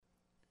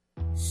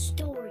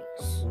stories.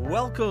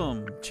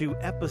 Welcome to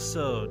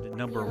episode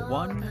number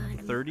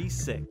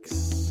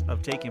 136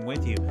 of Taking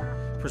With You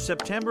for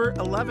September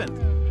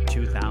 11th,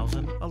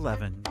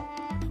 2011.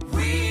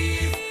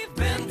 We've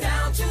been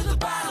down to the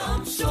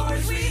bottom.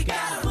 Stories we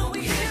got when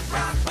we hit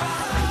rock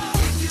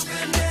bottom. If you've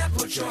been there,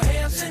 put your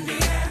hands in the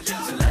air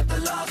to let the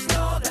lost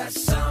know that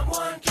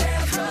someone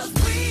cares. 'Cause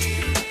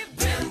we've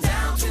been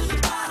down to the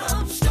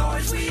bottom.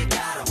 Stories we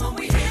got when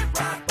we hit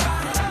rock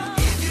bottom.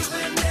 If you've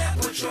been there,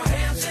 put your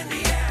hands in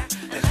the air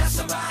and let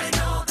somebody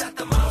know that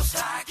the Most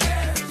High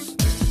cares.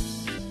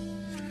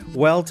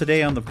 Well,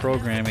 today on the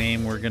program,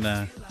 Aim, we're going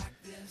to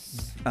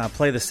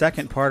play the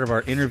second part of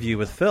our interview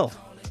with Phil.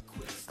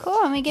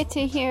 Cool, and we get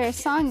to hear a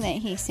song that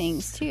he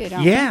sings too,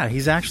 don't we? Yeah,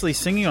 he's actually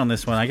singing on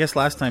this one. I guess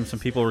last time some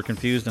people were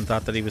confused and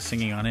thought that he was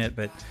singing on it,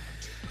 but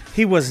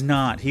he was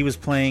not. He was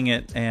playing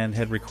it and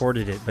had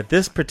recorded it. But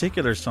this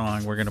particular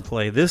song we're going to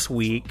play this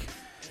week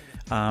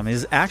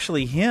is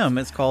actually him.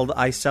 It's called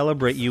I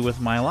Celebrate You With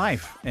My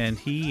Life. And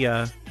he's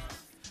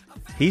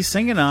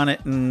singing on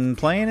it and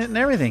playing it and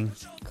everything.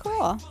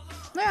 Cool.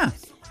 Yeah.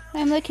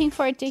 I'm looking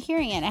forward to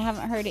hearing it. I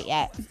haven't heard it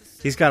yet.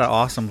 He's got an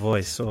awesome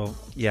voice, so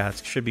yeah,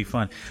 it should be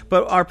fun.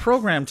 But our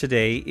program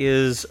today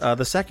is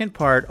the second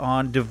part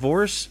on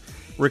divorce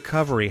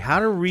recovery, how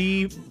to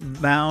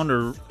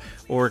rebound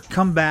or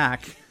come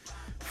back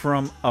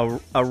from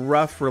a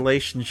rough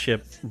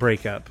relationship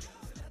breakup.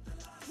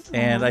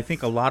 And I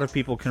think a lot of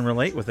people can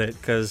relate with it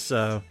because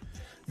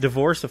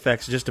divorce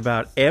affects just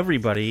about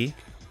everybody.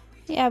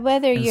 Yeah,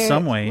 whether you're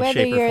some way, whether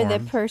shape, or you're the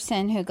form.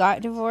 person who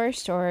got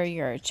divorced or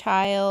you're a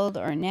child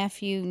or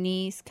nephew,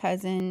 niece,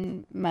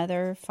 cousin,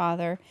 mother,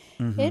 father,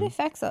 it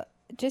affects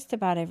just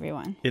about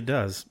everyone. It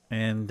does,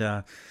 and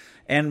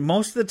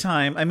most of the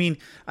time, I mean,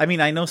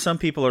 I know some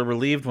people are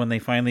relieved when they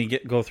finally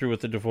go through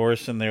with the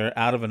divorce and they're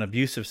out of an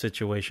abusive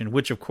situation,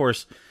 which of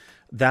course,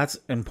 that's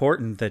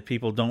important that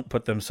people don't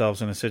put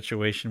themselves in a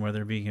situation where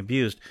they're being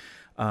abused.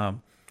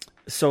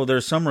 So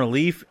there's some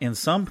relief in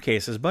some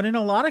cases, but in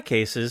a lot of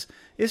cases,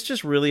 it's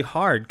just really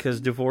hard because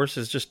divorce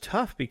is just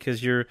tough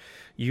because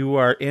you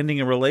are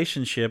ending a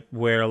relationship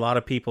where a lot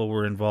of people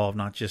were involved,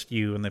 not just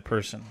you and the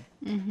person.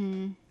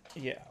 Mm-hmm.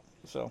 Yeah.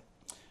 So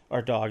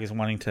our dog is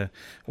wanting to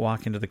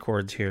walk into the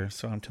cords here,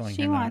 so I'm telling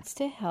her She not. wants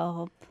to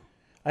help.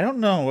 I don't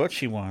know what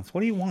she wants. What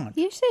do you want?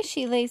 Usually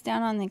she lays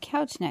down on the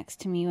couch next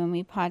to me when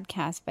we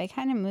podcast, but I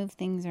kind of move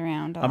things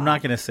around a lot. I'm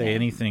not going to say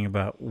anything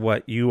about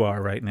what you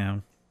are right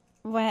now.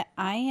 What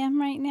I am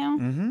right now?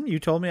 Mm-hmm. You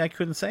told me I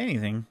couldn't say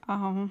anything.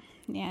 Oh,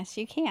 yes,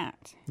 you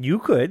can't. You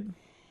could.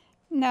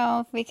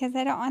 No, because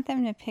I don't want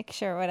them to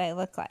picture what I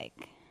look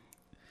like.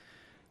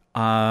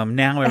 Now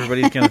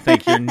everybody's going to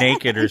think you're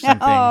naked or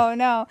something.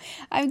 No.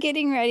 I'm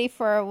getting ready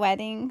for a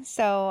wedding,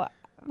 so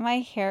my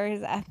hair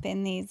is up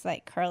in these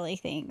like curly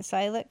things, so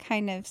I look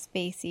kind of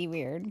spacey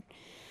weird.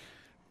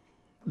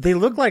 They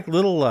look like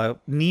little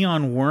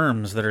neon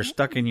worms that are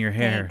stuck in your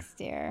hair.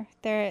 Thanks,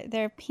 dear.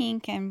 They're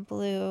pink and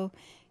blue,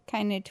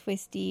 kind of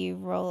twisty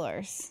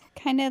rollers,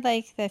 kind of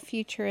like the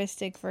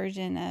futuristic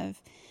version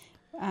of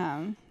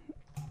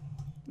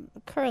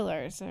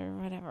curlers or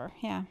whatever.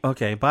 Yeah.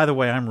 Okay, by the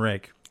way, I'm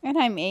Rick, And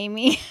I'm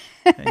Amy.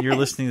 and you're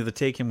listening to the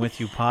Take Him With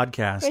You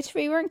podcast. Which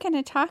we weren't going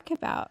to talk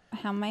about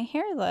how my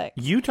hair looked.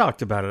 You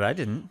talked about it, I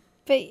didn't.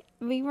 But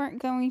we weren't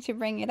going to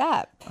bring it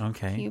up.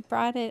 Okay. You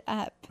brought it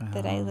up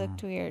that I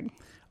looked weird.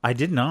 I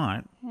did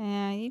not.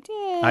 Yeah, you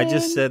did. I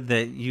just said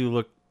that you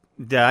look...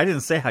 I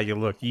didn't say how you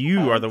look.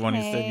 You are the one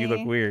who said you look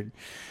Okay. weird.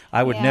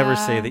 I would never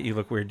say Yeah. that you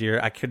look weird, dear.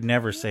 I could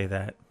never say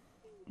that.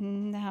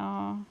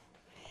 No.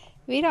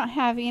 We don't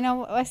have,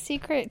 a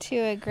secret to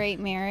a great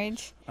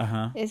marriage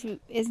Uh-huh.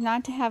 is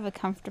not to have a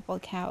comfortable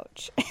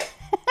couch.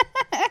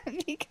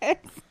 Because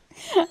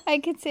I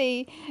could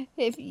say,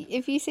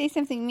 if you say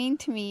something mean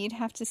to me, you'd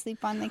have to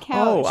sleep on the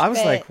couch. Oh, I was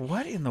but- like,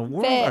 what in the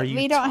world but are you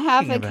we don't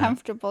have talking a about?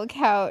 comfortable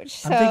couch.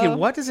 So I'm thinking,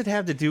 what does it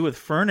have to do with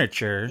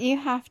furniture? we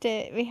have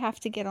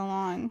to get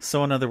along.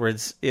 So in other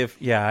words,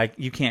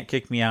 you can't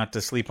kick me out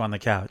to sleep on the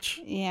couch.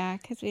 Yeah,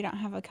 because we don't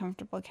have a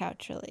comfortable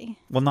couch, really.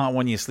 Well, not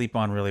when you sleep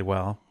on really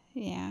well.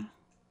 Yeah.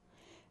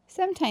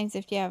 Sometimes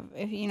if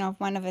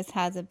one of us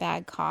has a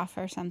bad cough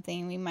or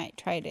something, we might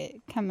try to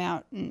come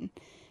out and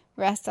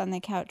rest on the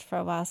couch for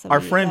a while. So Our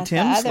we friend let the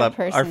Tim other slept.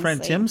 Our person friend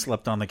sleep. Tim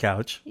slept on the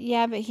couch.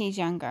 Yeah, but he's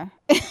younger.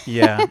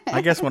 Yeah,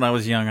 I guess when I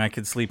was young, I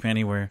could sleep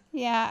anywhere.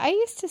 Yeah, I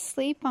used to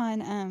sleep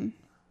on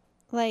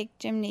like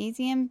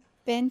gymnasium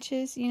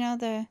benches,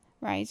 the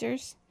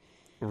risers.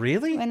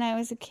 Really? When I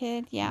was a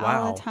kid, all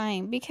Wow. the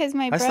time. Because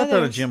my I brothers... slept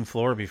on a gym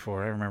floor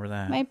before. I remember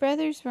that. My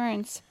brothers were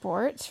in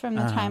sports from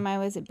the time I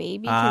was a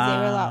baby because they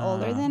were a lot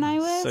older than I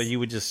was. So you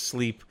would just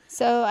sleep.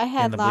 So I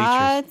had the bleachers.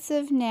 lots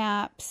of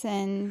naps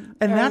and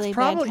And early that's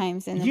probably,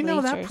 bedtimes in the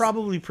bleachers. that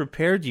probably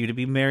prepared you to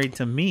be married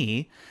to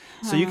me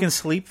So you can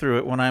sleep through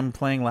it when I'm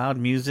playing loud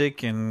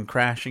music and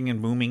crashing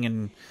and booming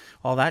and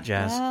all that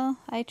jazz. Well,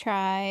 I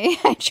try.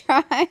 I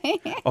try.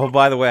 Oh,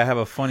 by the way, I have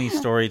a funny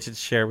story to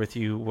share with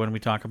you when we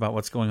talk about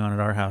what's going on at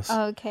our house.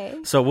 Okay.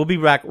 So we'll be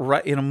back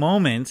right in a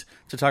moment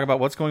to talk about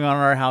what's going on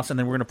in our house, and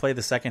then we're going to play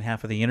the second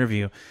half of the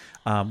interview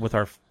with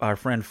our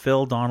friend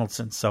Phil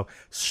Donaldson. So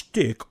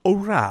stick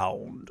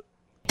around.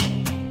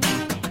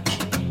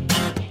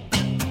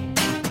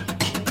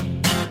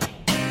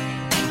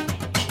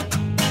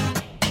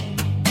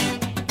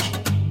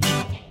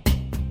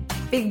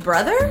 Big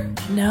Brother?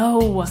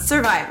 No.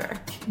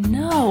 Survivor?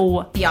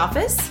 No. The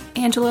Office?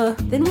 Angela,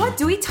 Then what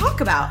do we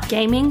talk about?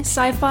 gaming,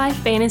 sci-fi,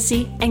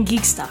 fantasy, and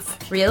geek stuff.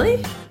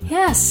 Really?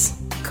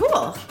 Yes.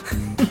 Cool.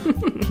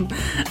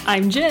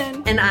 I'm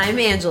Jen. And I'm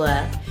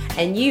Angela.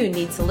 And you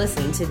need to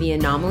listen to the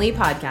Anomaly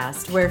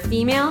Podcast, where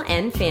female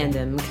and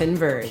fandom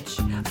converge.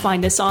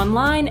 Find us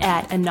online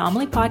at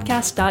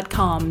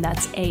anomalypodcast.com.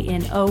 That's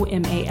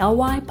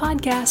ANOMALY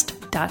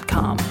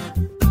podcast.com.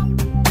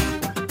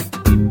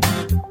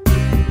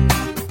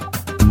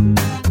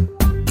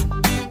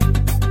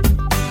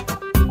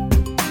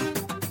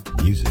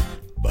 Music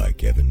by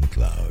Kevin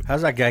MacLeod.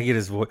 How's that guy get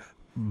his voice?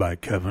 By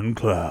Kevin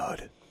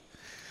MacLeod.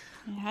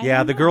 I Yeah,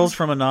 don't the know. girls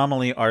from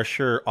Anomaly are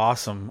sure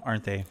awesome,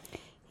 aren't they?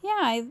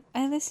 Yeah,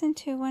 I listened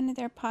to one of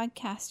their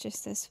podcasts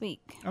just this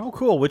week. Oh,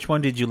 cool. Which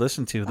one did you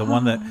listen to? The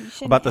one that You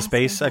shouldn't about the ask me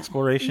space that.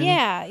 exploration?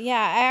 Yeah.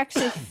 I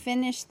actually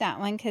finished that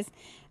one because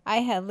I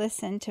had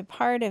listened to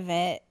part of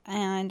it,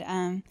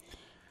 and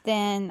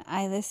then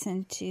I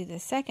listened to the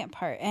second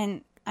part.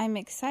 And I'm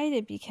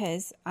excited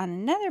because on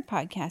another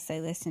podcast I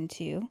listened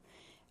to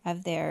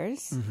of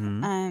theirs,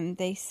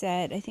 they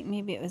said, I think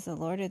maybe it was the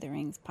Lord of the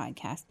Rings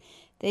podcast,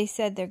 they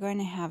said they're going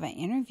to have an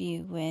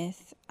interview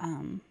with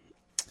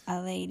a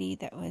lady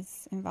that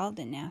was involved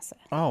in NASA.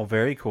 Oh,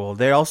 very cool.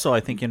 They also, I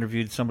think,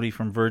 interviewed somebody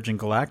from Virgin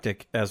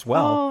Galactic as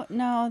well. Oh,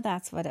 no,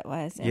 that's what it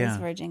was. It was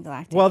Virgin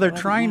Galactic. Well, It they're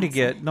wasn't trying to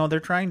NASA. they're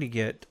trying to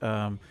get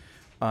an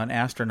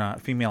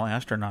astronaut, female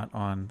astronaut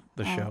on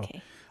the show.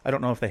 Okay. I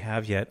don't know if they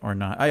have yet or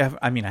not. I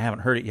haven't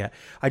heard it yet.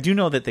 I do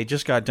know that they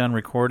just got done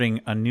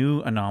recording a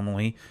new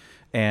Anomaly,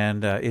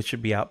 and it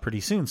should be out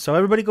pretty soon. So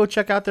everybody go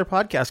check out their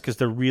podcast because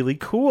they're really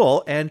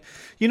cool. And,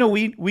 you know,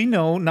 we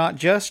know not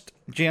just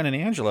Jan and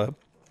Angela,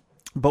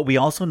 but we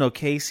also know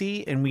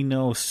Casey and we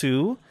know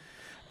Sue.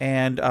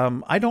 And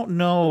I don't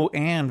know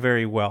Anne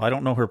very well. I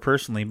don't know her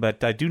personally,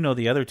 but I do know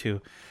the other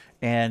two.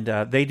 And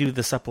they do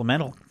the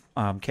supplemental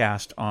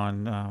cast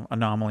on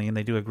Anomaly, and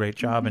they do a great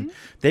job. And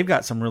they've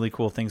got some really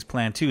cool things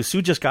planned, too.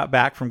 Sue just got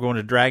back from going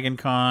to Dragon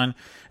Con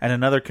and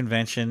another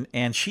convention,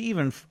 and she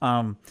even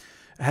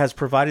has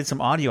provided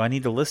some audio. I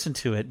need to listen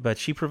to it, but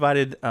she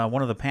provided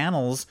one of the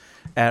panels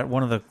at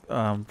one of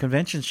the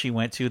conventions she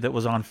went to that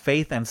was on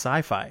faith and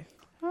sci-fi.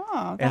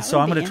 Oh, And so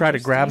I'm going to try to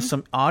grab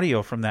some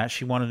audio from that.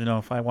 She wanted to know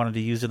if I wanted to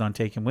use it on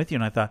Take Him With You,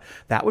 and I thought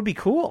that would be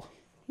cool.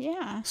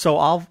 Yeah. So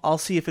I'll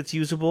see if it's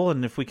usable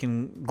and if we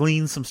can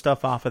glean some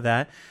stuff off of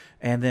that,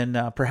 and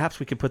then perhaps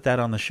we could put that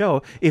on the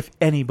show if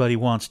anybody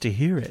wants to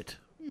hear it.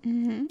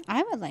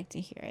 I would like to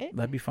hear it.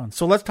 That'd be fun.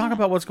 So let's talk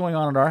about what's going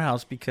on at our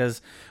house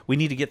because we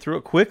need to get through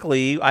it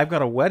quickly. I've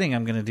got a wedding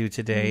I'm going to do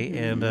today,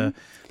 and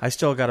I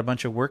still got a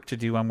bunch of work to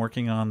do. I'm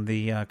working on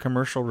the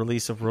commercial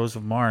release of Rose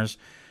of Mars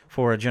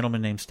for a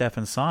gentleman named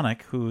Stefan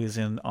Sonic, who is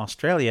in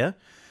Australia.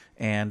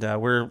 And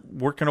we're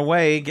working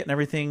away, getting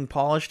everything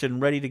polished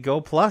and ready to go.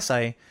 Plus,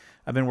 I've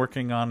been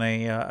working on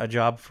a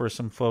job for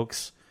some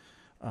folks,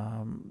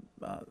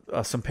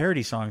 some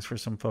parody songs for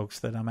some folks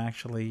that I'm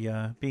actually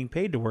being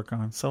paid to work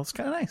on. So it's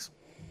kind of nice.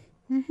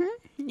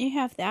 You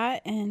have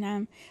that,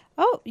 and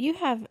you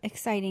have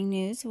exciting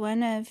news.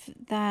 One of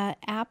the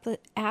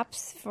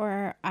apps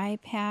for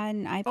iPad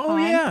and iPod. Oh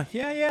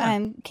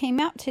yeah.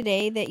 Came out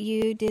today that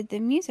you did the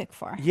music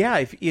for.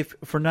 Yeah, if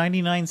for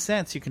 99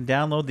 cents you can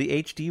download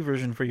the HD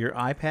version for your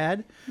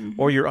iPad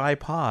or your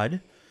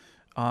iPod.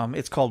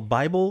 It's called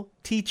Bible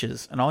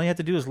Teaches, and all you have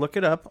to do is look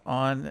it up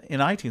in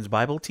iTunes,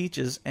 Bible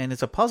Teaches, and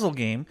it's a puzzle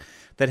game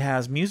that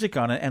has music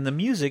on it, and the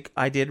music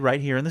I did right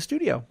here in the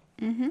studio.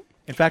 Mm-hmm.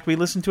 In fact, we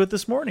listened to it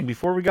this morning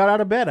before we got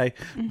out of bed. I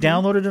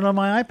downloaded it on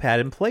my iPad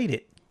and played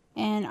it.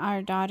 And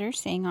our daughter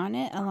sang on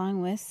it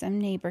along with some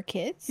neighbor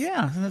kids.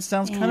 Yeah, and that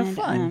sounds kind of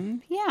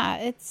fun. Yeah,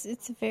 it's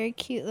a very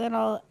cute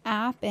little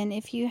app, and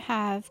if you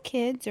have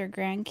kids or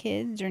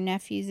grandkids or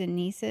nephews and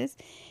nieces,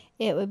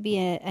 it would be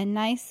a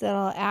nice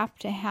little app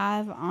to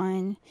have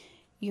on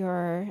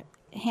your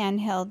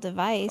handheld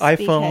device.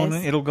 iPhone,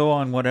 because it'll go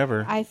on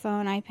whatever.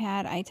 iPhone,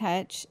 iPad,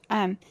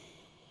 iTouch.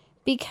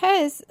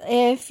 Because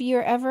if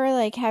you're ever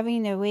like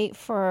having to wait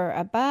for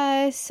a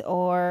bus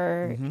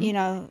or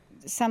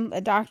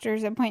a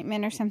doctor's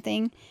appointment or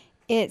something,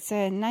 it's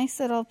a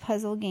nice little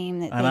puzzle game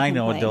that. And they I can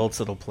know play. adults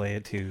that'll play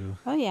it too.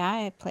 Oh yeah,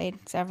 I played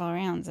several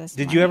rounds this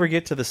Did morning. you ever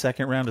get to the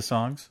second round of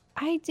songs?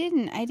 I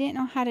didn't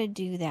know how to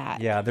do that.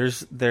 Yeah,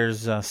 there's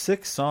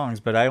 6 songs,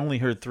 but I only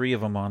heard 3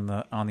 of them on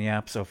the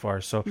app so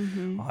far. So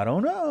I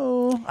don't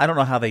know. I don't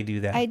know how they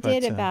do that. I but,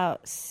 did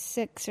about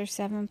 6 or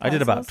 7 puzzles. I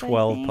did about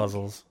 12 think.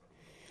 puzzles.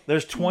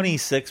 There's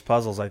 26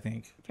 puzzles, I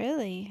think.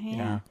 Really?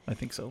 Yeah, I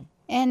think so.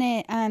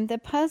 And the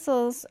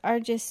puzzles are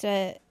just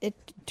it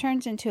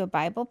turns into a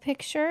Bible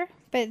picture,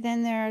 but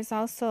then there's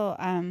also,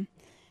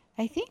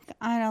 I think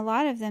on a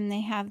lot of them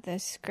they have the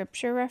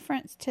scripture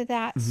reference to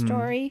that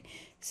story.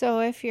 So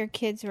if your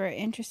kids were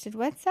interested,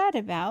 what's that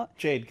about?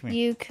 Jade, come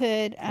here. You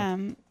could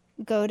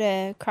go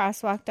to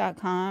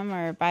crosswalk.com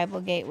or Bible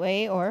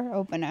Gateway or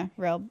open a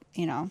real,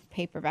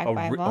 paperback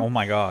Bible. Oh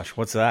my gosh,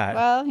 what's that?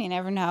 Well, you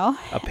never know.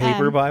 A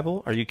paper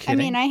Bible? Are you kidding?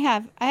 I mean,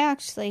 I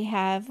actually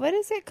have, what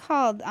is it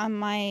called on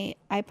my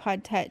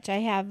iPod Touch? I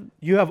have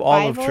You have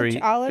Olive Bible- Tree.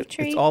 Olive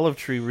Tree? It's Olive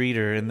Tree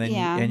Reader, and then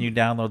Yeah. you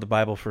download the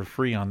Bible for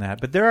free on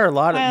that. But there are a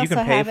lot of I you can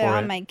also pay have for it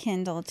on it. my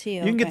Kindle too.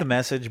 You can get the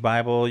Message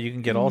Bible. You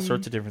can get all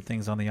sorts of different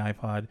things on the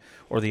iPod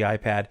or the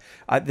iPad.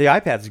 The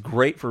iPad's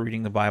great for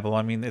reading the Bible.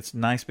 I mean, it's a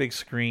nice big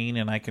screen,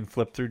 and I can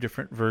flip through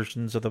different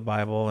versions of the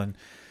Bible, and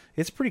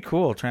it's pretty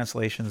cool,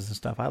 translations and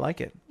stuff. I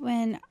like it.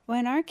 When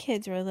our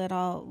kids were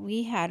little,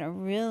 we had a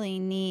really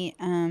neat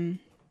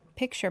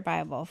picture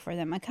Bible for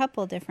them. A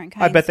couple different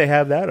kinds. I bet they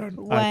have that on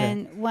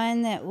iPad.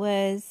 One that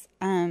was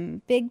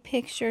big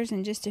pictures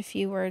and just a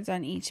few words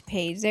on each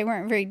page. They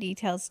weren't very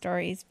detailed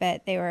stories,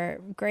 but they were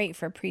great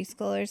for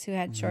preschoolers who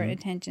had short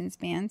attention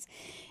spans,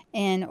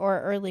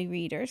 or early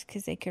readers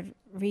because they could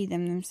read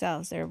them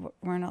themselves. There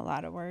weren't a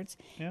lot of words.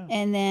 Yeah.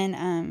 And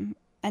then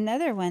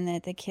another one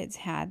that the kids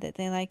had that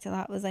they liked a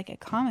lot was like a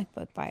comic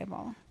book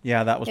Bible.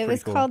 Yeah, that was It pretty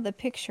was cool. called the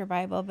Picture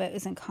Bible, but it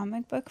was in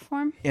comic book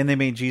form. And they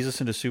made Jesus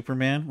into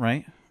Superman,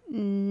 right?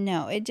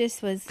 No, it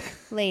just was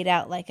laid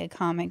out like a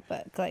comic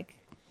book. Like,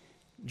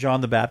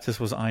 John the Baptist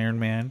was Iron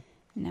Man.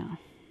 no.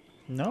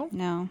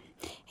 No?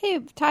 Hey,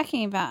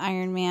 talking about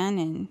Iron Man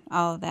and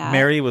all of that.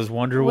 Mary was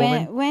Wonder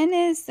Woman. When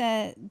is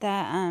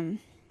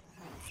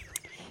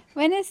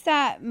when is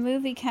that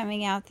movie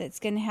coming out that's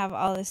going to have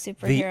all the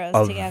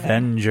superheroes together?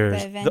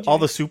 Avengers. The Avengers. All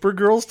the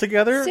Supergirls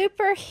together?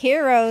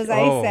 Superheroes,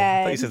 I I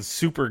said. thought you said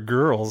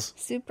Supergirls.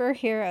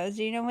 Superheroes.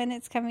 Do you know when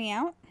it's coming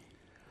out?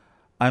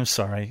 I'm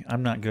sorry.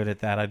 I'm not good at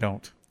that. I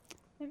don't.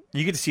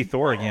 You get to see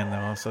Thor again,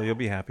 though, so you'll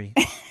be happy.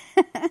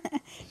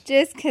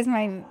 Just because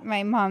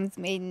my mom's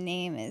maiden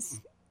name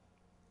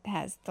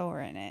has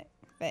Thor in it.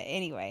 But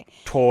anyway.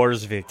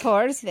 Torsvik.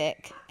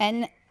 Torsvik.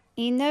 And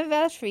Ina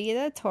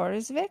Valfrida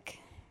Torsvik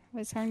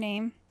was her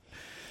name.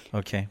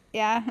 Okay.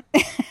 Yeah.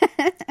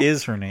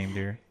 Is her name,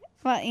 dear.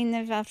 Well,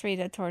 Ina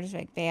Valfrida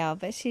Torsvik Bale,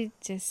 but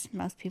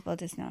most people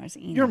just know her as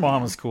Ina. Your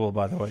mom Bale. is cool,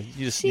 by the way.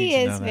 You just She need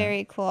to know is that.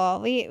 very cool.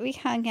 We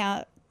hung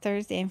out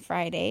Thursday and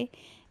Friday,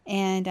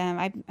 and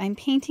I'm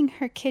painting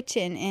her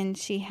kitchen, and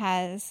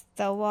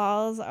the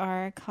walls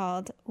are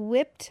called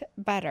whipped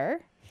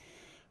butter.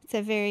 It's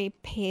a very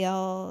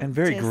pale And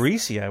very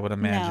greasy, I would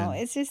imagine. No,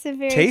 it's just a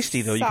very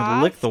tasty, though. You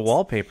can lick the soft-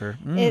 wallpaper.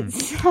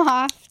 It's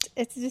soft.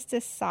 It's just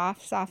a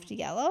soft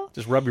yellow.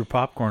 Just rub your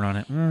popcorn on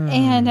it.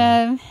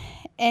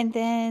 And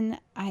then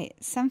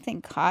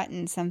something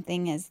cotton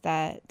something is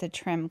the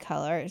trim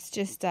color. It's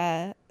just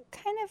kind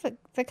of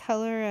the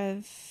color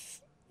of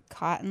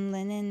cotton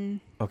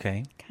linen.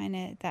 Okay. Kind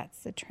of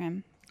that's the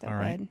trim. The All wood.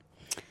 right.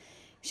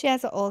 She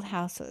has an old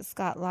house, so it's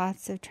got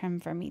lots of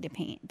trim for me to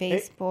paint.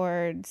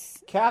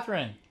 Baseboards.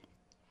 Catherine,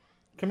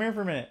 come here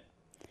for a minute.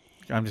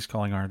 I'm just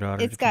calling our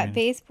daughter. It's to come got in.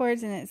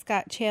 baseboards and it's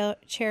got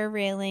chair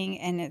railing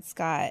and it's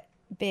got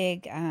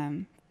big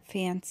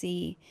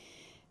fancy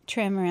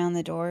trim around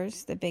the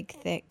doors. The big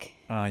thick.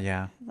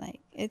 Yeah. Like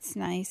it's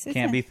nice.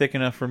 Can't be thick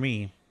enough for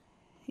me.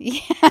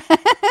 Yeah,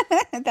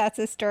 that's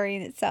a story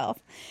in itself.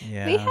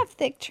 Yeah. We have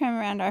thick trim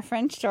around our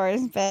French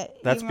doors, but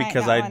That's you might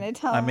because not wanna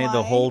tell I them made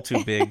the why. hole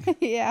too big.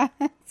 Yeah,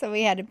 so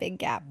we had a big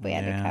gap we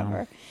had to Yeah,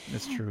 cover.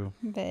 It's true.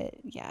 But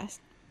yeah,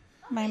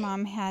 my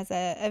mom has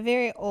a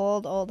very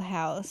old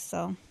house,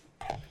 so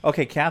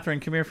Okay, Catherine,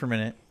 come here for a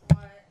minute.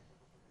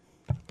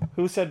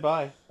 Who said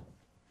bye?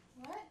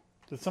 What?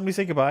 Did somebody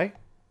say goodbye?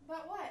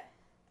 But what?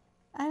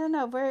 I don't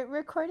know. We're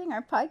recording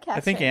our podcast. I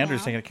think right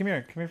Andrew's now. saying it. Come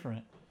here for a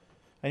minute.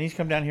 I need to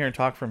come down here and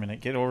talk for a minute.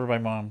 Get over by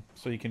Mom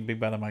so you can be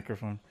by the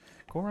microphone.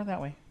 Go around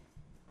that way.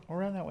 Go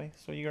around that way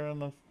so you're on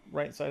the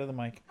right side of the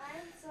mic.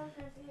 I'm so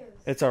confused.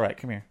 It's all right.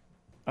 Come here.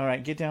 All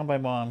right, get down by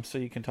Mom so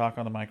you can talk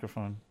on the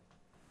microphone.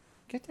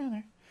 Get down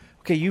there.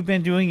 Okay, you've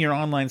been doing your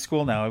online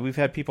school now. We've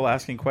had people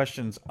asking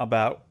questions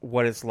about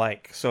what it's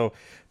like. So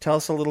tell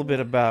us a little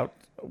bit about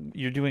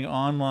you're doing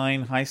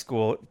online high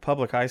school,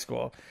 public high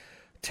school.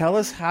 Tell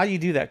us how you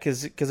do that,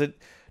 because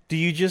do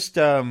you just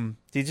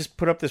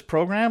put up this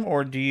program,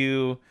 or do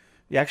you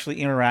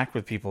actually interact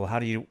with people? How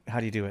do you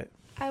do it?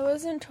 I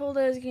wasn't told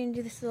I was going to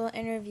do this little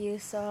interview,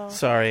 so...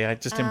 Sorry, I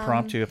just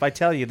impromptu. If I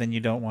tell you, then you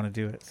don't want to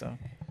do it. So,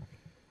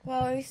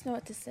 Well, I at least know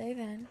what to say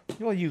then.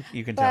 well, you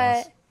can tell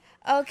us.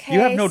 But, okay, You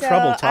have no so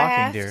trouble I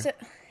talking, have dear.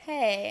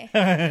 Hey.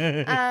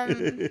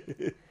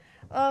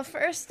 Well,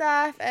 first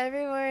off,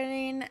 every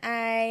morning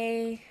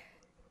I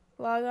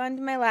log on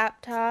to my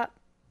laptop.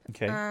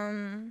 Okay,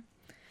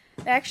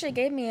 They actually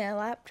gave me a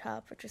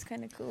laptop, which was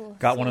kind of cool.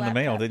 got It's a one in the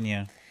mail, laptop. didn't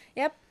you?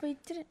 Yep, we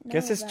didn't know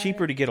Guess it's about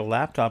cheaper it. to get a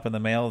laptop in the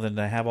mail than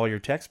to have all your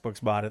textbooks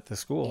bought at the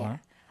school,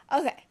 huh?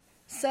 Okay,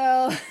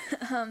 so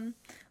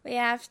We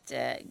have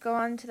to go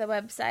onto the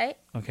website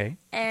Okay.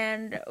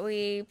 and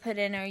we put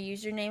in our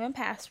username and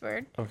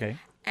password. Okay.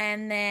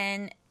 And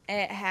then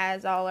it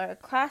has all our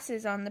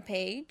classes on the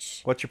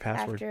page. What's your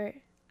password? After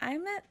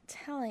I'm not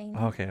telling.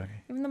 Okay.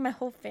 Okay. Even though my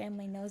whole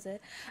family knows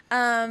it.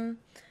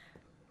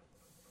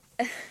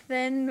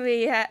 Then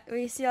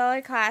we see all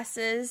our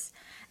classes,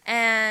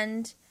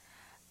 and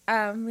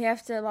we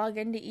have to log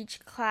into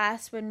each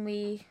class when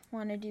we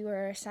want to do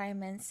our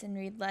assignments and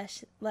read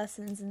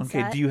lessons and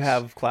Okay. such. Do you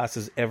have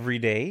classes every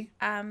day?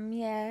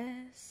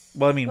 Yes.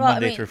 Well, I mean Well,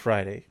 Monday through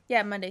Friday.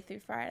 Yeah, Monday through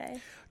Friday.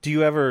 Do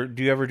you ever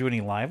do any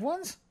live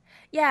ones?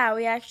 Yeah,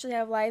 we actually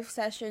have live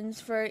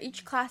sessions for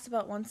each class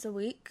about once a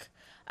week.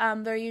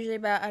 They're usually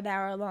about an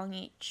hour long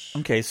each.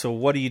 Okay. So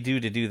what do you do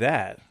to do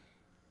that?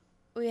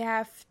 We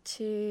have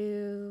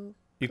to...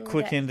 You go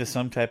click to- into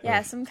some type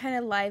Yeah, of... some kind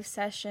of live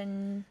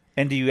session.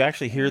 And do you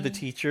actually hear the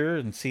teacher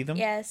and see them?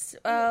 Yes.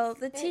 Well,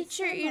 the It's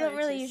teacher, you similar don't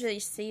really to- usually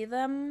see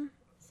them.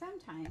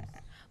 Sometimes.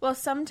 Well,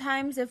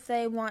 sometimes if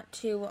they want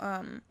to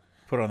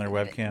Put on their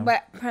webcam.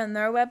 put on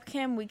their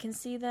webcam, we can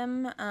see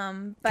them.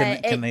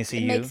 But Can they see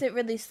it you? makes it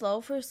really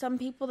slow for some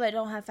people that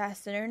don't have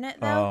fast internet,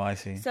 though. Oh, I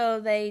see. So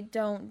they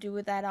don't do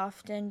it that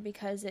often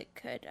because it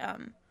could...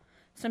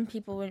 some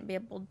people wouldn't be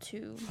able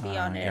to be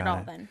on it at got all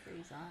it. then.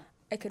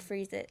 It could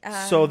freeze it.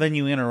 So then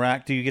you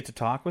interact. Do you get to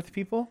talk with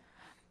people?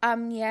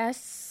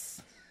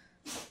 Yes.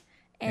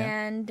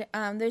 And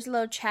there's a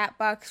little chat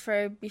box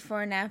for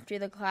before and after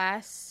the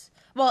class.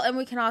 Well, and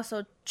we can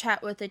also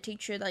chat with the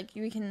teacher. Like,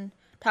 we can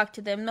talk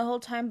to them the whole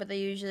time, but they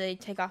usually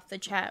take off the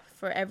chat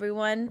for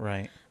everyone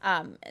Right.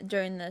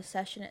 during the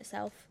session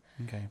itself.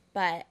 Okay.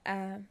 But,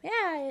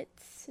 yeah,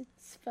 it's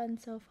fun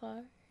so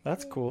far.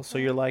 That's cool. So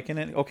you're liking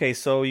it? Okay,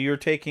 so you're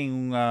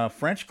taking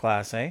French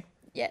class, eh?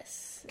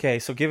 Yes. Okay,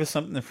 so give us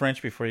something in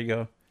French before you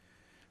go.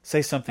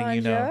 Say something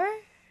you know. Bonjour.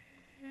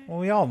 Well,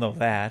 we all know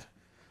that.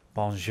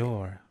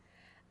 Bonjour.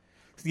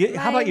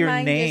 How about your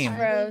Mine name?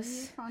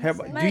 just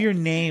froze. Do your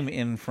name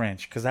in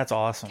French, because that's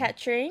awesome.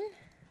 Catherine.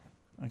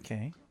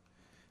 Okay.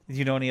 Do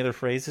you know any other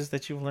phrases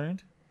that you've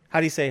learned? How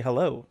do you say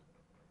hello?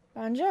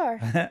 Bonjour.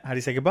 How do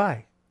you say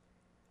goodbye?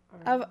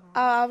 Au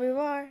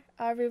revoir.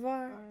 Au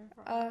revoir.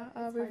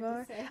 Au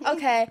revoir.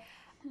 Okay.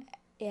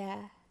 Yeah.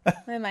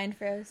 My mind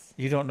froze.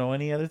 You don't know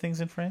any other things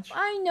in French?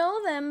 I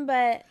know them,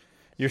 but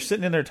You're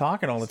sitting in there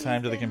talking all the She's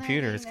time to the been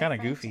computer. learning It's the kind of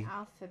French goofy.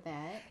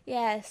 Alphabet.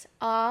 yes.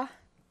 A,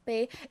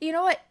 B. You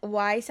know what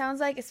Y sounds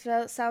like? It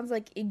sounds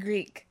like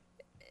Greek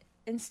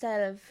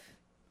instead of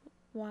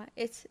Y.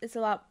 It's a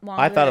lot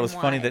longer. I thought it than was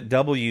funny Y. that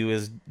W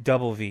is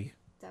double V.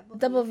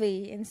 double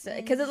V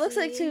instead because it looks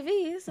like two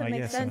V's. That I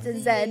makes guess so. sense. And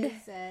Z.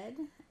 Z.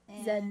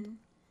 And, Z.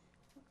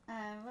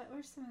 What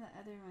were some of the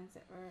other ones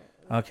that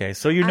were? Okay,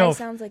 so you know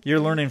sounds like you're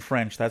E. learning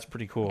French. That's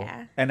pretty cool.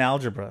 Yeah. And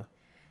algebra.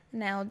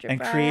 And algebra.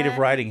 And creative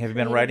writing. Have you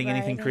been creative writing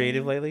anything writing.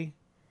 creative lately?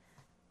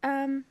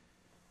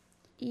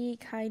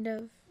 Kind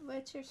of.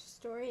 What's your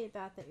story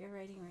about that you're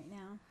writing right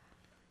now?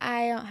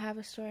 I don't have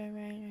a story I'm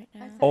writing right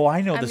now. Oh,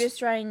 I know I'm this.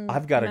 just writing.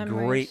 I've got a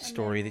memories. great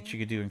story that you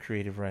could do in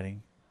creative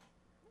writing.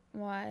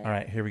 What? All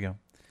right, here we go.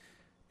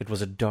 It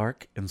was a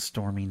dark and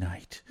stormy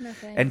night, No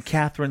thanks. and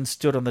Catherine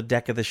stood on the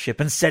deck of the ship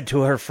and said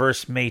to her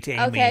first mate,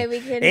 Amy, Okay, we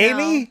can.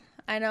 Amy,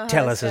 I know. How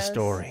tell this us a goes.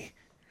 story.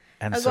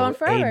 And I'll go so on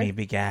forever. Amy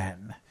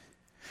began.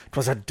 It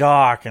was a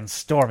dark and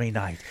stormy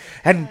night,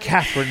 and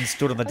Catherine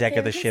stood on the deck Okay,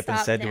 of the we can ship and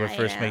stop said to her now,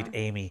 first you mate,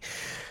 know.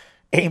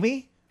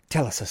 Amy,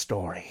 tell us a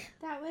story.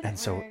 That wouldn't And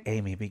so work.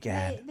 Amy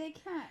began. They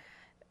can't.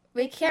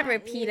 We can't you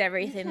repeat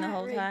everything the can't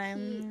whole repeat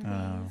time.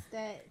 Oh. things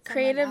that someone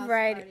Creative else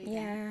writing. already done.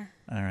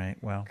 Yeah. All right,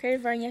 well.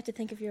 Creative writing. You have to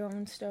think of your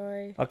own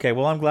story. Okay,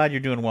 well, I'm glad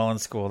you're doing well in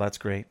school. That's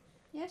great.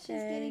 Yeah, she's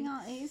getting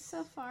all A's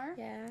so far.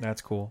 Yeah.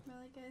 That's cool.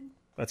 Really good.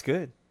 That's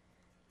good.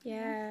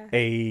 Yeah.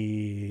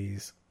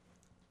 A's.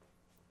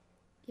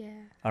 Yeah.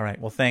 All right.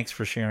 Well, thanks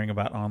for sharing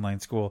about online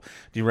school.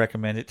 Do you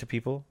recommend it to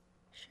people?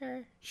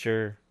 Sure.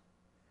 Sure.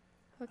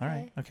 Okay. All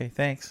right. Okay.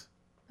 Thanks.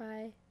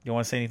 Bye. You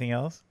want to say anything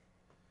else?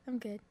 I'm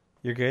good.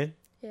 You're good?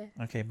 Yeah.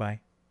 Okay. Bye.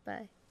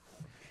 Bye.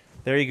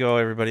 There you go,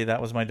 everybody.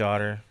 That was my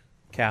daughter,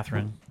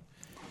 Catherine,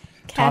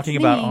 talking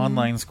about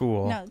online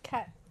school. No,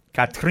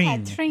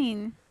 Catherine.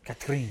 Catherine.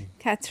 Catherine.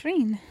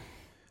 Catherine.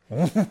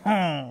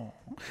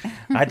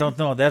 I don't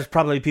know. There's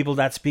probably people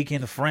that speak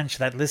in French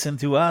that listen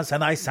to us,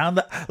 and I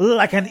sound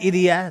like an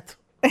idiot.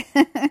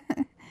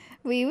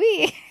 Oui,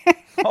 oui.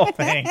 Oh,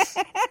 thanks.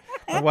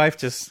 My wife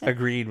just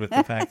agreed with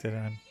the fact that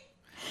I'm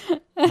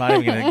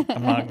not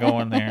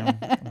going there.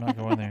 I'm not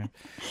going there.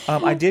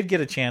 I did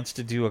get a chance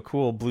to do a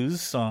cool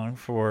blues song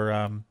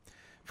for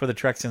the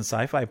Treks in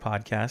Sci-Fi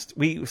podcast.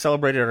 We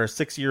celebrated our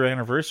 6-year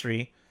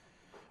anniversary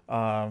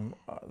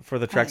for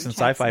the Treks in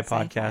Sci-Fi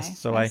podcast.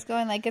 So I was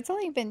going like, it's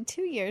only been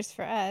 2 years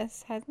for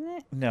us, hasn't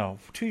it? no,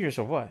 2 years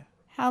of what?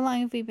 How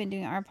long have we been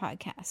doing our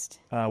podcast?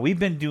 We've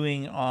been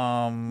doing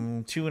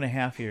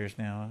 2.5 years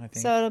now, I think.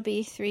 So it'll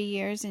be 3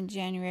 years in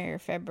January or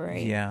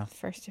February. Yeah.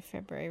 1st of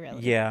February,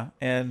 really. Yeah,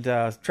 and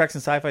Treks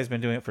and Sci-Fi has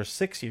been doing it for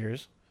 6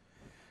 years,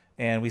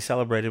 and we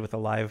celebrated with a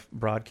live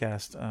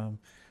broadcast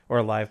or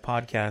a live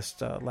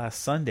podcast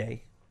last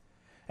Sunday.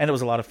 And it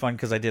was a lot of fun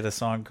because I did a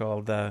song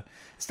called,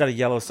 instead of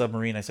Yellow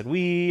Submarine, I said,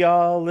 we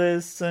all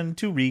listen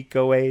to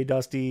Rico A.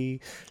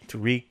 Dusty, to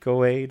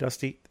Rico A.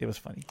 Dusty. It was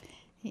funny.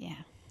 Yeah.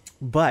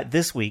 But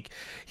this week,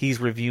 he's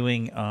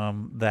reviewing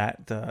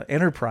that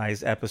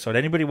Enterprise episode.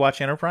 Anybody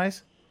watch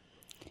Enterprise?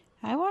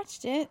 I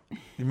watched it.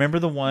 Remember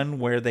the one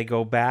where they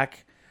go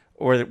back,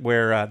 or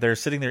where they're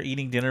sitting there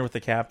eating dinner with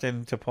the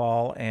captain,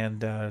 T'Pol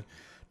and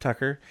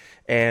Tucker,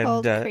 and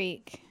Cold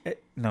Creek.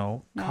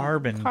 No, No,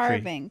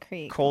 Carbon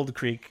Creek. Cold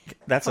Creek.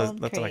 That's Cold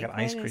like Creek. an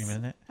ice What cream, is-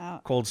 isn't it? oh,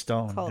 Cold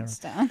Stone. Cold Never-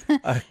 Stone.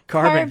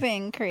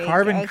 Carbon Creek.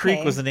 Carbon Creek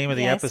Okay. was the name of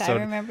the Yes, episode.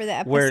 I remember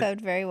the where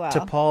episode very well.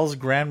 T'Pol's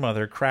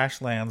grandmother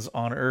crash lands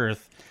on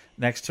Earth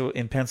in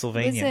Was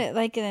Pennsylvania it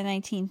like in the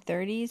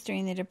 1930s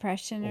during the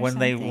Depression or when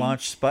something? they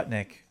launched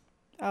Sputnik.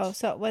 Oh,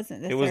 so it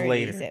wasn't the 30s. It was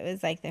later. It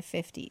was like the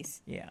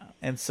 50s. Yeah,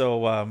 and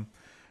so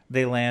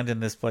they land in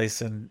this place,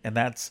 and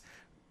that's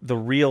the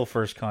real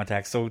first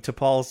contact. So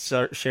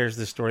T'Pol shares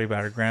this story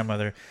about her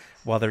grandmother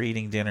while they're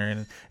eating dinner,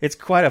 and it's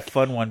quite a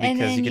fun one And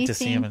because then you get to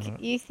see him.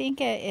 You think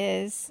it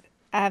is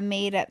a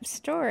made-up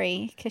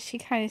story because she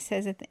kind of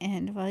says at the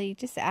end, well, you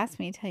just asked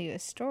me to tell you a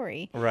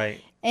story.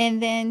 Right.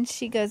 And then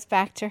she goes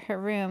back to her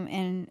room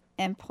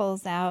and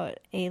pulls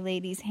out a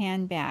lady's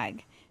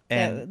handbag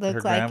that And looked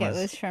her like it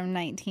grandma's. was from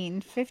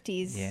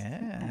 1950s.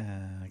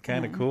 Yeah,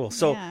 kind of cool.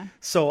 So, yeah.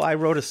 so I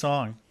wrote a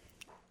song,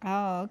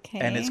 Oh, okay.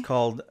 and it's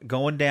called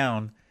 "Going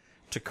Down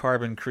to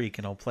Carbon Creek,"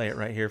 and I'll play it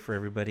right here for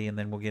everybody, and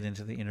then we'll get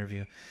into the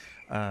interview.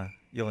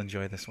 You'll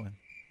enjoy this one.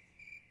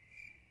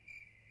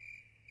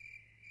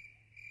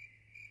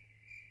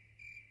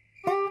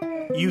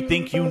 You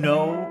think you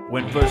know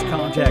when first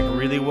contact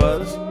really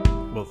was?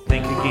 Well,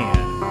 think again.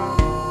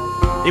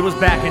 It was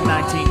back in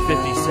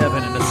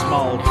 1957 in a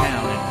small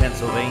town in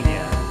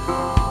Pennsylvania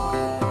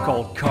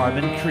called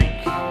Carbon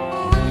Creek.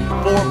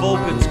 4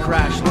 Vulcans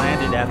crash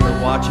landed after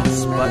watching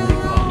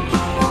Sputnik launch.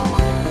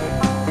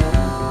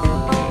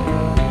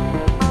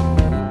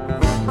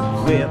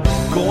 We're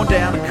going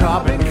down to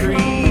Carbon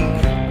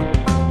Creek.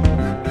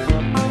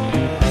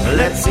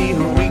 Let's see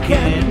who we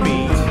can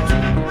meet.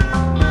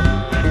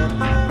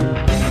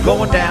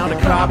 Going down to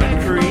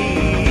Carbon Creek.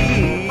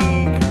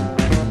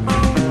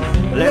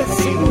 Let's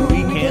see who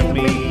we can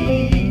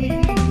meet.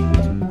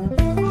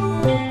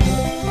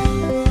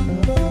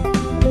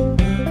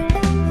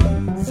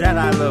 Said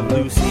I Love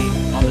Lucy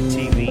on the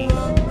TV.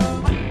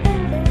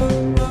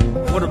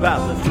 What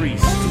about the Three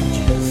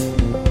Stooges?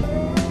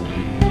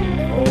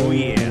 Oh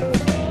yeah.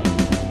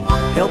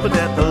 Helping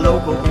at the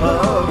local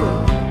pub.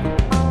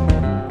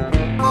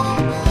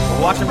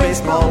 Watching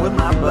baseball with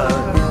my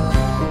bud.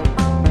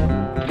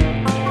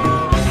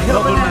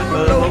 Helping at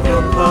the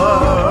local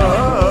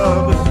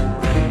pub.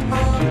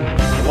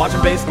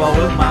 Watching baseball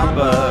with my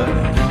bud.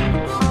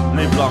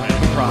 Live long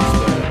and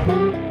prosper.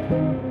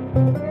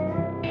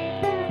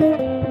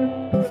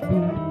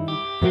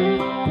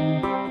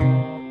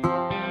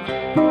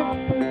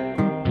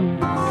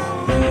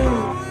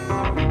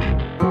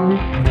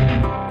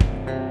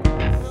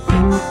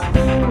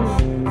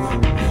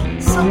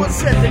 Someone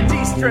said the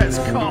de-stress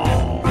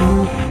call.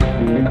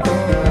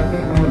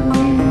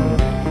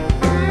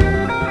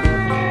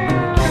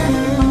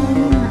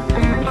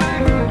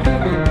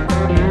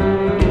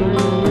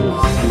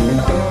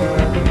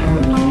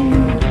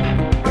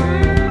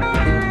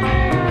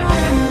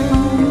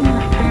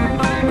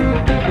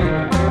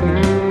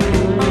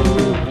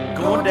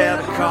 Going down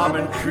to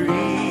Carbon Creek.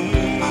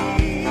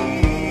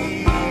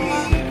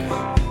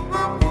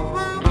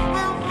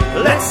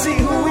 Let's see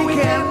who we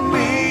can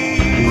meet.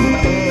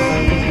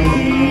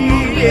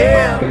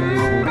 Yeah.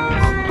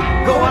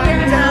 Going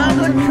down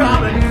to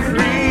Carbon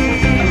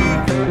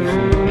Creek.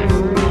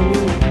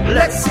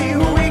 Let's see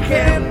who we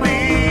can meet.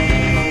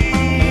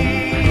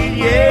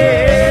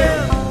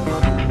 Yeah.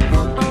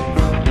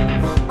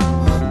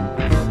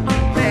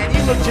 Man,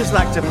 you look just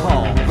like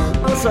T'Pol.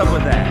 What's up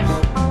with that?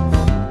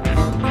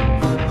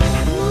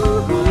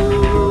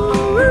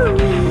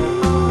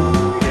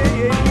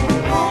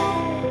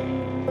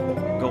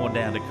 Going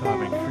down to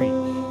Carbon Creek.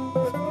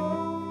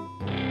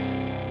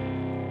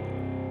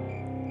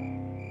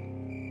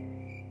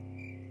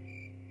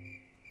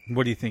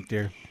 What do you think,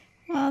 dear?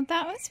 Well,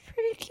 that was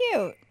pretty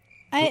cute.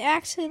 I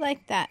actually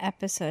liked that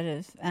episode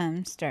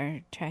of Star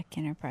Trek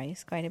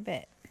Enterprise quite a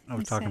bit. I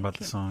was It's talking so about the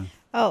cute. song.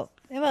 Oh,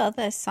 well,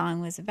 the song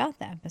was about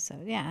the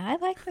episode. Yeah, I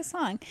like the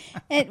song.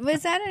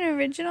 Was that an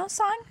original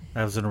song?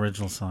 That was an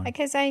original song.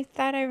 Because I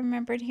thought I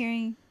remembered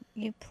hearing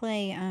you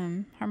play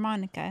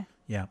harmonica.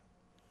 Yeah.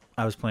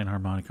 I was playing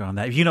harmonica on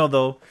that. You know,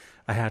 though,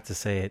 I have to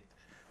say it.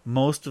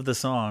 Most of the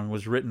song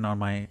was written on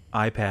my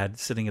iPad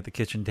sitting at the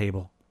kitchen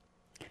table.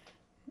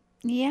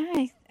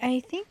 Yeah, I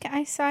think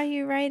I saw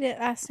you write it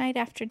last night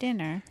after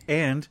dinner.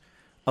 And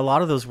a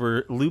lot of those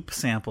were loop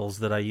samples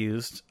that I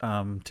used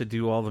to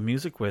do all the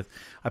music with.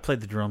 I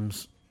played the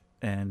drums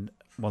and,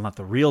 well, not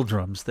the real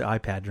drums, the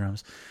iPad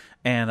drums.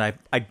 And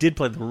I did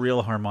play the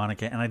real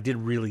harmonica, and I did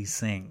really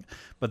sing.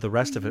 But the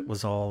rest of it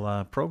was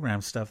all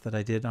program stuff that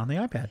I did on the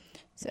iPad.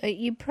 So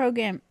you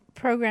program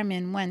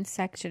in one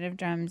section of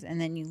drums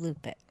and then you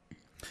loop it.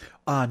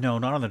 No,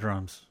 not on the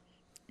drums.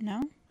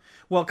 No?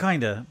 Well,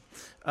 kind of.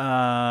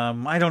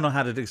 I don't know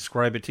how to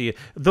describe it to you.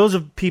 Those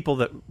of people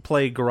that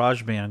play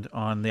GarageBand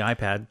on the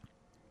iPad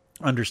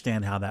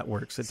understand how that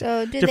works. It's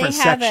So do different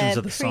they have sections a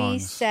of the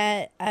songs.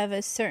 preset of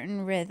a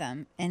certain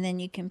rhythm, and then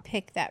you can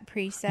pick that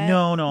preset?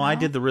 No, I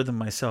did the rhythm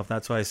myself.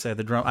 That's why I said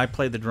the drum. I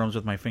played the drums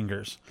with my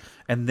fingers,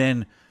 and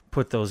then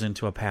put those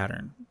into a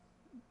pattern.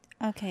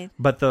 Okay.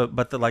 But the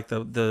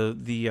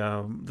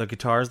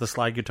guitars, the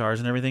slide guitars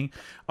and everything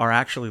are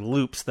actually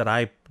loops that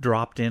I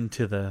dropped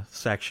into the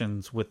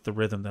sections with the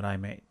rhythm that I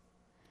made.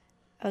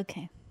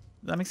 Okay.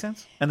 Does that make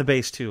sense? And the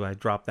bass too, I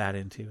dropped that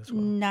into as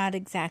well. Not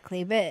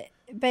exactly,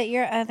 but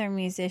your other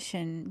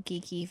musician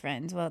geeky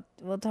friends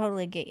will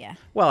totally get you.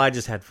 Well, I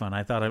just had fun.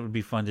 I thought it would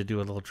be fun to do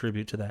a little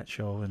tribute to that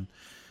show and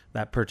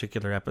that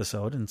particular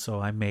episode, and so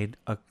I made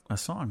a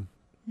song.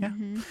 Yeah.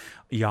 Mm-hmm.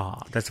 Yeah,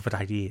 that's what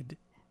I did.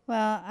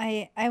 Well,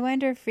 I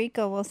wonder if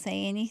Rico will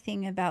say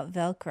anything about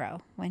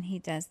Velcro when he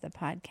does the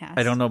podcast.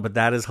 I don't know, but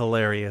that is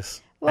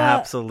hilarious. Well,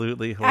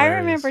 Absolutely hilarious. I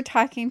remember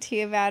talking to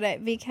you about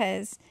it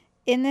because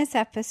in this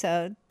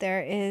episode,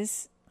 there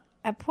is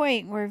a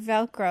point where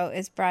Velcro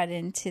is brought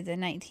into the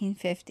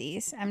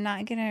 1950s. I'm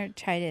not going to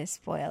try to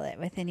spoil it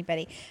with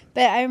anybody,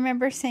 but I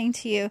remember saying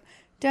to you,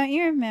 don't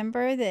you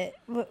remember that,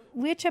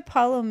 which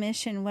Apollo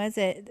mission was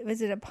it?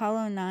 Was it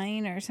Apollo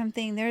 9 or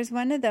something? There's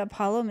one of the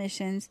Apollo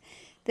missions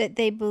that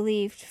they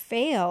believed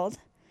failed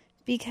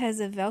because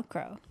of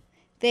Velcro.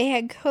 They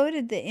had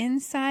coated the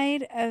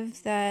inside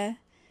of the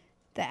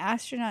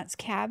astronaut's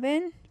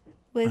cabin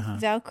with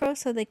Velcro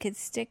so they could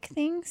stick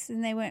things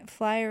and they wouldn't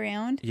fly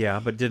around. Yeah,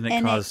 but didn't it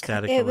And cause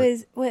static? It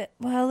was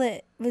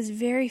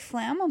very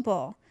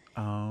flammable.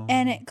 Oh.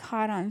 And it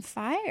caught on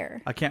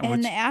fire. I can't- And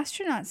which- the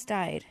astronauts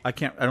died. I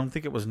don't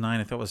think it was 9.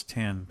 I thought it was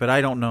 10, but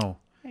I don't know.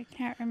 I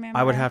can't remember.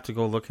 I would have to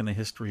go look in the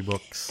history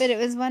books. But it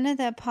was one of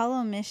the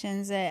Apollo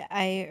missions that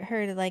I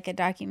heard like a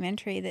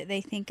documentary that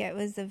they think it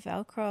was the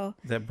Velcro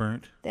That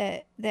burnt?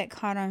 that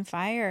caught on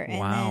fire and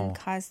Wow. then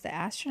caused the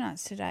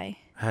astronauts to die.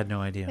 I had no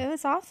idea. It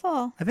was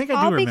awful. I think I do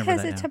all remember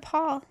because that of now.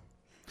 T'Pol.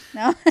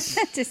 No,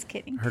 just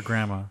kidding. Her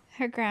grandma,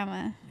 Her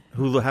grandma.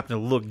 who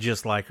happened to look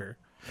just like her.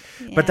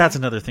 But that's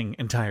another thing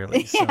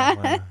entirely. So,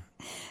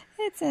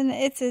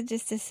 It's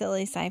just a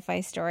silly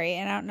sci-fi story,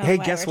 and I don't know. hey,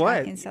 why guess we're what?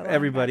 talking so long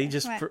Everybody, about it.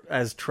 just What?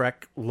 as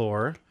Trek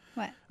lore,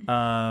 What?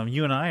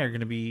 you and I are going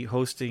to be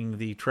hosting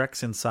the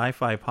Treks and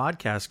Sci-Fi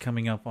podcast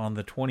coming up on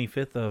the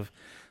 25th of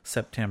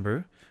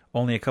September,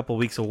 only a couple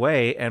weeks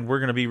away, and we're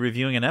going to be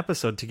reviewing an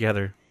episode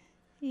together.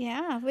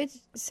 Yeah,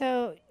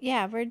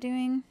 we're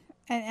doing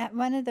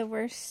one of the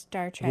worst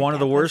Star Trek. One of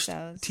the worst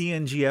episodes.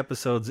 TNG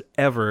episodes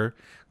ever,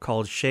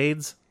 called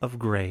Shades of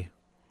Grey.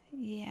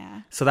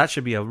 Yeah. So that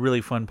should be a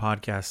really fun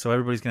podcast. So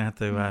everybody's going to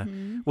have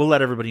to, we'll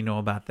let everybody know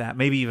about that.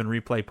 Maybe even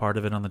replay part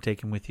of it on the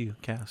Taken With You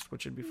cast,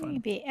 which would be fun.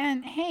 Maybe.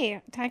 And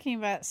hey, talking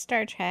about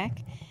Star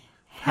Trek.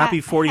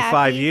 Happy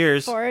 45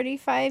 years.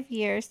 45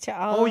 years to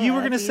all. Oh, you were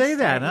going to say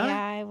that, huh?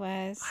 Yeah, I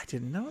was. I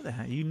didn't know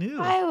that. You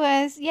knew. I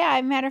was. Yeah,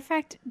 matter of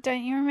fact,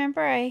 don't you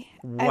remember?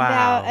 Wow.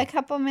 About a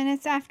couple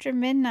minutes after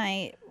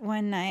midnight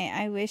one night,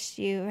 I wished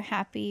you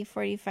happy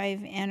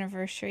 45th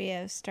anniversary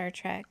of Star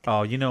Trek.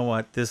 Oh, you know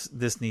what?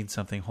 This needs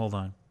something. Hold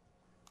on.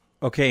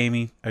 Okay,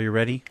 Amy, are you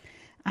ready?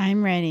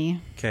 I'm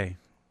ready. Okay.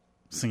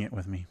 Sing it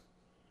with me.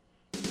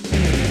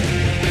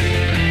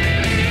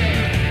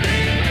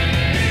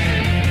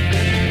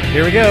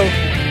 Here we go.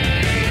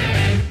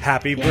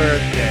 Happy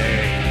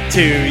birthday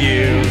to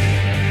you.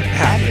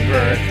 Happy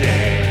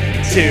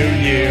birthday to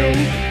you.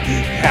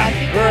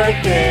 Happy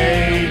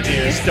birthday,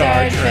 dear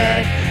Star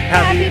Trek.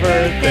 Happy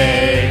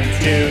birthday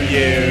to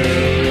you.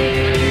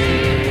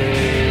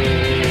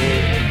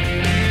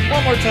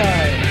 One more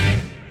time.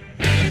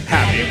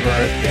 Happy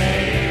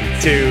birthday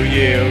to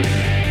you.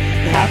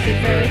 Happy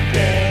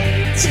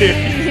birthday to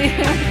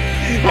you.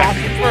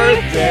 Happy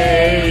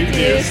birthday,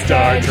 dear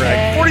Star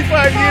Trek.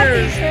 45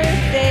 years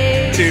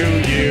Birthday to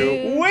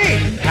you.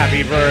 Wait!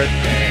 Happy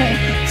birthday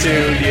to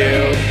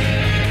you.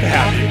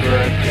 Happy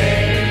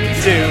birthday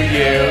to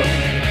you.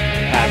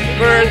 Happy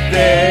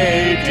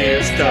birthday,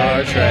 dear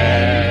Star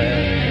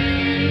Trek.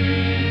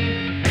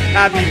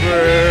 Happy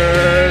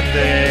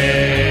birthday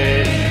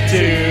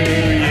to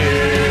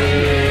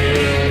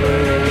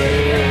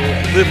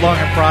you. Live long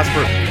and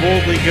prosper.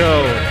 Boldly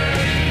go.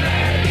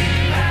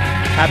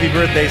 Happy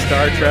birthday,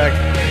 Star Trek.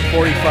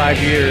 45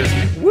 years.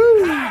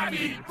 Woo!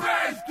 Happy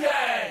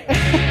birthday!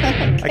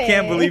 I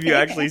can't believe you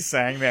actually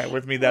sang that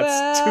with me.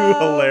 That's too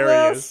Well,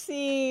 hilarious.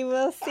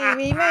 We'll see.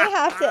 We may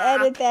have to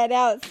edit that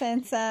out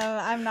since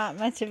I'm not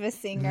much of a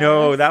singer.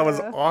 No, that was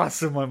so-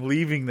 awesome. I'm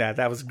leaving that.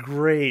 That was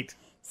great.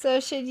 So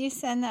should you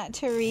send that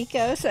to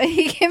Rico so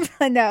he can?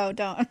 No,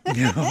 don't.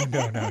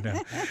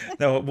 No.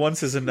 No,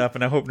 once is enough,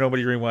 and I hope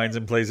nobody rewinds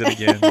and plays it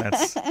again.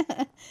 That's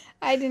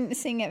I didn't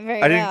sing it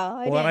very I didn't.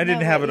 well. Well, I didn't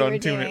know have what it you on were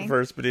tune doing. at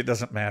first, but it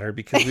doesn't matter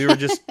because we were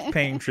just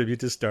paying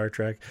tribute to Star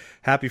Trek.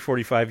 Happy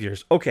 45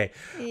 years. Okay.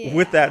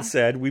 With that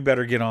said, we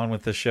better get on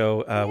with the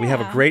show. We have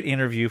a Yeah. great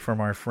interview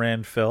from our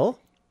friend Phil.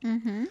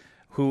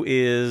 who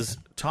is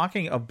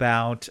talking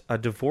about a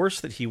divorce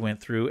that he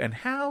went through and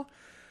how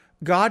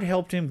God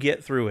helped him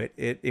get through it.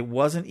 It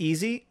wasn't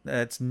easy.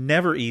 It's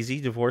never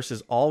easy. Divorce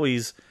is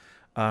always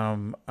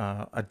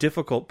a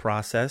difficult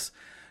process.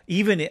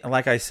 Even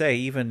like I say,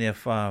 even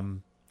if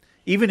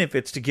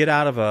it's to get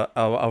out of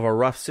a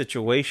rough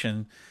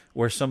situation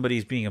where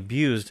somebody's being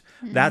abused,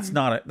 that's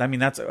not.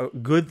 That's a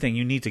good thing.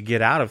 You need to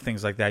get out of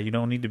things like that. You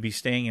don't need to be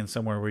staying in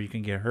somewhere where you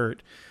can get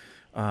hurt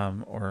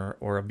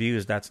or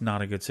abused. That's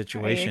not a good Or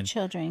situation. your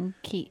children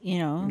keep,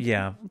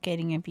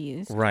 getting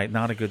abused. Right,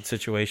 not a good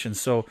situation.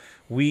 So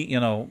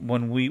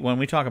when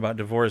we talk about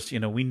divorce,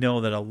 we know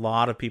that a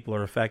lot of people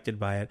are affected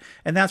by it,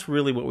 and that's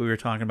really what we were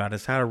talking about: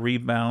 is how to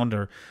rebound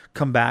or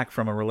come back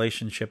from a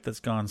relationship that's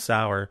gone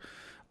sour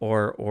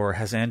or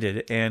has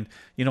ended. And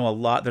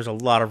there's a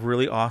lot of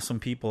really awesome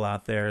people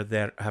out there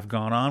that have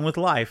gone on with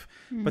life,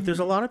 but there's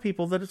a lot of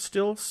people that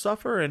still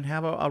suffer and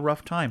have a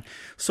rough time.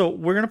 So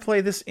we're going to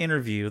play this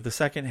interview, the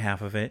second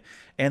half of it,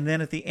 and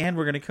then at the end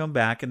we're going to come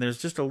back, and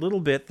there's just a little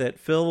bit that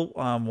Phil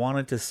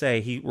wanted to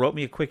say. He wrote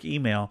me a quick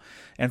email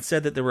and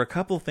said that there were a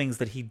couple of things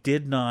that he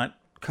did not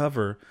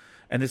cover.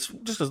 And it's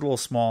just a little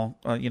small,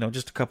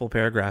 just a couple of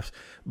paragraphs.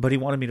 But he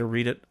wanted me to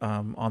read it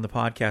on the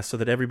podcast so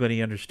that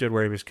everybody understood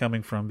where he was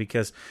coming from.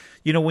 Because,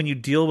 when you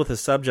deal with a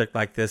subject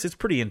like this, it's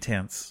pretty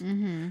intense.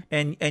 Mm-hmm.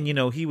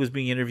 And he was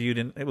being interviewed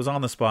and it was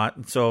on the spot.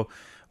 And so,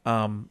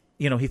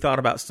 he thought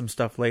about some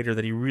stuff later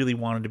that he really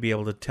wanted to be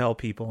able to tell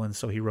people. And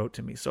so he wrote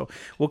to me. So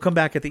we'll come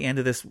back at the end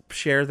of this,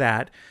 share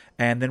that,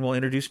 and then we'll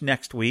introduce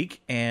next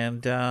week.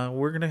 And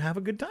we're going to have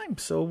a good time.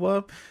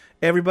 So,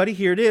 everybody,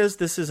 here it is.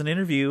 This is an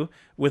interview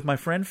with my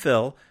friend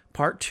Phil,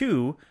 part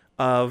 2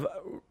 of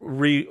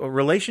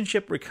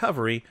relationship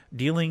recovery,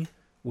 dealing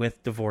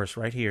with divorce,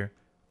 right here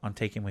on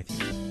Taking With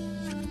You.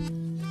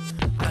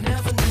 I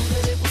never knew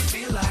that it would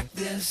feel like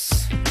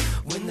this.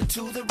 When the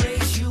two that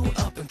raise you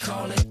up and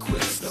call it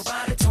quits.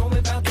 Nobody told me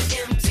about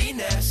the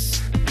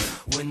emptiness.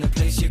 When the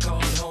place you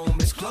call home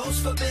is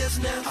closed for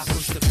business. I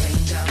push the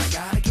pain down, I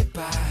gotta get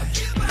by.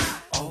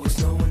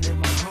 Always knowing in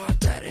my heart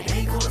that it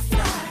ain't gonna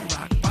fly.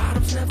 Rock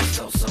bottom's never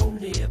felt so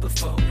near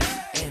before.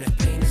 And if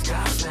pain is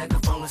God's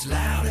megaphone, it's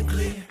loud and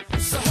clear.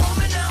 So hold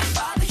me now,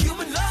 Father,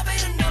 human love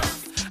ain't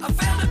enough. I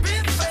found a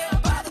big fail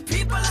by the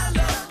people I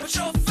love. But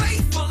your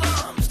faithful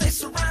arms, they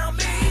surround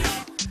me.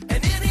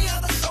 And any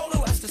other soul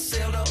who has to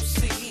sail those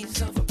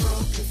seas of a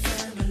broken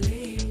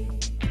family.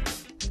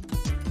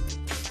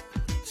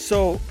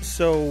 So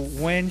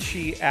when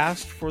she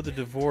asked for the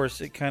divorce,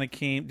 it kind of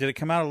did it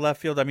come out of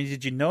left field? I mean,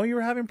 did you know you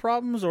were having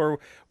problems, or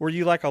were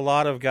you like a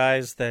lot of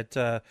guys that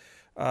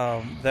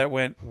that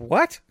went,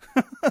 what?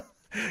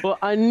 Well,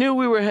 I knew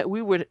we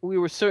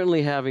were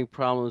certainly having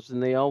problems,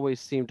 and they always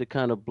seemed to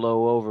kind of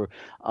blow over.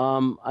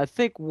 I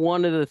think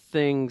one of the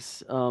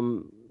things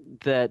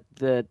that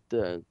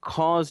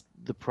caused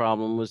the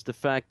problem was the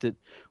fact that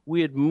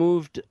we had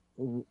moved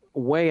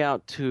way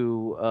out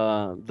to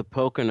the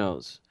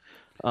Poconos,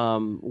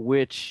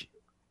 which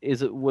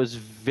was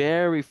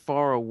very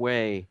far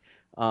away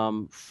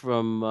from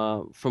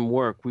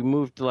work. We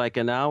moved like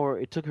an hour.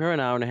 It took her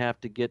an hour and a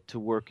half to get to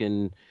work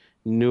in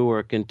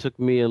Newark, and took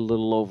me a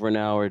little over an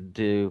hour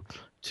to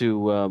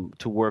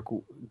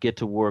get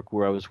to work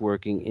where I was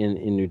working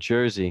in New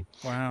Jersey.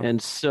 Wow.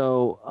 And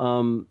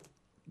so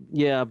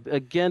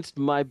against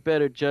my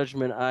better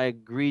judgment, I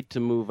agreed to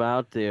move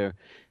out there.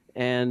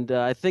 And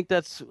I think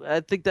that's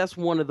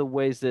one of the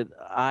ways that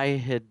I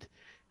had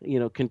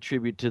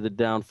contribute to the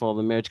downfall of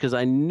the marriage, because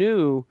I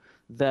knew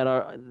that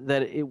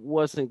it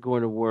wasn't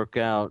going to work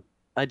out.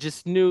 I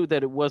just knew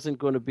that it wasn't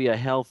going to be a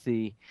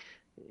healthy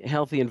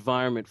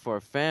environment for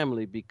a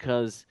family,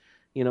 because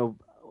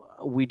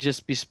we'd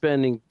just be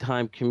spending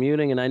time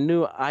commuting, and I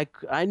knew I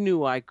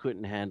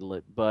couldn't handle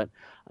it. But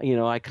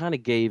I kind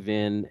of gave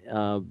in,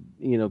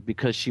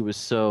 because she was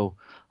so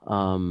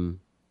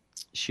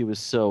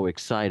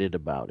excited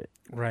about it.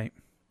 Right.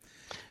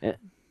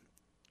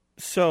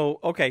 So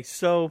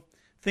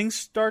things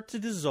start to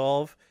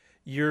dissolve.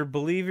 You're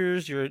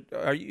believers.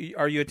 Are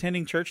you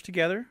attending church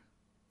together?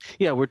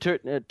 Yeah, we're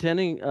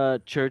attending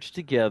church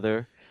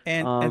together.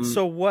 And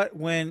so what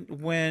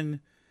when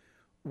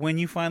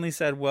you finally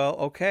said, well,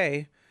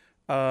 okay,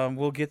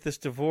 we'll get this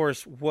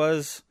divorce,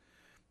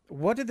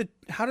 how did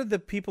the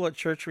people at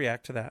church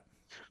react to that?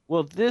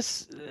 Well,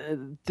 this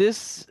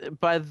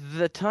by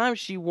the time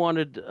she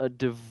wanted a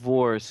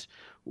divorce,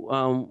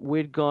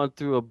 we'd gone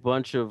through a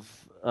bunch of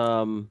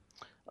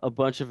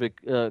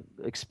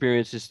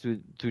experiences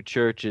through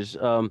churches.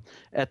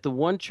 At the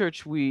one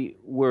church we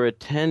were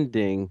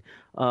attending,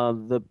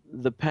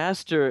 the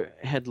pastor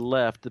had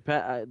left.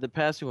 The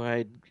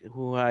pastor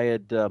who I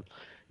had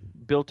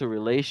built a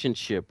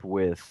relationship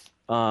with,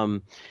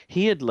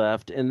 he had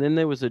left, and then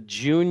there was a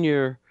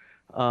junior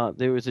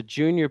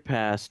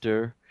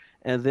pastor,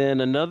 and then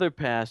another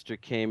pastor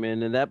came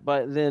in, and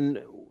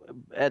then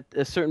at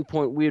a certain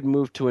point we had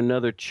moved to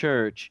another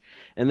church,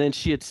 and then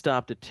she had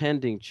stopped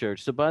attending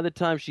church. So by the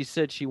time she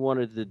said she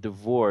wanted the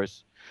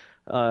divorce,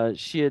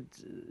 she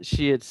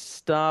had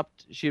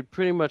stopped. She had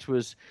pretty much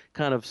was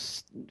kind of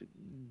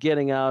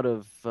getting out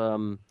of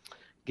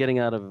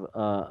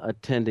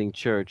attending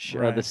church.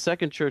 Right. The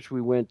second church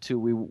we went to,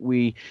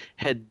 we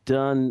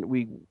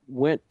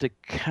went to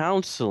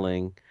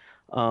counseling,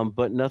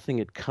 but nothing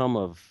had come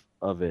of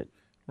it.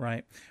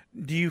 Right.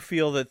 Do you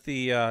feel that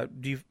the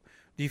do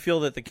you feel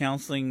that the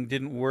counseling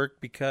didn't work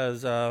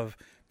because of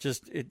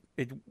just it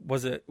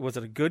was it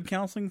a good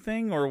counseling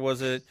thing, or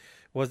did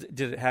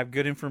it have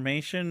good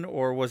information,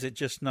 or was it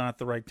just not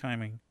the right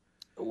timing?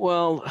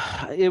 Well,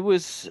 it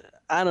was,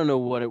 I don't know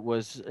what it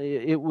was.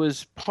 It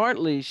was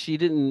partly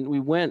we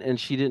went and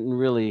she didn't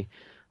really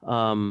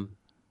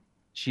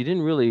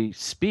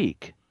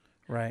speak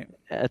Right.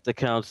 at the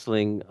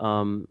counseling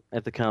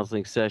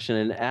session,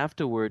 and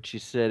afterwards she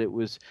said it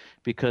was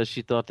because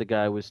she thought the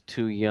guy was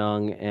too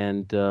young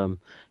and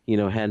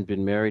hadn't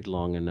been married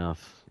long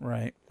enough.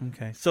 Right.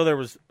 Okay. So there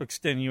was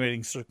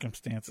extenuating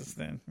circumstances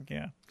then.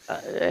 Yeah.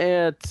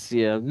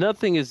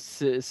 Nothing is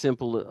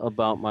simple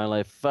about my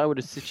life. If I were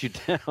to sit you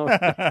down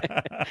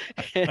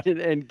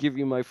and give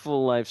you my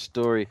full life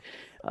story,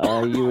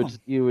 you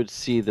would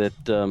see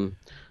that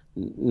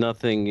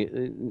nothing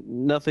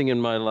in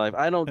my life.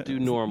 I don't do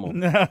normal.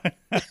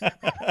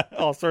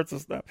 All sorts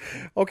of stuff.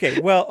 Okay.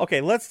 Well,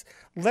 okay. Let's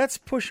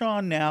push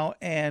on now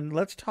and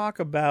let's talk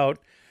about.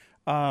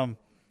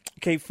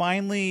 Okay,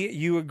 finally,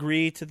 you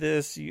agree to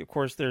this. Of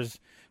course, there's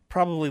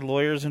probably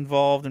lawyers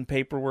involved and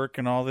paperwork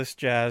and all this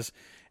jazz,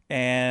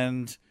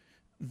 and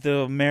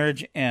the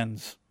marriage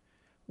ends.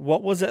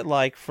 What was it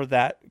like for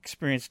that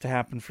experience to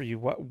happen for you?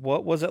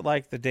 What was it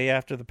like the day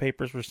after the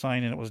papers were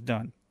signed and it was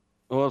done?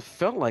 Well, it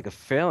felt like a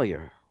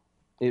failure.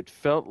 It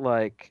felt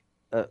like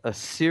a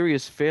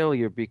serious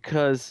failure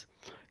because,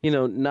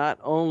 not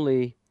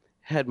only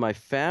had my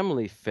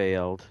family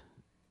failed,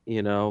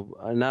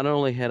 not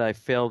only had I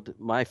failed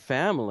my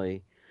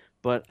family,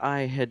 but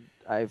I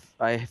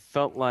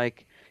felt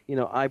like,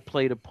 I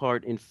played a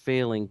part in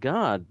failing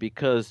God,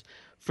 because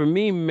for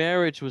me,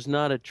 marriage was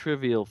not a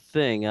trivial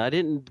thing. I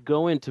didn't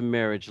go into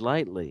marriage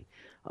lightly.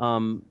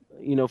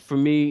 For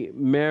me,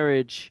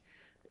 marriage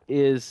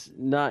is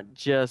not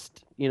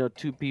just,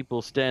 two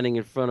people standing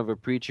in front of a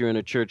preacher in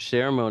a church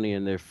ceremony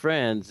and their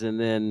friends and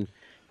then,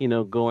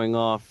 going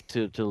off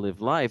to live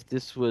life.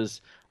 This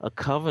was a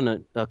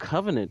covenant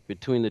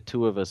between the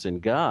two of us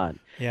and God.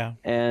 Yeah.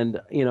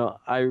 And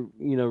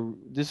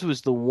this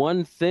was the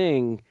one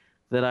thing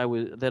that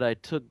I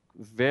took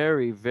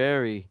very,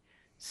 very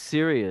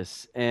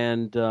serious.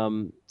 And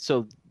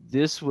so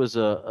this was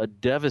a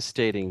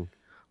devastating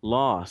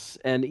loss.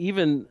 And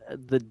even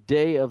the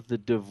day of the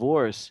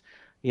divorce,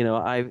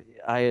 I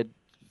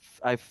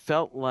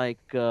felt like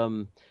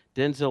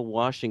Denzel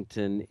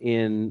Washington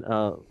in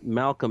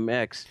Malcolm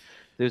X.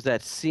 There's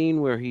that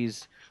scene where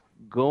he's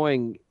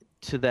going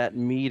to that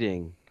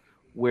meeting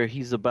where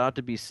he's about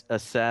to be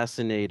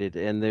assassinated,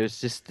 and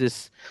there's just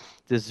this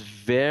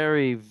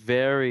very,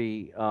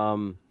 very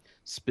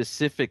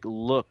specific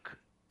look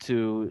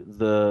to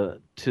the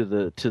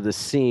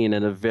scene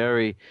and a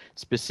very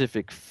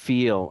specific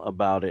feel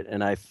about it,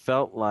 and I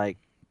felt like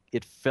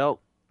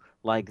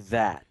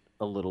that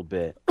a little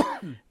bit.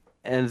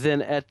 And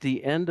then at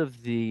the end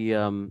of the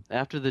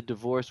after the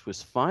divorce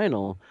was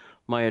final,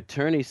 my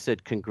attorney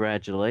said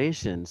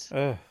congratulations.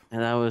 Ugh.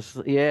 And I was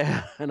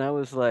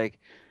like,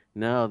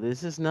 no,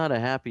 this is not a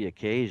happy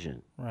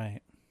occasion. Right.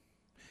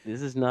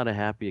 This is not a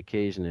happy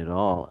occasion at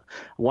all.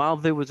 While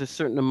there was a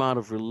certain amount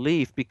of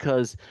relief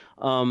because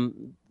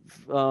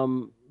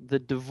the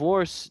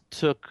divorce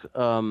took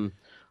a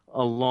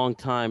long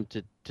time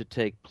to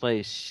take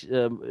place.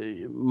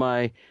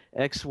 My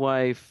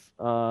ex-wife,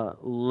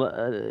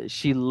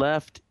 she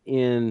left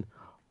in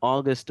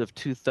August of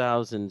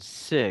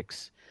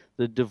 2006.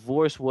 The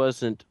divorce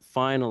wasn't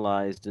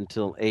finalized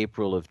until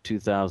April of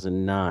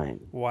 2009.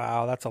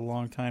 Wow, that's a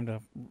long time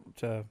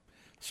to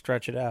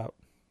stretch it out.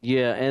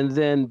 Yeah, and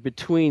then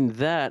between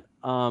that,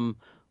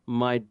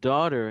 my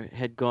daughter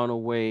had gone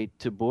away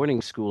to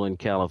boarding school in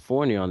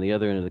California on the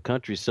other end of the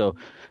country, so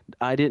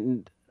I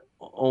didn't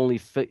only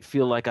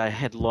feel like I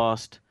had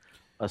lost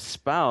a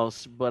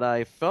spouse, but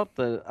I felt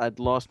that I'd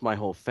lost my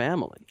whole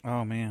family.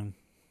 Oh, man.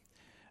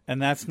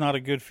 And that's not a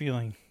good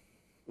feeling.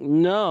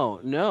 No.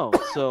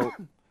 So,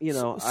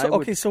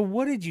 So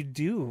what did you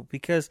do?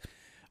 Because,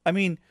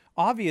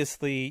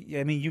 obviously,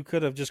 you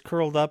could have just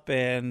curled up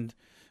and,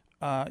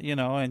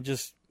 and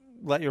just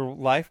let your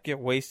life get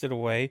wasted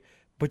away,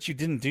 but you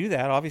didn't do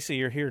that. Obviously,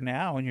 you're here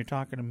now and you're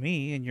talking to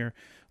me and you're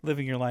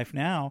living your life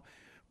now.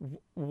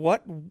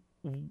 What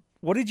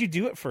did you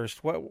do at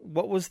first?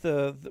 What was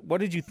what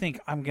did you think?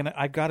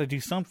 I've got to do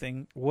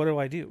something. What do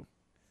I do?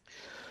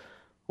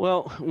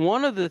 Well,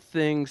 one of the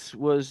things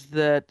was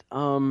that,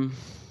 I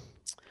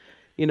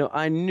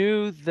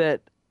knew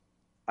that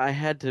I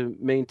had to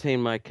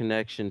maintain my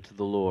connection to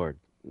the Lord.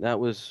 That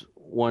was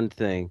one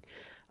thing.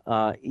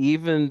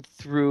 Even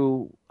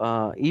through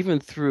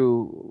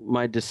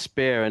my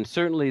despair, and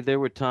certainly there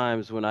were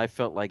times when I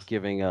felt like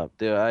giving up.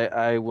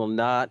 I will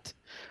not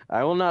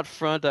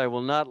front. I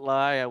will not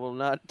lie. I will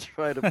not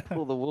try to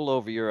pull the wool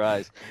over your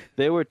eyes.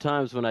 There were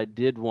times when I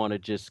did want to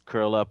just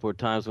curl up, or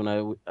times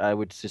when I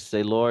would just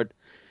say, Lord,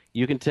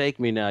 You can take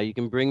me now. You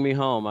can bring me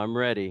home. I'm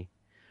ready.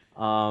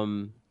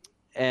 Um,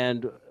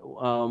 and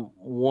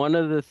one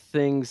of the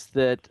things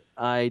that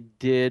I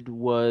did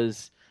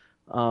was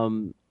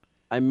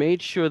I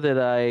made sure that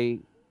I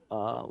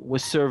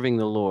was serving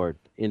the Lord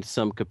in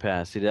some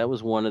capacity. That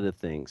was one of the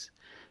things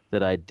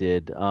that I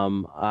did.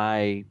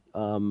 I've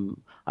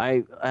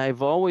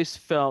always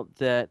felt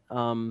that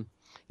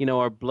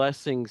our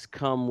blessings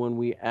come when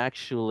we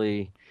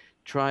actually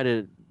try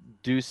to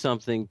do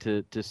something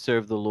to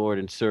serve the Lord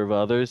and serve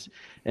others.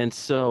 And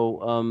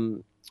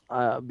so,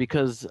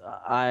 because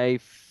I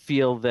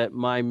feel that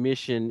my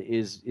mission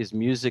is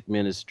music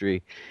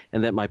ministry,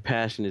 and that my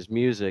passion is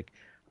music,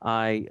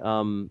 I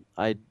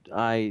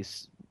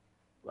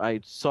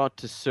sought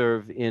to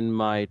serve in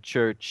my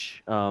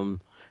church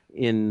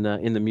in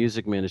the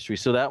music ministry.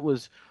 So that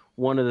was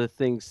one of the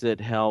things that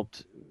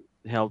helped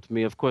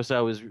me. Of course, I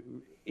was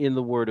in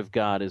the Word of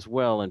God as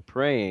well and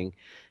praying,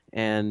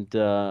 and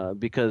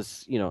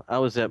because I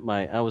was at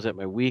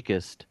my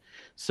weakest.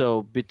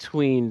 So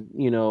between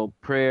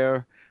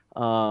prayer,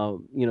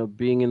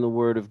 being in the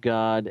Word of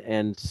God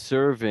and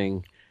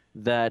serving,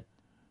 that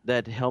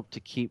helped to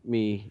keep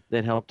me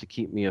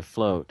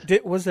afloat.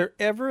 Was there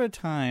ever a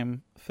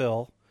time,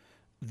 Phil,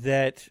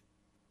 that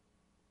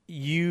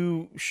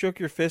you shook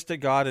your fist at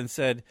God and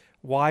said,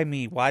 "Why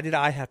me? Why did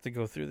I have to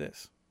go through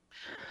this?"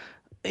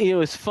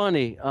 It's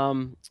funny.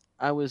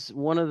 I was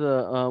one of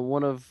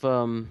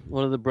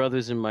the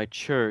brothers in my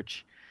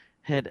church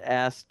had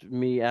asked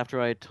me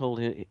after I had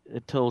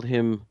told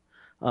him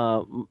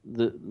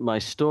my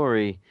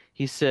story.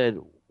 He said,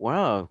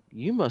 "Wow,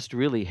 you must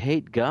really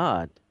hate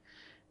God,"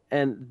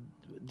 and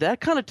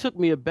that kind of took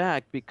me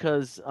aback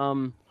because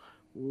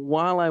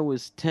while I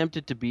was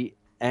tempted to be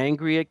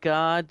angry at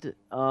God,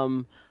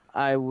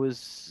 I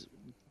was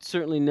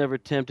certainly never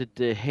tempted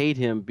to hate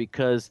him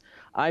because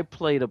I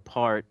played a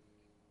part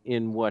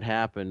in what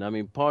happened. I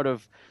mean, part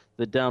of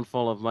the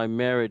downfall of my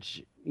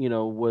marriage,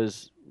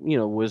 was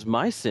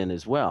my sin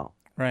as well.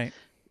 Right.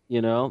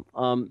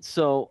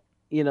 So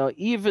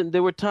even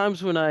there were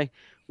times when I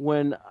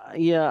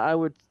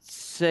would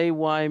say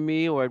why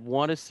me, or I'd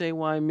want to say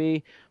why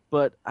me,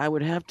 but I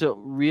would have to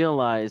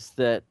realize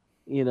that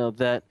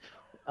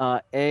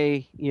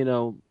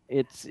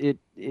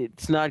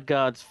it's not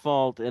God's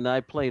fault, and I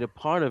played a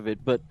part of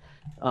it, but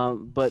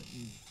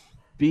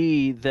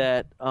B,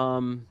 God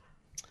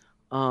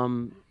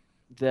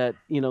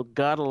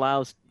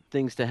allows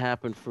things to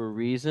happen for a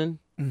reason.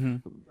 Mm-hmm.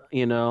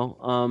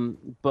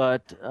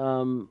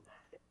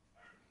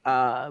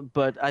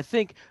 But I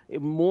think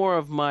more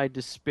of my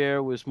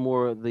despair was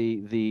more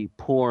the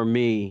poor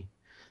me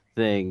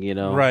thing.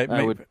 Right.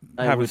 I would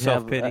have a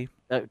self-pity.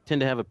 I tend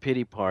to have a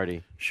pity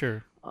party.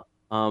 Sure.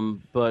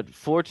 But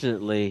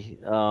fortunately,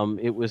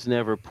 it was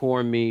never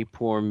poor me,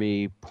 poor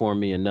me, poor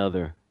me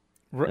another.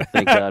 Right.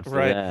 Thank God for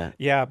Right. that.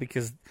 Yeah,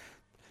 because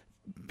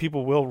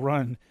people will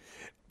run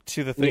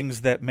to the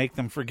things that make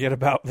them forget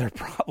about their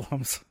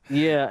problems.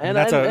 Yeah, and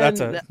that's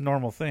a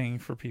normal thing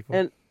for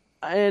people.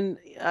 And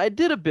I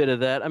did a bit of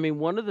that. I mean,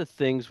 one of the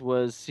things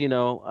was,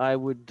 I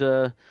would,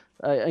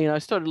 I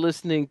started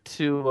listening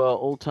to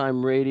old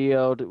time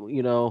radio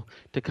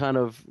to kind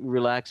of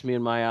relax me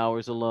in my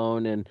hours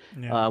alone, and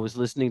I was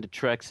listening to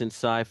Treks and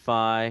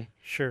Sci-Fi.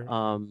 Sure.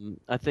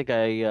 I think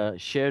I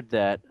shared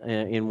that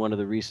in one of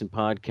the recent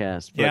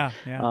podcasts. But,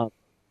 yeah.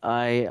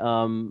 I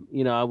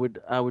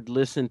would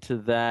listen to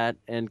that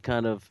and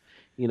kind of,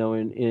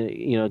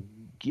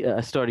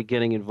 I started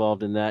getting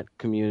involved in that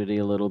community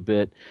a little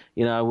bit.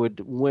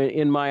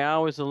 In my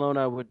hours alone,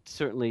 I would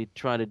certainly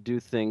try to do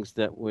things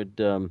that would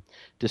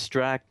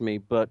distract me.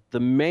 But the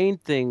main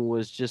thing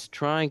was just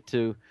trying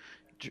to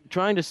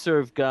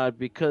serve God,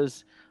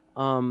 because,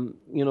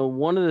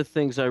 one of the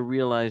things I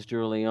realized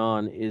early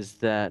on is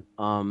that,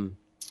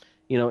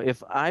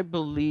 if I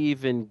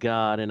believe in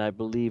God and I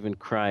believe in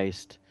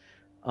Christ,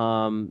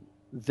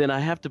 then I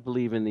have to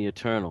believe in the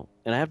eternal,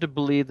 and I have to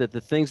believe that the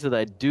things that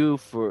I do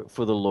for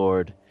the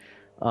Lord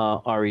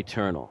are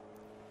eternal,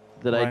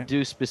 that I Right.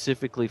 do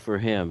specifically for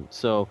Him.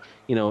 So,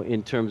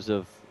 in terms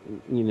of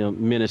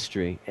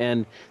ministry,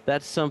 and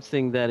that's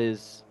something that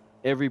is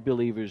every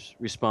believer's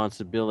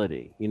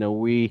responsibility.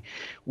 We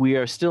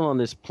are still on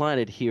this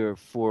planet here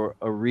for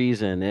a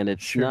reason, and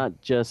it's Sure. not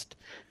just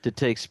to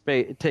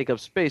take up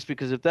space,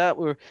 because if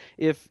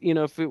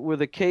it were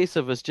the case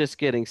of us just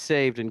getting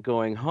saved and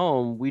going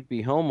home, we'd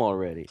be home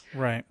already.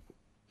 Right.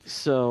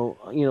 So,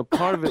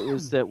 part of it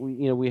was that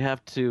we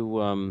have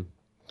to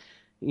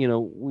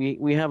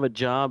we have a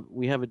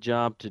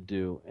job to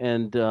do,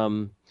 and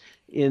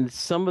in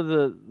some of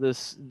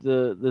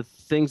the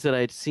things that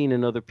I'd seen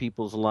in other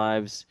people's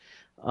lives,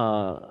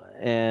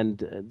 and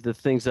the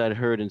things I'd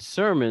heard in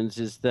sermons,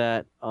 is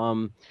that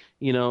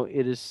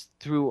it is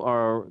through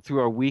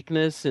our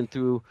weakness and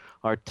through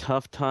our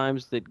tough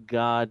times that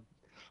God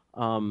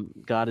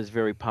is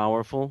very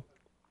powerful.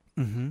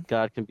 Mm-hmm.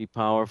 God can be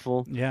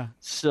powerful. Yeah.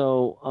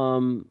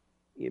 So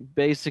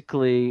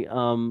basically,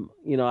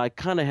 I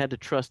kind of had to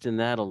trust in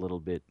that a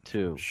little bit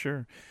too.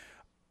 Sure.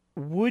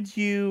 Would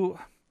you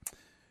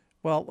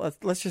Well,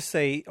 let's just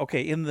say,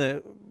 okay,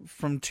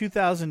 from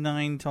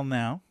 2009 till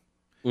now,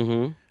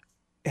 Mm-hmm.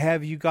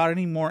 have you got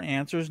any more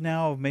answers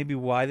now of maybe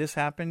why this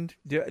happened?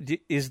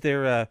 Is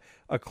there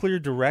a clear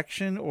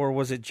direction, or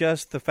was it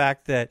just the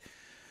fact that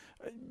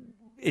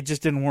it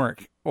just didn't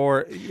work?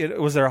 Or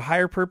was there a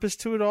higher purpose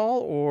to it all?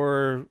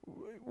 Or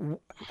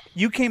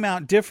you came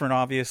out different,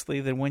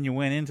 obviously, than when you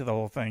went into the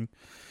whole thing.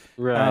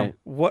 Right.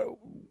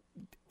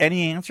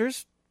 Any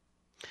answers?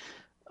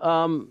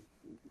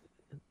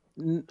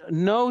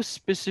 No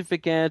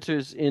specific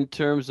answers in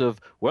terms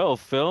of, well,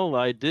 Phil,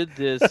 I did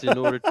this in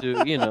order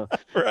to,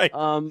 Right.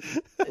 Don't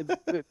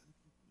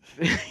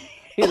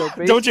you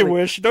basically,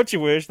 wish? Don't you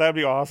wish? That'd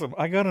be awesome.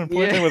 I got an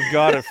appointment with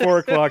God at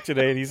 4:00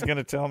 today, and He's going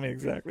to tell me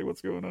exactly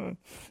what's going on.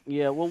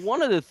 Yeah, well,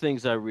 one of the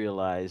things I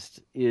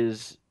realized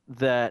is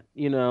that,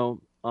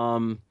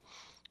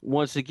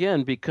 once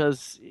again,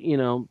 because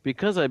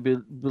I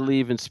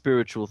believe in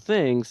spiritual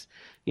things,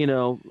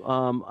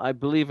 I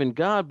believe in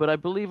God, but I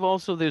believe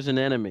also there's an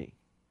enemy.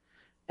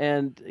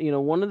 And,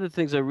 one of the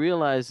things I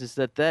realized is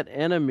that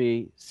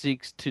enemy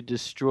seeks to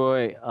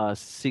destroy us,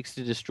 seeks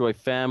to destroy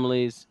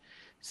families,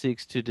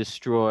 seeks to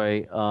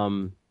destroy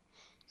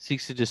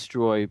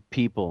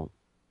people.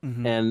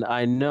 Mm-hmm. And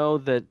I know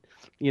that,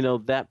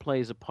 that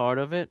plays a part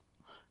in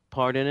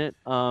it.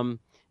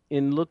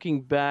 In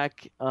looking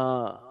back,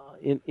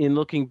 in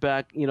looking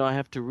back, I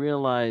have to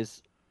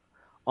realize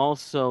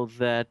also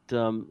that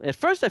at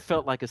first I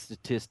felt like a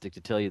statistic,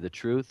 to tell you the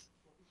truth.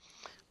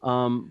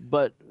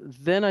 But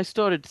then I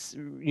started,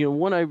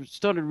 when I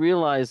started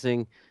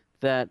realizing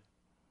that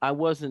I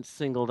wasn't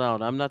singled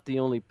out. I'm not the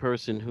only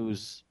person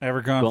who's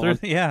ever gone through.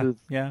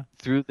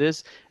 Through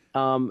this.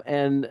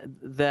 And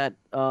that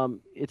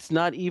it's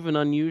not even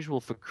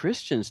unusual for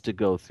Christians to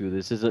go through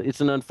this.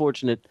 It's an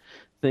unfortunate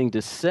thing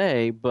to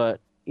say, but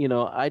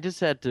I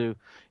just had to.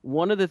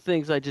 One of the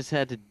things I just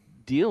had to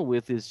deal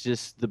with is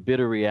just the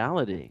bitter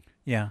reality.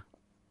 Yeah.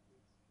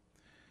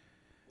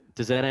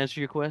 Does that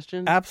answer your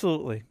question?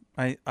 Absolutely.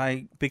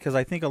 Because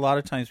I think a lot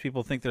of times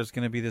people think there's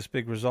going to be this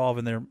big resolve,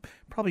 and there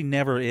probably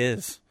never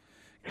is.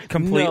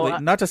 Completely.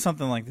 Not to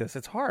something like this.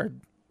 It's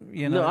hard.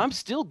 No, I'm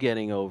still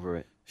getting over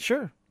it.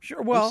 Sure.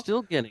 Well, I'm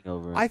still getting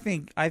over it. I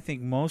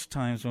think most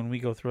times when we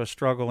go through a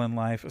struggle in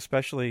life,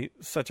 especially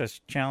such a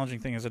challenging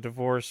thing as a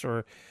divorce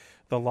or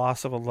the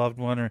loss of a loved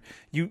one, or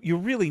you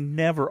really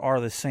never are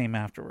the same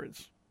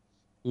afterwards.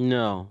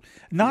 No.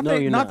 Not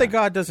that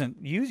God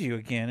doesn't use you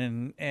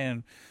again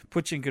and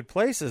put you in good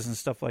places and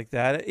stuff like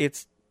that.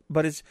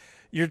 But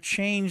you're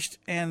changed,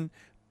 and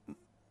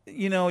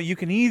you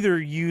can either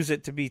use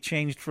it to be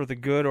changed for the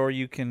good, or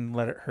you can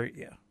let it hurt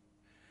you.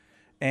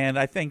 And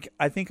I think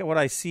what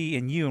I see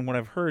in you and what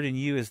I've heard in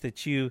you is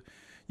that you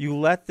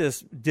let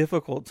this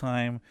difficult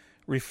time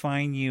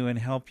refine you and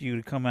help you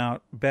to come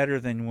out better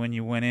than when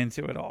you went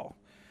into it all.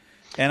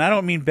 And I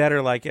don't mean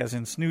better like as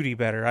in snooty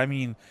better. I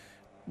mean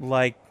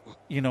like,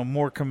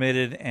 more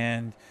committed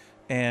and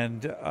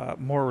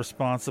more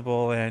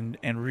responsible and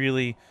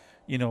really,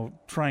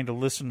 trying to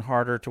listen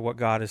harder to what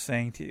God is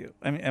saying to you.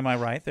 I mean, am I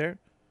right there?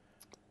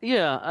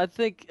 Yeah, I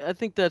think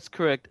that's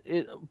correct.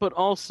 But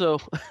also,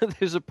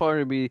 there's a part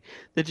of me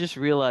that just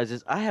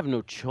realizes I have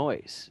no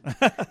choice.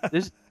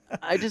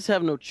 I just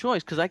have no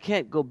choice because I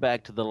can't go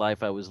back to the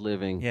life I was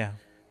living. Yeah,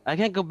 I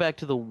can't go back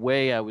to the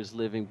way I was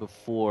living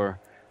before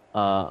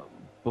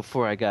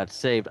I got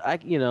saved.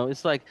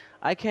 It's like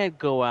I can't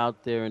go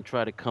out there and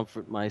try to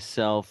comfort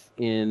myself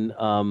in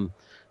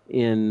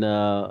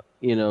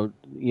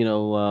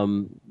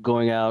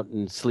going out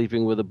and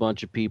sleeping with a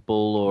bunch of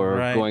people, or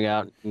right. going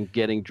out and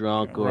getting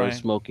drunk, or right.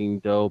 smoking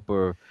dope,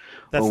 or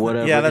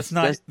whatever.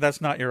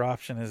 That's not your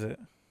option, is it?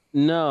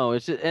 No,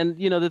 it's just, and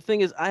the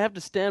thing is, I have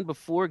to stand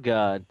before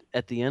God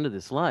at the end of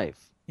this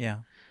life. Yeah.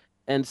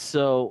 And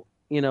so,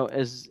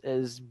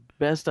 as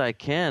best I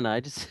can,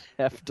 I just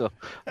have to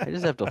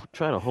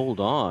try to hold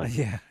on.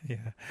 Yeah.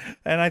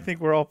 And I think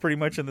we're all pretty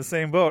much in the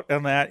same boat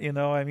on that.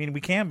 I mean,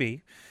 we can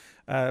be.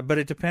 But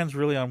it depends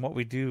really on what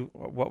we do,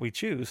 what we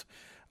choose.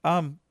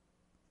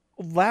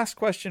 Last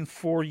question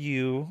for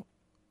you,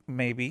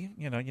 maybe.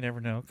 You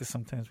never know, because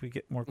sometimes we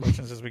get more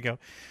questions as we go.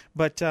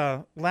 But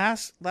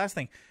last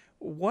thing,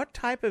 what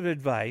type of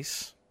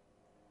advice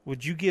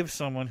would you give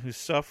someone who's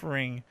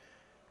suffering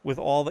with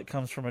all that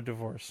comes from a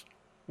divorce?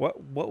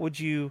 What would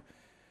you?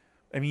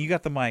 I mean, you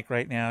got the mic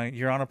right now.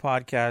 You're on a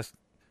podcast.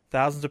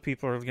 Thousands of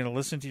people are going to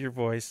listen to your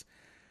voice.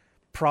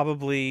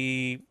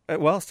 Probably,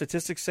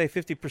 statistics say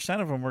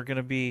 50% of them are going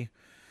to be,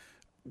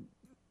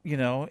 in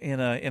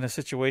a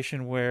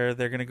situation where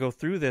they're going to go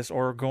through this,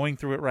 or going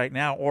through it right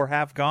now, or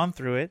have gone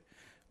through it.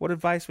 What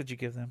advice would you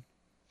give them?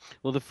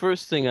 Well, the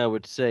first thing I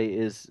would say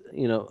is,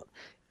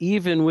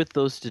 even with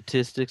those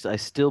statistics, I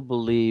still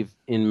believe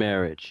in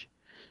marriage,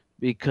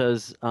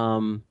 because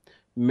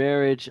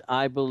marriage,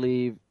 I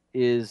believe,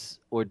 is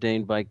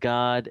ordained by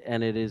God,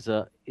 and it is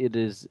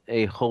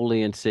a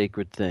holy and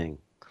sacred thing.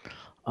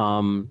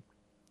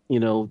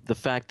 The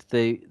fact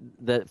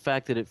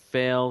that it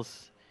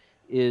fails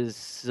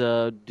is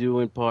due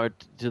in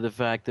part to the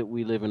fact that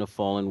we live in a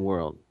fallen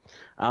world.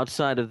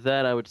 Outside of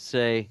that, I would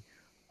say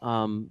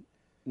you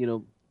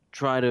know,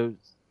 try to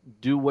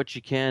do what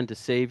you can to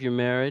save your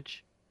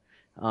marriage.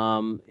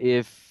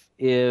 If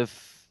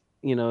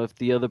you know, if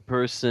the other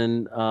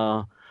person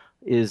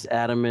is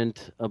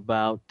adamant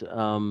about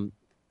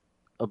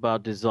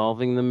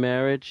dissolving the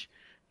marriage,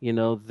 you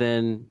know,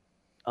 then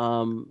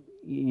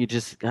you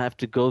just have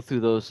to go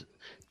through those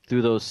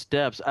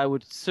steps. I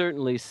would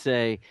certainly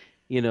say,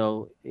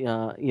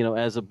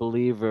 as a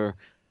believer,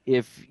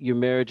 if your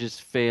marriage is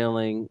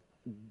failing,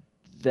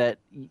 that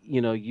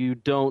you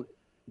don't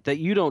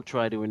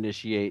try to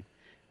initiate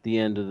the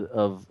end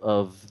of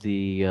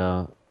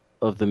the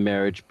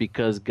marriage,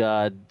 because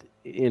God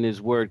in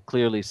his word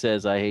clearly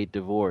says, I hate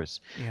divorce.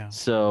 Yeah.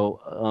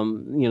 So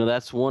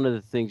that's one of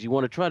the things you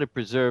want to try to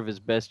preserve as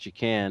best you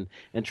can,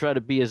 and try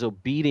to be as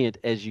obedient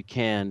as you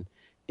can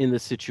in the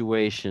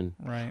situation.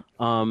 Right.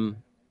 From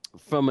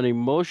an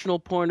emotional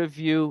point of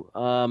view,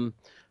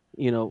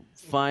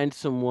 find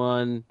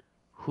someone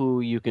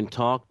who you can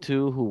talk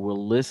to, who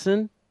will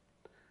listen.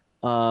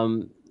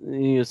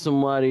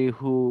 Somebody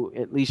who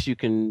at least you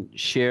can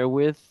share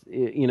with,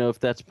 if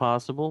that's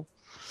possible.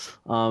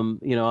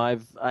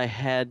 I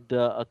had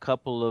a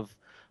couple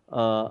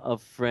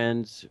of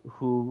friends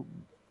who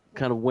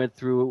kind of went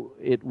through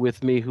it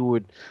with me, who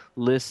would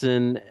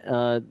listen,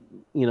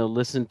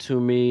 listen to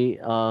me,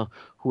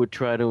 who would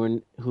try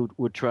to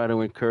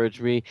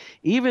encourage me.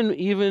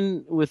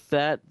 Even with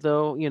that,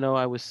 though,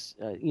 I was,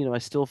 I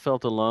still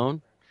felt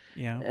alone.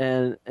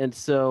 Yeah. And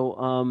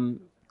so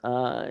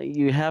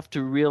you have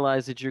to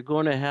realize that you're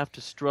going to have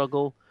to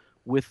struggle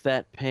with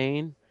that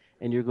pain,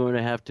 and you're going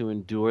to have to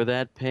endure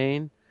that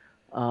pain.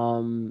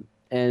 And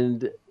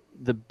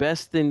the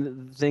best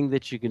thing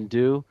that you can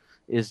do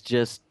is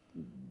just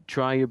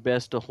try your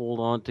best to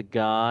hold on to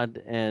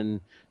God and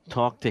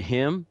talk to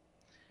Him,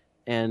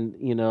 and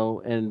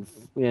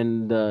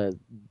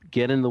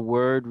get in the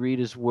Word, read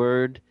His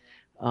Word,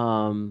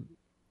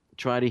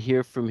 try to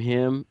hear from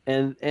Him,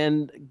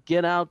 and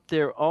get out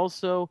there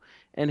also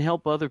and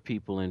help other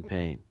people in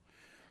pain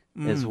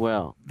as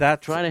well.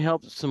 Try to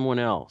help someone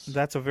else.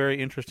 That's a very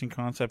interesting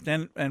concept,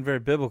 and very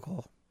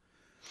biblical,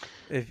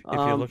 if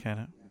you look at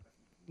it.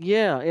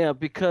 Yeah,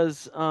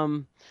 because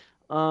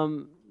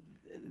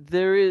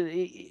there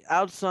is,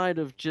 outside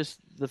of just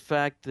the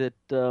fact that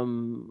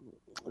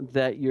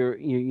that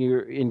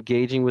you're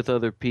engaging with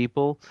other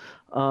people,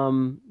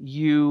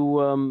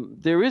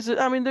 there is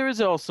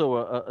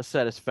also a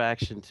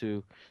satisfaction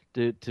to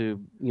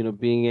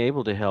being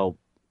able to help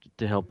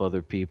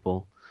other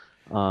people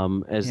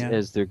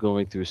as they're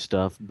going through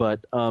stuff.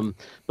 But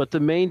the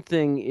main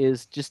thing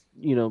is just,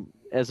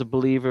 as a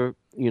believer,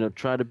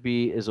 try to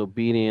be as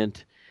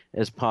obedient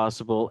as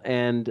possible,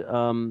 and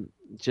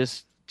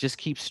just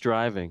keep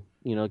striving.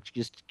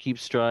 Just keep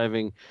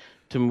striving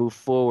to move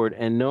forward,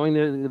 and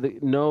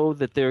know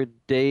that there are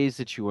days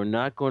that you are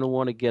not going to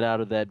want to get out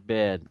of that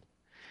bed.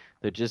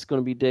 There are just going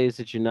to be days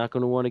that you're not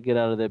going to want to get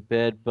out of that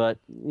bed, but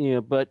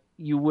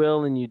you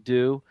will, and you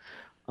do.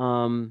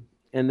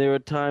 And there are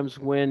times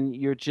when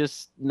you're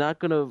just not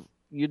going to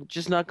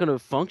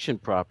function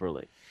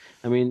properly.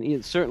 I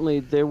mean, certainly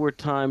there were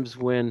times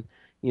when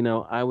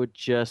I would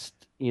just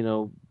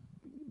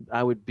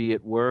I would be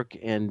at work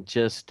and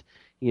just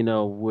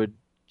would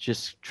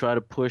just try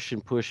to push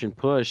and push and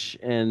push,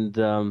 and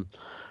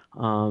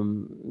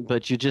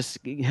but you just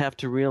have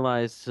to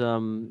realize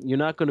you're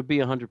not going to be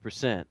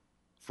 100%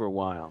 for a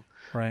while.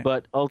 Right.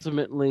 But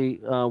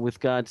ultimately, with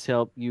God's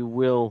help, you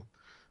will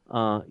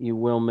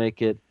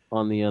make it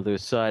on the other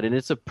side, and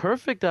it's a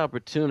perfect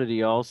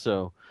opportunity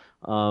also,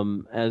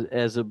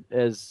 as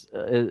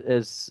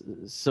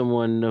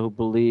someone who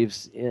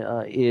believes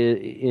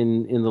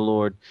in the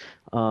Lord,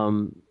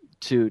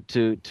 to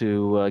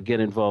get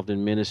involved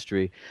in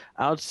ministry.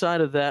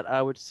 Outside of that,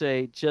 I would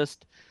say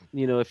just,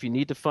 if you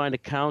need to find a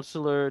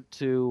counselor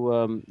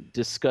to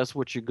discuss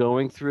what you're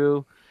going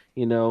through,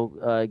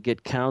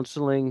 get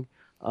counseling.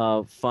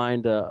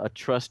 Find a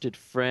trusted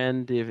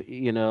friend. If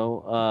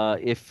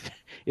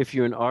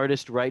you're an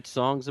artist, write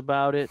songs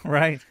about it.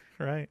 Right.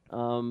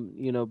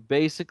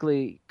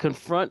 Basically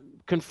confront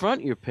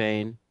your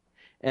pain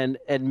and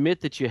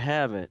admit that you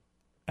have it.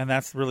 And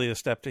that's really a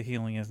step to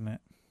healing, isn't it?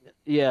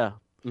 Yeah.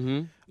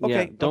 Mm-hmm. Okay.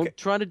 Yeah. Don't Okay.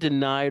 try to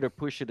deny it or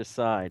push it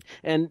aside,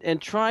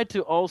 and try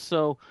to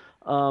also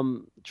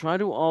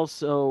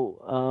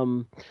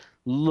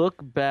look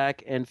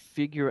back and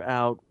figure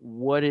out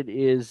what it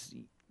is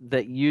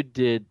that you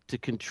did to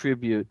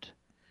contribute,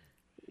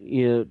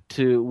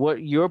 to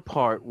what your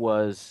part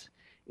was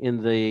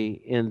in the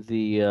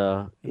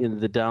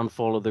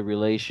downfall of the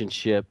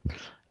relationship,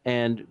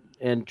 and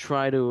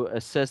try to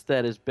assess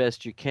that as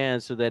best you can,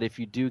 so that if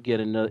you do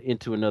get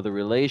into another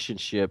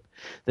relationship,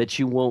 that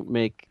you won't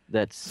make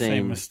that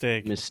same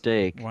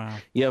mistake. Wow.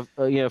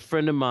 A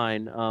friend of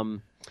mine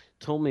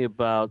told me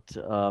about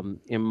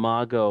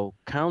Imago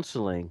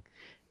counseling,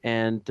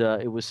 and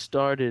it was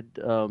started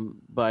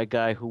by a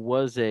guy who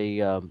was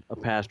a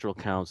pastoral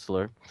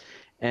counselor,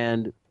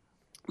 and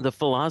the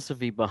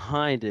philosophy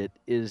behind it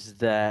is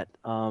that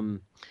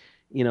in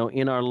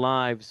our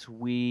lives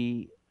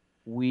we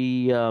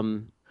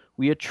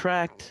we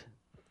attract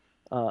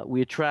our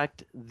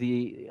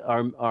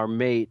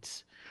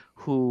mates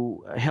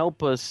who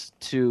help us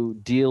to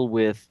deal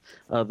with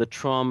the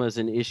traumas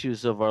and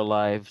issues of our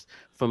lives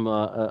from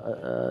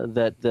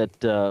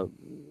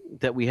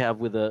that we have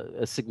with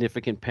a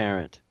significant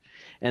parent,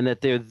 and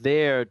that they're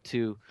there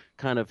to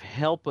kind of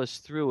help us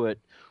through it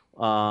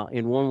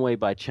in one way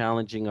by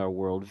challenging our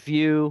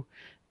worldview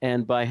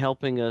and by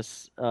helping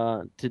us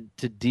to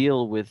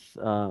deal with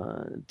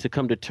to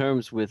come to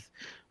terms with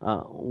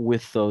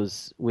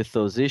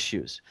those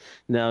issues.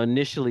 Now,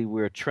 initially,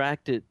 we're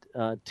attracted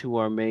to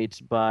our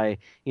mates by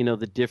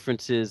the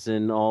differences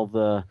in all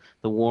the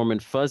warm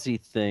and fuzzy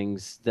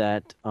things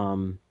that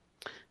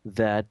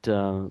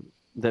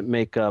that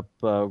make up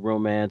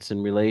romance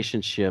and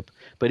relationship.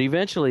 But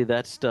eventually,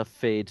 that stuff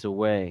fades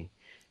away,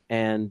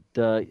 and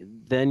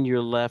then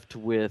you're left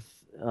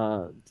with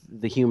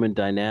the human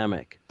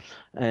dynamic.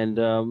 And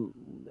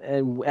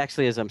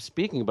actually, as I'm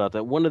speaking about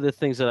that, one of the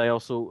things that I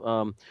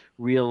also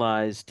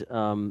realized,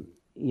 in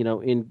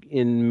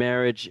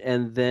marriage,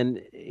 and then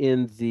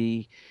in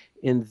the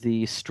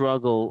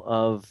struggle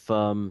of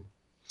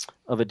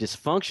a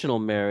dysfunctional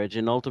marriage,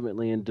 and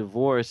ultimately in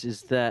divorce,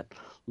 is that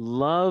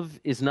love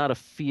is not a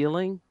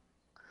feeling.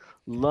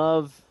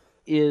 Love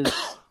is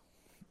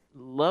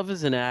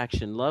an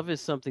action. Love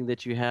is something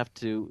that you have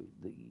to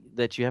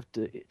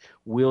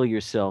will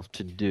yourself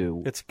to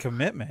do. It's a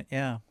commitment,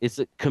 yeah. It's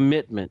a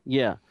commitment,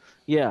 yeah.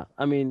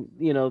 I mean,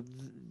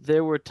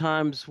 there were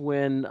times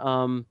when,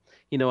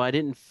 I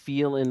didn't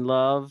feel in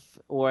love,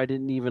 or I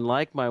didn't even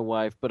like my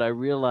wife, but I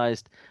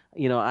realized,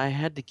 I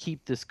had to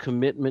keep this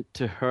commitment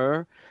to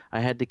her. I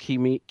had to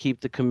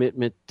keep the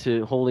commitment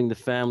to holding the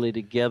family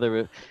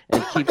together,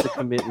 and keep the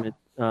commitment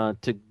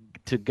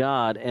to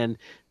God. And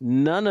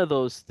none of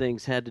those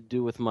things had to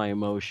do with my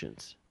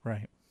emotions.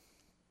 Right.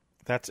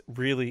 That's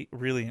really,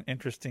 really an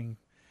interesting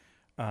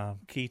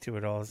key to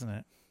it all, isn't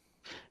it?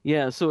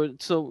 Yeah. So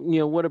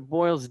what it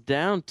boils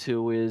down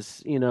to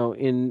is,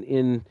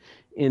 in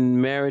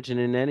marriage and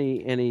in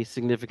any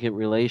significant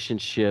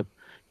relationship,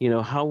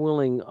 how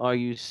willing are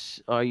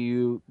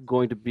you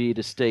going to be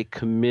to stay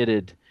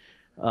committed,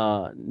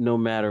 no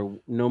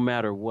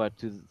matter what,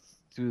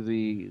 through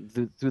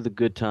the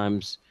good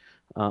times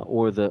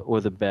or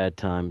the bad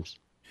times.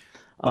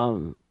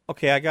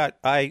 Okay,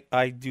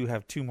 I do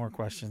have two more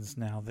questions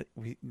now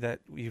that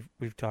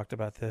we've talked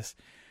about this.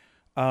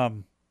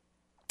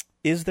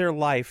 Is there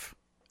life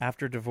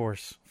after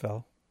divorce,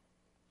 Phil?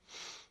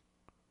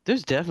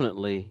 There's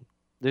definitely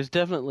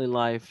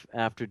life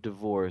after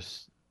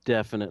divorce.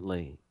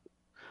 Definitely.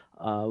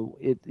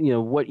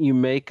 What you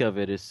make of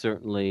it is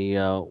certainly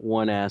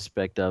one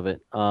aspect of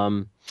it.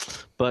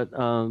 But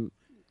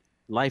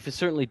life is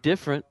certainly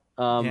different.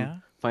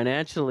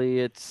 Financially,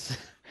 it's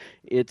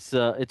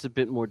a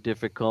bit more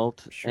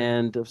difficult. Sure.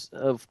 And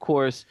of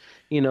course,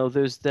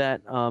 there's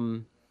that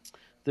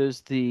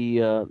there's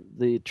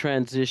the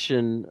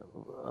transition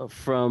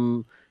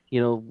from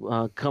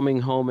coming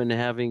home and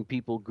having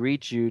people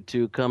greet you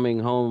to coming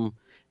home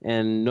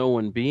and no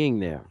one being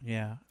there.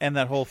 Yeah, and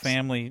that whole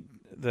family,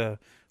 the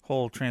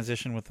whole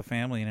transition with the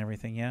family and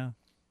everything. Yeah,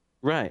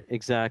 right,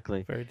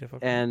 exactly. Very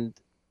difficult. And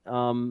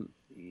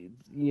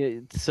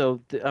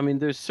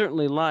there's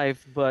certainly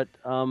life, but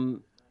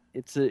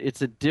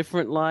it's a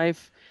different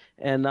life.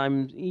 And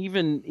I'm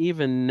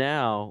even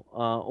now,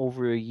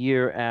 over a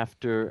year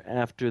after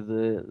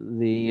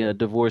the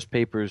divorce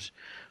papers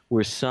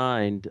were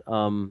signed,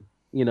 I'm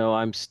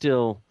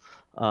still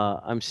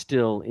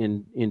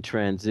in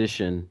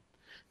transition,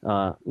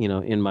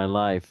 in my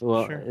life.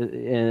 Well, Sure.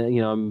 And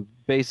I'm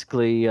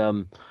basically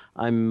I'm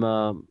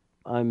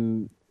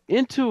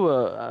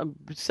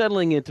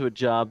settling into a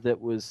job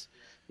that was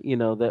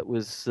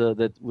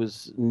that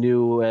was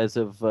new as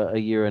of a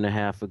year and a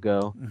half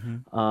ago,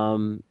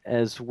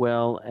 as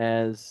well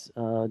as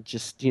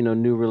just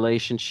new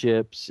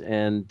relationships,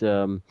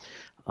 and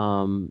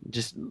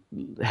just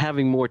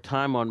having more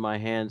time on my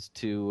hands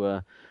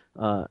to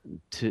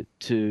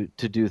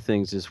do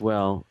things as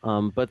well.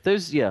 But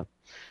there's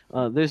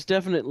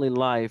definitely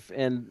life,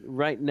 and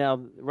right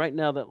now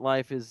that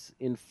life is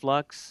in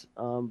flux.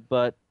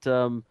 But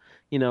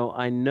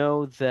I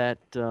know that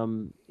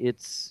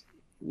it's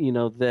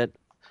that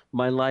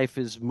my life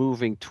is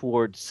moving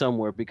towards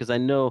somewhere, because I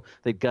know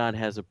that God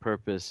has a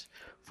purpose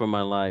for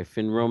my life.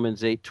 In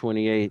Romans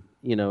 8:28,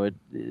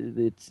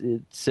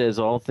 it says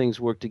all things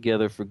work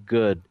together for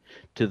good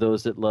to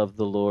those that love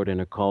the Lord and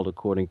are called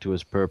according to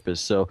his purpose.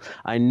 So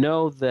I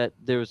know that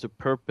there's a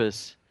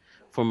purpose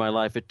for my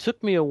life. It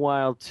took me a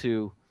while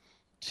to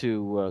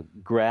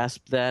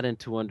grasp that and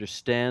to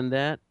understand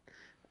that,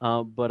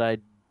 but I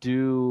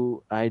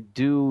do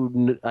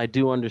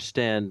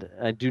understand.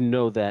 I do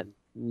know that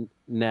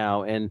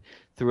now, and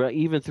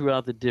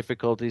throughout the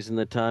difficulties and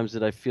the times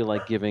that I feel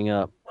like giving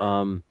up,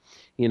 I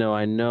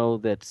know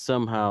that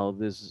somehow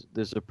there's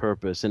a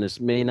purpose, and it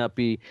may not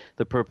be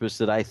the purpose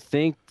that I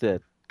think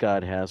that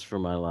God has for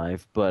my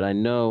life, but I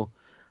know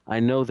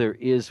there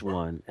is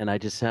one, and I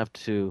just have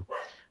to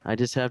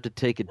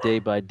take it day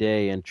by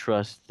day and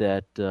trust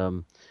that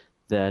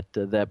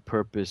that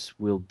purpose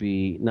will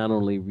be not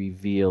only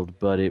revealed,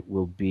 but it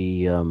will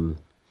be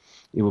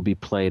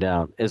played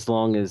out. As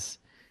long as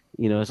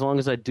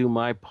I do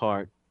my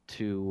part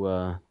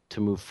to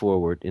move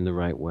forward in the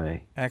right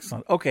way.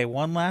 Excellent. Okay,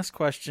 one last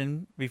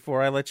question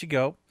before I let you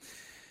go.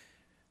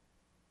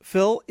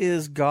 Phil,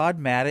 is God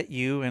mad at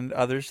you and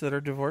others that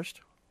are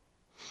divorced?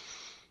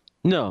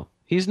 No,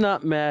 he's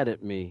not mad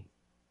at me.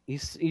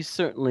 He's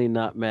certainly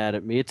not mad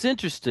at me. It's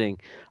interesting.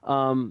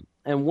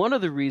 And one of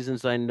the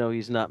reasons I know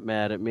he's not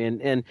mad at me,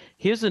 and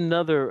here's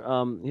another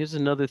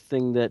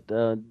thing that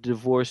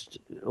divorced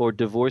or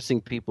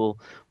divorcing people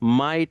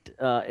might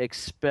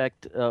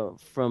expect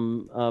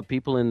from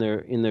people in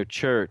their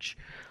church.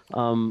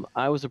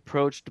 I was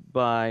approached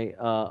by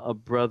a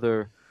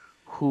brother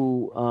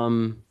who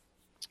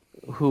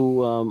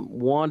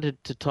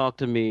wanted to talk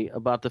to me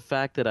about the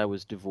fact that I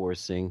was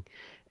divorcing,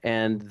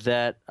 and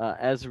that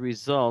as a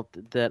result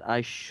that I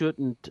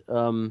shouldn't.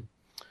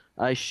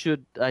 I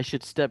should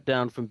step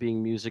down from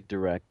being music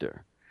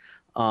director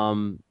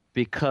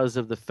because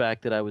of the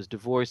fact that I was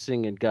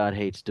divorcing, and God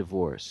hates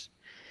divorce,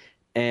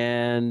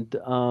 and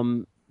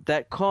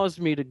that caused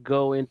me to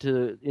go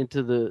into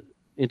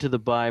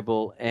the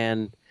Bible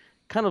and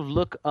kind of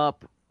look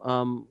up,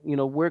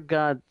 where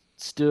God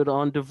stood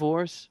on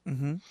divorce,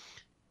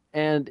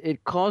 and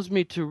it caused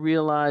me to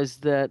realize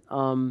that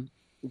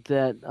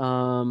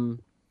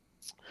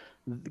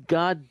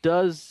God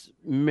does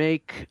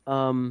make.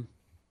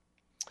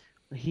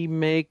 He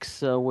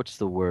makes what's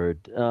the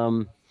word?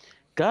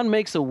 God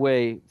makes a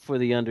way for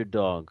the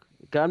underdog.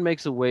 God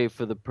makes a way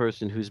for the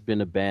person who's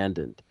been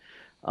abandoned.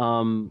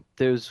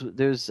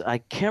 There's I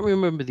can't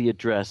remember the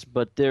address,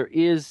 but there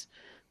is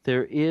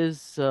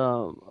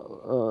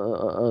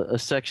a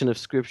section of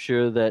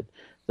scripture that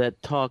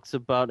talks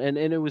about, and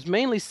it was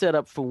mainly set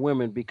up for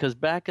women, because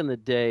back in the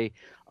day,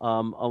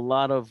 a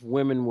lot of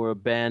women were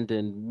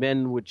abandoned.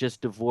 Men would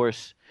just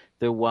divorce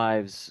their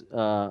wives,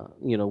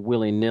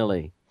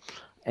 willy-nilly.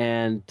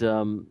 And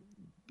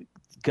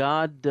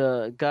God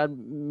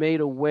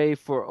made a way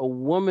for a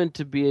woman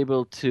to be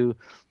able to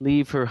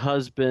leave her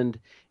husband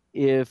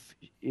if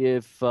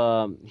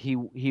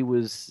he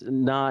was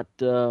not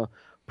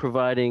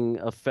providing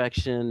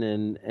affection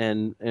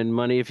and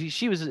money. If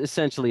she was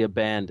essentially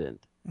abandoned.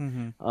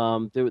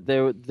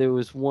 There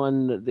was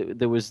one.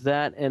 There was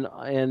that,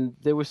 and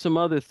there were some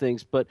other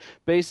things. But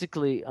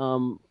basically,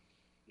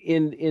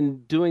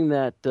 in doing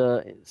that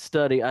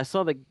study, I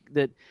saw that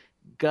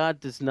God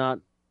does not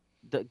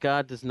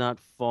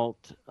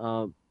fault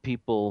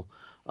people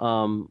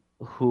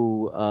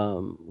who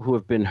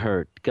have been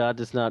hurt. God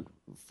does not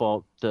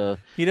fault.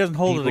 He doesn't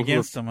hold it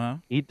against them, huh?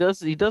 He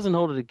doesn't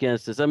hold it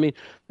against us. I mean,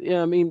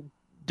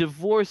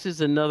 divorce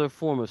is another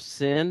form of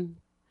sin,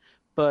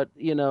 but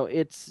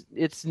it's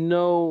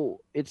not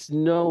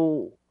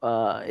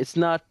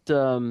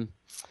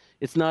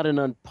an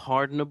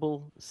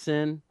unpardonable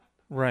sin.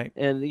 Right.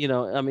 And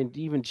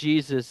even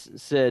Jesus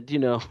said,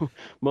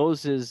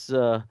 Moses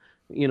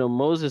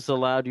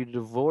allowed you to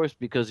divorce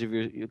because of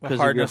your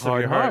hard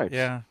heart.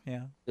 Yeah.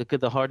 Look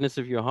at the hardness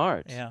of your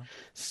heart. Yeah.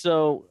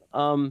 So,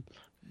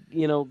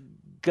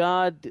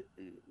 God,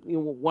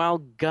 while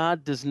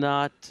God does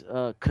not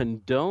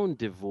condone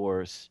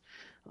divorce,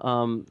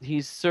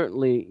 He's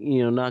certainly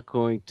not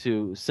going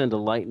to send a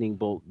lightning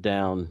bolt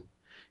down,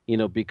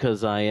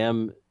 because I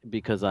am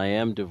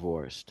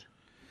divorced.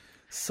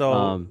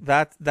 So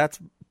that's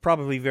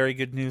probably very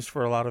good news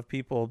for a lot of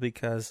people,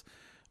 because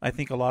I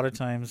think a lot of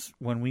times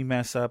when we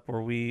mess up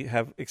or we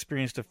have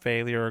experienced a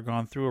failure or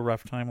gone through a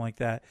rough time like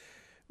that,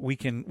 we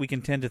can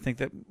tend to think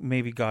that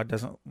maybe God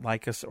doesn't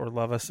like us or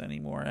love us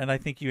anymore. And I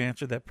think you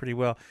answered that pretty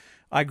well.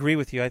 I agree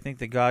with you. I think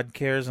that God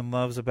cares and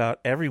loves about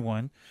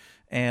everyone,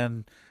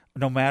 and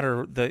no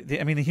matter the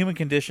human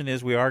condition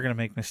is we are going to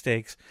make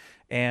mistakes,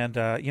 and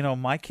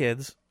my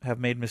kids have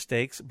made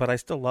mistakes, but I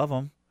still love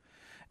them.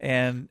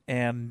 And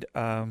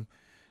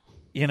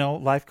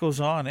life goes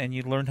on, and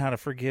you learn how to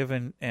forgive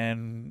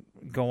and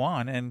go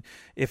on. And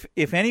if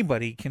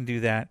anybody can do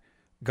that,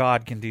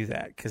 God can do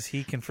that, because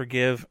He can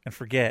forgive and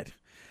forget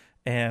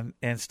and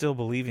still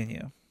believe in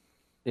you.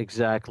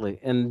 Exactly.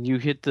 And you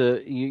hit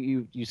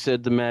you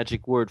said the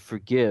magic word,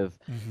 forgive.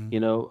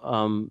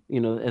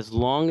 As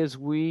long as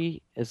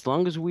we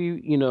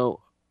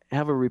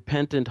have a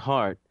repentant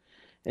heart.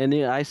 And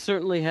I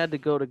certainly had to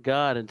go to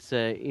God and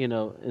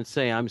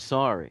say I'm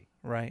sorry.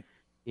 Right.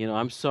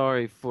 I'm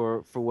sorry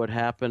for what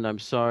happened. I'm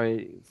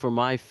sorry for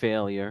my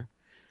failure,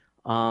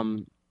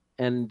 and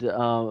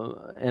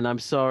I'm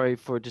sorry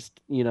for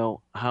just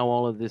how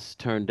all of this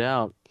turned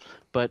out.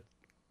 But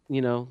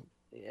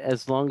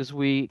as long as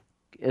we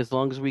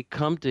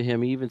come to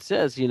Him, He even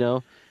says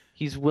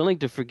He's willing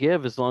to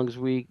forgive as long as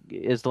we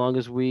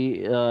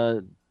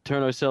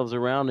turn ourselves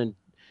around and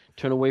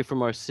turn away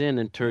from our sin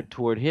and turn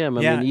toward Him.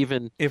 I mean,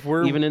 even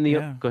in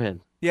the go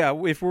ahead. Yeah,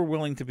 if we're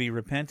willing to be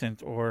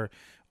repentant or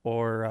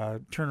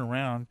turn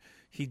around,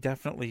 He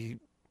definitely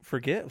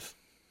forgives.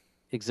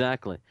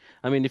 Exactly.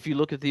 I mean, if you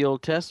look at the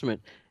Old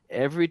Testament,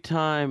 every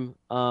time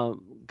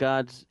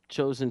God's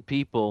chosen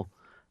people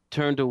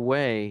turned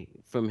away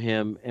from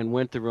him and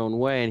went their own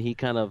way, and he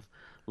kind of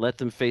let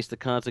them face the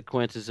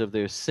consequences of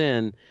their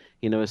sin.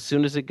 As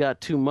soon as it got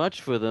too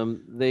much for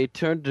them, they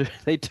turned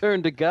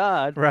to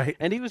God, Right.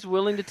 and he was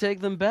willing to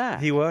take them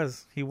back. He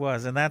was,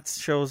 and that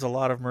shows a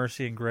lot of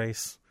mercy and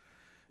grace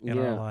in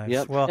our lives.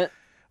 Yep. Well,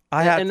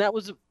 and that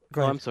was. Go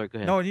Oh, ahead. I'm sorry. Go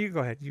ahead. No, you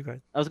go ahead. You go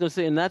ahead. I was going to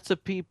say, and that's a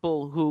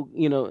people who,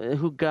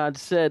 who God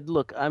said,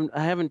 look,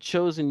 I haven't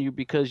chosen you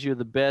because you're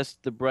the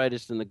best, the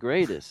brightest, and the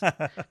greatest.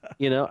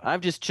 I've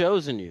just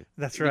chosen you.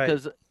 That's right.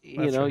 Because,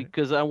 right.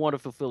 because I want to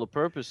fulfill a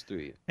purpose through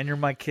you. And you're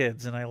my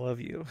kids, and I love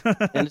you.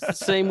 And it's the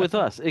same with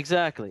us.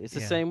 Exactly. It's the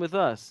same with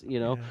us.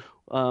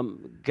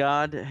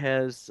 God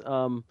has,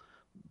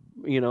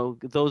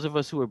 those of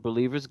us who are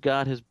believers,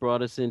 God has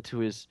brought us into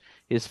his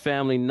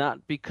family,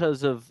 not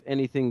because of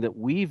anything that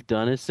we've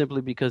done. It's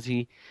simply because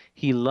he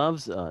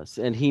loves us,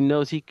 and he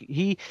knows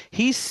he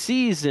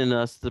sees in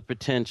us the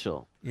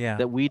potential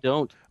that we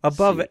don't see.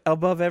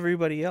 Above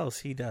everybody else.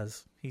 He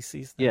does. He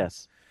sees that.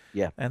 Yes.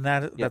 Yeah. And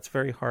that's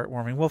very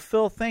heartwarming. Well,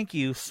 Phil, thank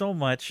you so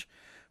much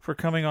for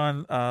coming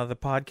on the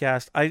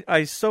podcast.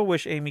 I so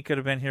wish Amy could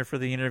have been here for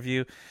the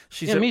interview.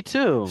 Me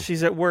too.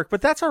 She's at work,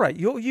 but that's all right.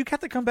 You have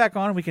to come back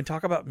on, and we can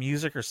talk about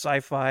music or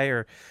sci-fi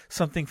or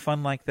something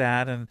fun like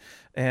that,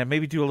 and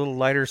maybe do a little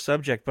lighter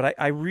subject. But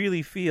I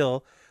really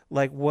feel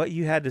like what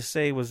you had to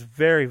say was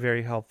very,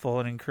 very helpful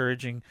and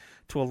encouraging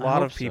to a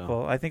lot of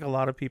people. So. I think a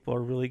lot of people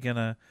are really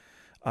gonna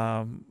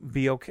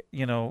be okay,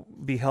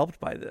 be helped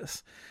by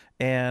this.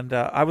 And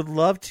I would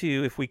love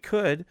to, if we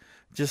could,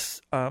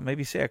 just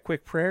maybe say a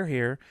quick prayer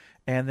here,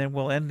 and then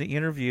we'll end the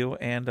interview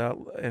and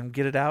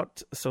get it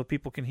out so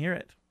people can hear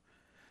it.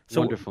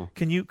 So wonderful.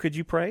 Could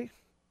you pray?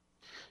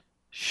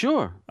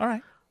 Sure. All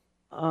right.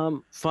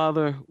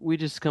 Father, we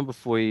just come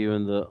before you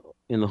in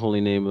the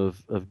holy name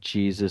of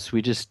Jesus.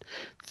 We just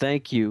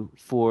thank you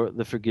for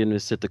the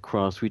forgiveness at the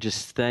cross. We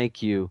just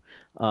thank you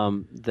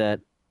that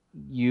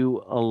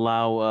you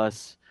allow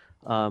us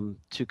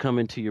to come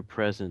into your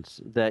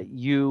presence, that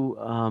you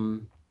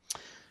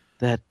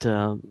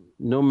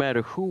no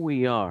matter who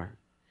we are,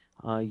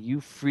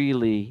 you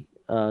freely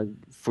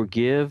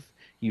forgive,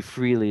 you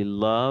freely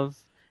love,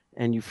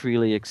 and you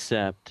freely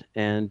accept.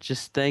 And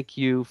just thank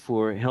you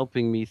for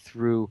helping me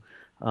through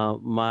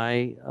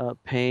my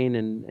pain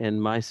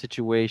and my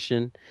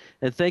situation.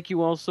 And thank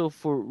you also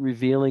for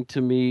revealing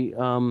to me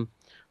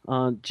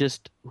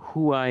just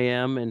who I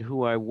am and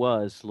who I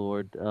was,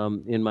 Lord,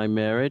 in my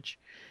marriage,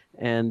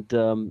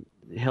 and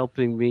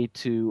helping me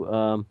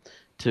to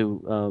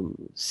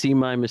see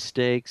my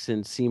mistakes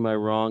and see my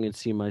wrong and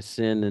see my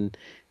sin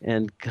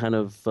and kind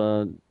of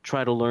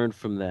try to learn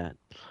from that.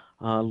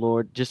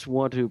 Lord, just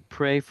want to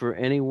pray for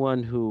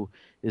anyone who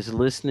is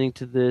listening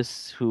to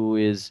this, who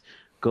is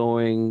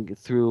going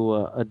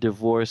through a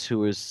divorce,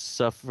 who is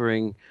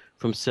suffering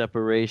from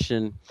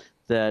separation,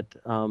 that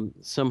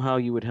somehow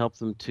you would help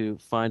them to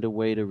find a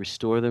way to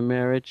restore their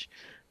marriage.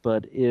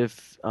 But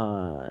if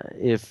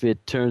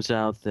it turns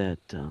out that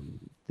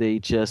they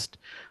just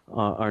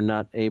are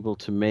not able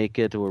to make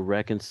it or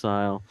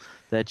reconcile,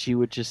 that you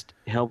would just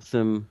help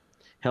them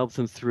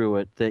through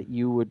it, that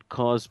you would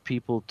cause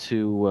people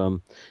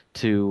to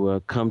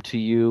come to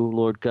you,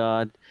 Lord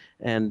God,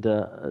 and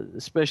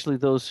especially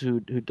those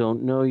who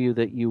don't know you,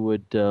 that you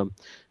would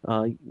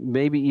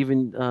maybe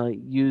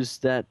even use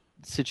that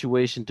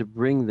situation to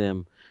bring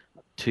them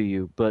to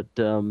you, but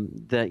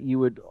that you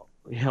would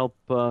help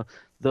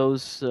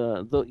those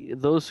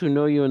who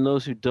know you and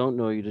those who don't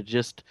know you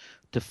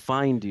to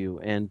find you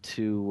and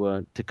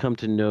to come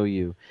to know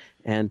you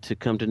and to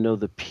come to know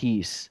the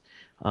peace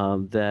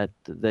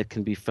that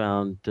can be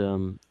found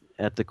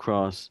at the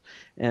cross,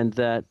 and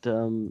that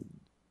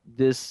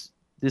this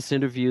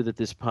interview, that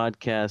this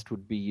podcast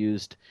would be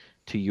used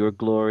to your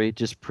glory.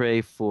 Just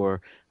pray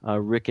for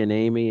Rick and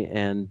Amy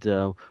and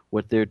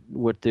what they're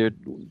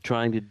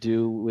trying to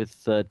do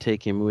with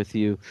Take Him With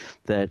You,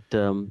 that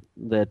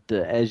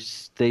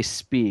as they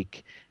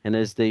speak and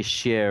as they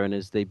share and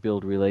as they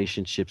build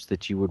relationships,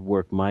 that you would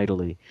work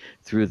mightily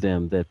through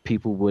them, that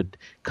people would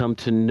come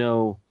to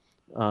know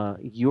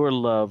your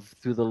love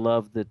through the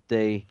love that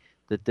they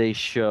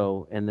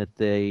show and that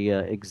they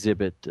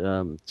exhibit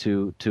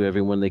to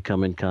everyone they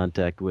come in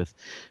contact with.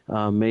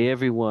 May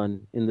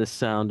everyone in the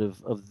sound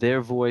of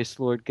their voice,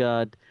 Lord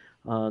God,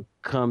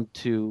 come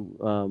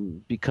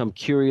to become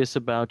curious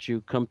about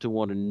you, come to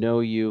want to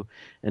know you,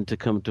 and to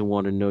come to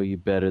want to know you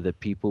better, that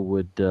people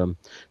would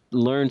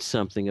learn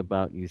something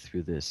about you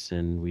through this.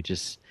 And we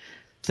just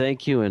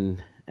thank you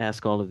and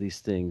ask all of these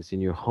things in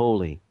your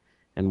holy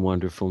and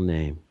wonderful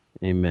name.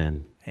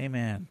 Amen.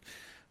 Amen.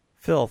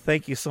 Phil,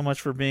 thank you so much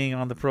for being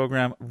on the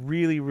program.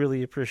 Really,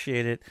 really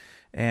appreciate it.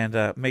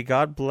 And may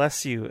God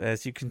bless you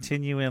as you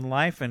continue in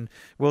life. And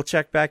we'll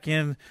check back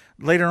in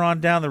later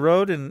on down the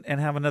road and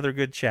have another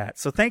good chat.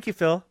 So thank you,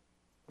 Phil.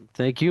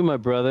 Thank you, my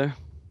brother.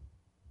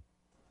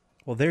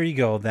 Well, there you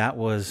go. That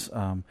was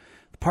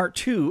part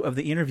 2 of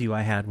the interview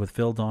I had with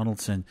Phil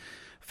Donaldson.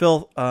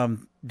 Phil,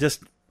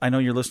 I know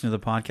you're listening to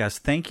the podcast.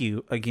 Thank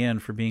you again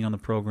for being on the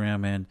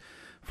program and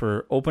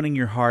for opening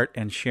your heart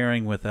and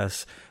sharing with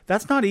us.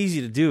 That's not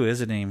easy to do,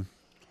 is it, Aim?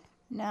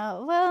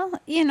 No, well,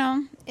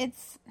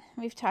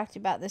 we've talked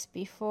about this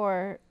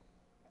before.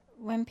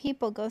 When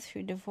people go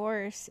through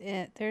divorce,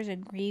 there's a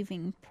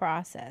grieving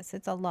process.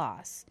 It's a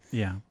loss.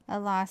 Yeah. A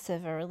loss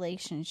of a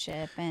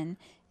relationship, and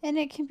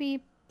it can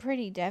be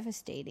pretty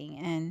devastating.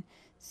 And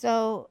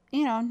so,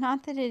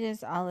 not that it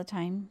is all the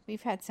time.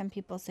 We've had some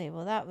people say,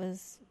 well, that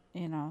was,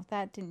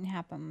 that didn't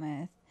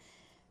happen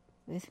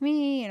with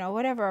me,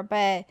 whatever.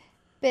 But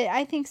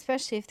I think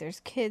especially if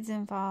there's kids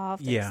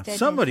involved. Yeah, extended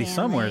somebody family,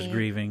 somewhere is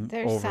grieving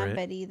there's over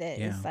somebody it. that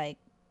is like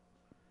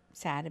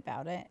sad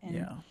about it. And,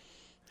 Yeah.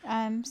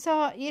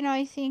 So,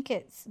 I think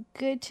it's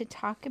good to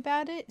talk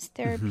about it. It's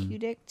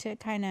therapeutic to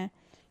kind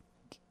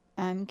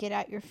of get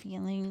out your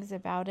feelings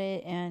about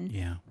it,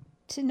 and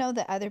to know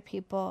that other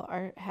people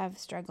have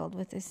struggled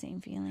with the same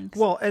feelings.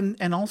 Well,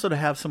 and also to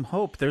have some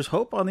hope. There's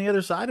hope on the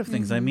other side of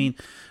things. I mean,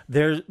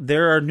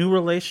 there are new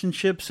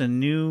relationships and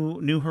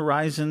new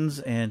horizons,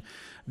 and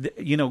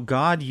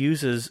God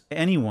uses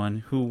anyone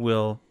who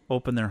will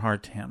open their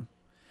heart to Him.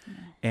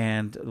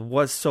 And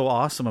what's so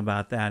awesome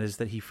about that is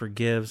that He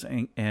forgives,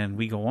 and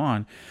we go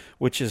on,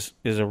 which is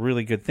a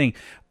really good thing.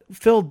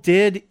 Phil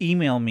did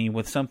email me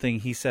with something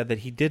he said that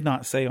he did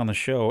not say on the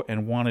show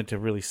and wanted to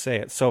really say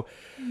it. So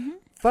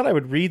thought I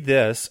would read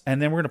this,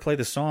 and then we're going to play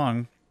the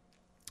song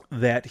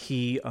that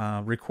he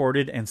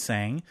recorded and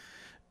sang.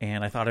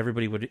 And I thought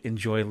everybody would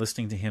enjoy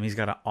listening to him. He's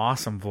got an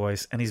awesome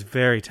voice, and he's a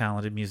very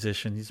talented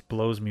musician. He just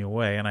blows me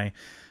away, and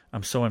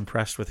I'm so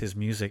impressed with his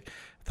music.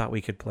 I thought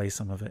we could play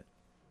some of it.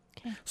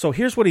 Okay. So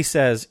here's what he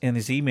says in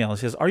his email. He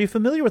says, "Are you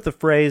familiar with the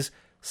phrase,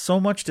 so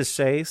much to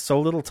say, so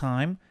little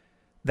time?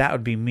 That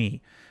would be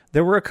me.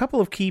 There were a couple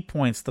of key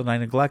points that I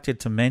neglected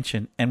to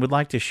mention and would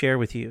like to share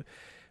with you.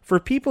 For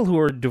people who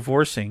are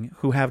divorcing,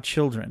 who have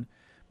children,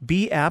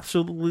 be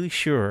absolutely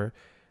sure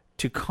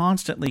to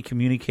constantly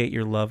communicate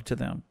your love to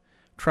them.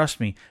 Trust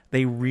me,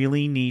 they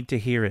really need to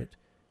hear it.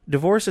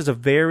 Divorce is a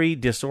very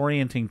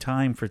disorienting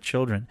time for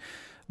children.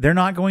 They're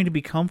not going to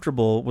be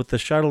comfortable with the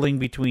shuttling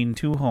between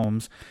two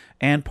homes,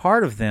 and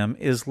part of them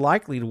is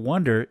likely to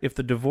wonder if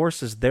the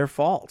divorce is their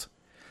fault.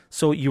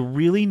 So you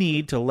really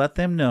need to let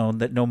them know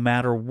that no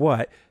matter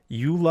what,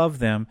 you love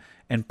them,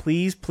 and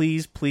please,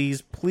 please,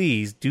 please,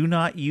 please do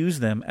not use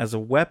them as a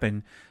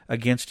weapon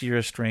against your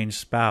estranged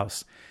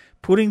spouse.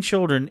 Putting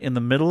children in the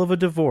middle of a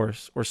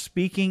divorce or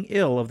speaking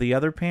ill of the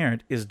other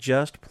parent is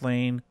just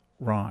plain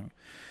wrong.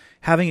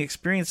 Having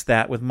experienced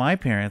that with my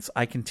parents,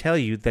 I can tell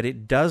you that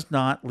it does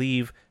not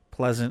leave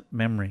pleasant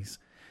memories.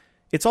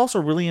 It's also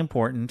really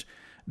important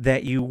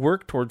that you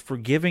work toward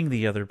forgiving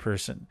the other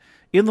person.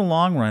 In the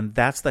long run,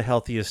 that's the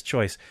healthiest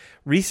choice.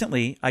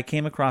 Recently, I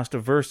came across a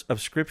verse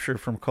of Scripture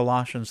from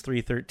Colossians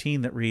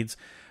 3:13 that reads,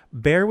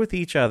 "Bear with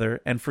each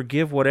other and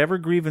forgive whatever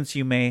grievance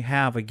you may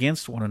have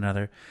against one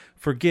another.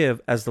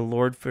 Forgive as the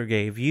Lord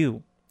forgave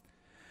you."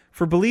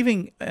 For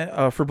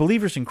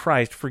believers in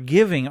Christ,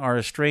 forgiving our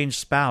estranged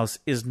spouse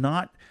is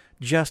not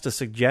just a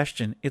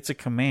suggestion, it's a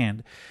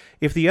command.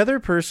 If the other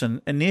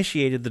person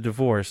initiated the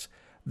divorce,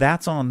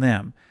 that's on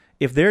them.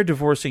 If they're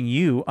divorcing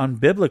you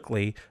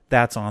unbiblically,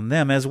 that's on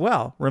them as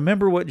well.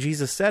 Remember what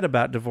Jesus said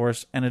about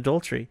divorce and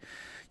adultery.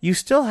 You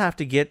still have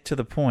to get to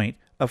the point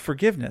of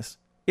forgiveness.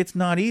 It's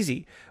not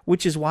easy,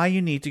 which is why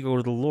you need to go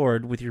to the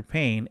Lord with your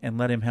pain and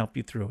let Him help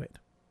you through it.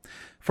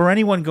 For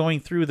anyone going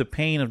through the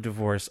pain of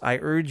divorce, I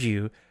urge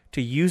you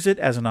to use it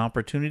as an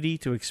opportunity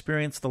to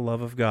experience the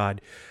love of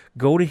God.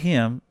 Go to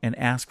Him and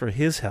ask for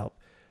His help.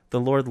 The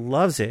Lord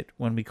loves it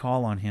when we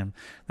call on Him.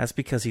 That's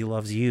because He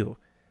loves you.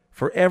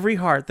 For every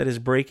heart that is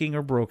breaking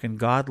or broken,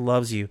 God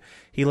loves you.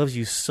 He loves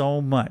you so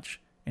much,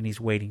 and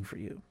He's waiting for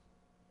you.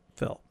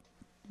 Phil.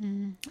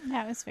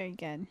 That was very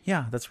good.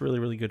 Yeah, that's really,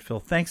 really good, Phil.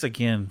 Thanks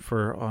again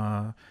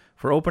for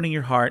opening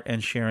your heart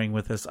and sharing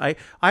with us.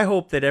 I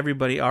hope that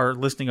everybody, our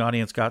listening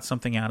audience, got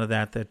something out of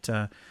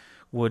that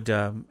would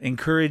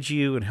encourage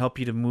you and help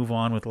you to move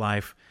on with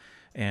life.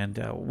 And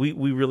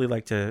we really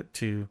like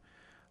to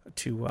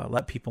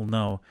let people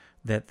know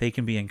that they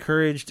can be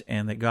encouraged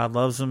and that God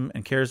loves them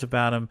and cares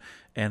about them,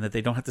 and that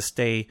they don't have to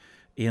stay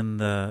in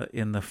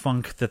the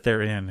funk that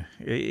they're in.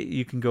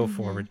 You can go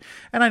forward.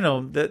 And I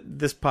know that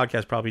this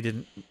podcast probably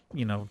didn't,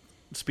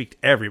 speak to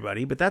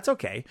everybody, but that's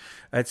okay.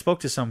 It spoke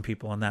to some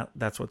people, and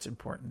that's what's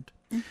important.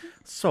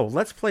 So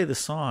let's play the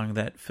song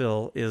that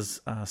Phil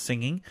is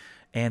singing,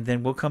 and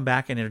then we'll come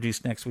back and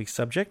introduce next week's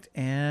subject,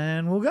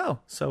 and we'll go.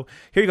 So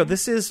here you go.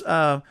 This is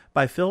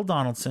by Phil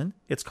Donaldson.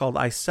 It's called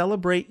 "I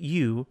Celebrate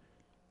You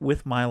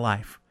with My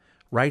Life,"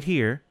 right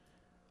here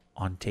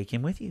on Take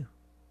Him With You.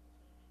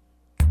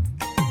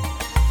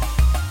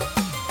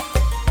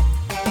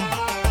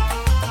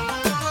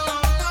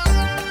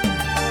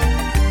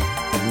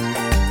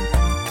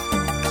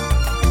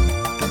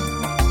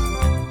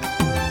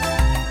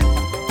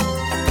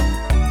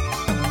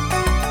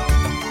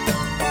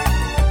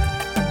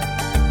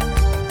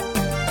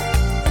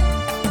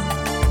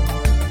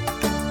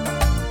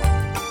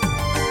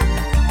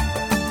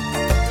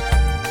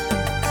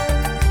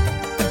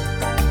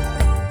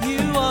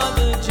 You are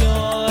the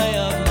joy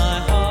of my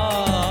heart.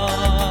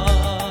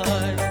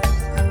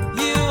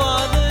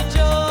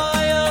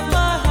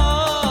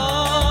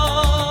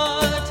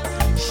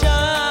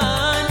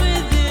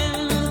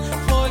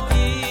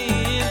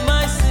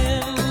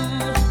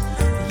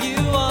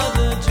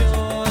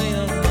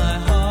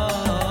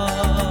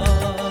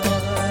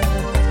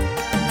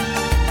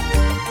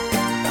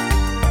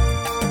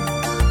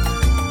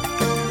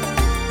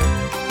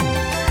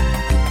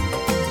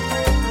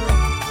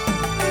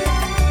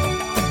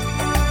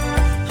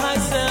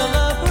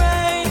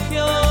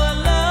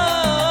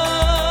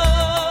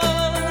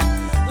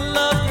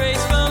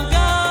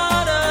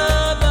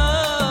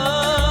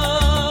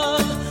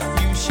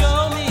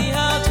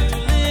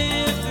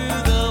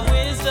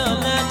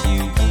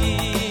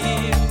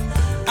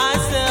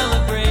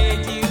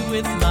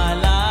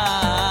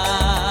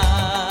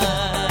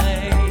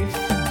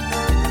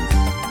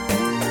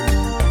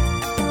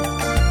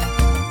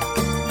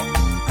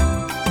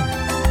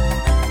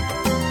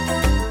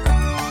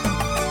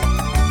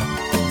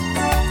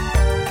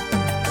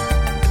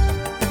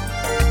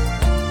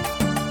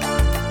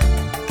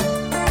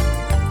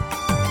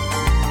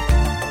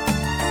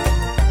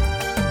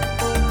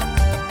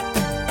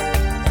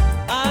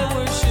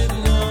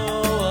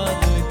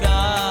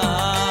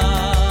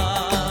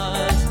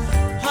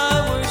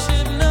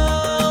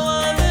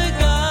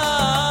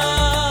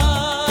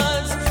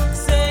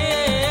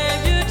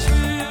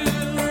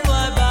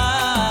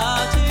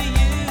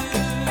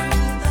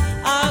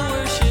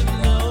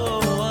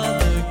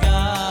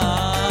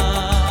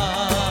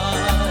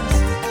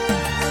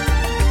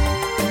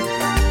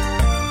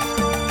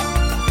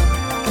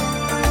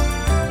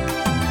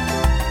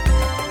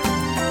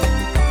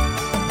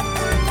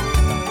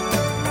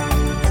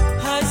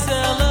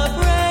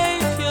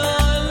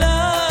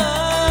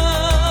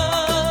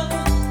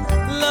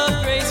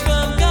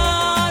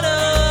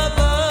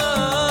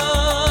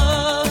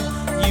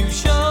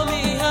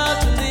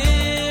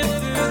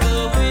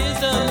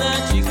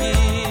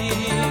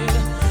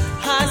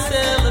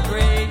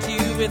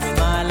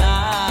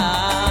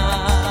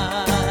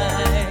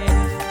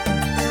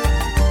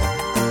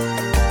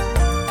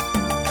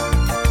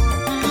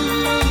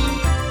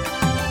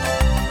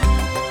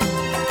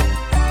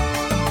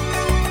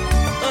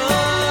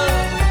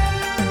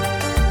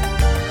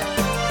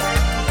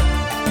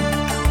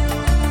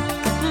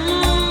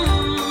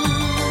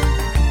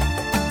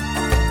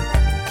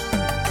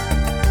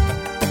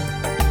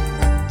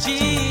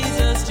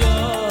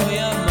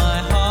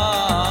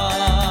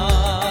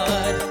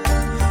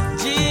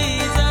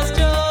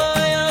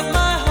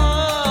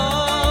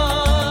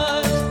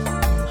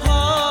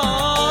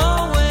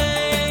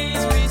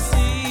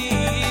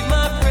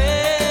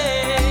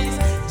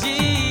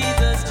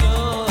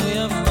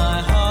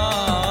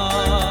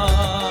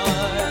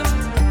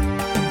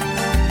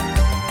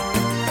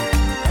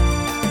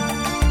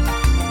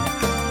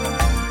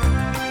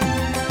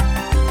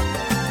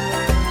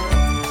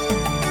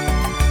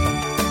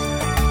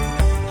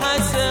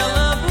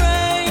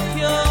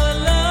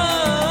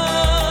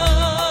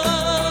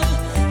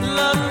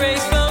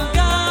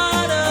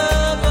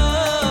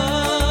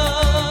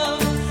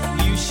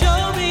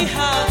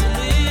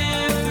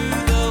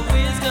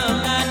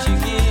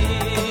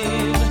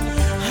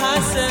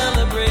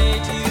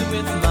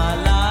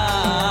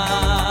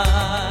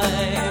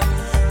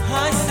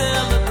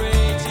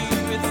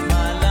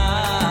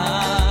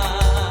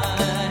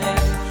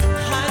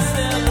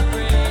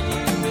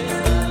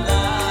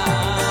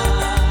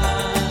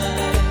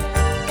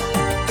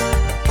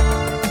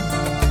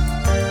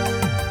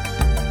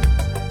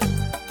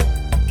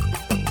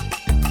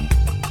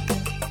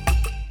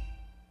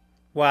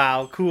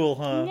 Wow, cool,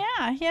 huh?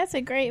 Yeah, he has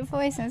a great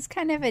voice, and it's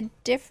kind of a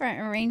different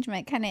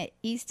arrangement, kind of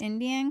East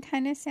Indian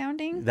kind of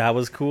sounding. That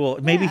was cool.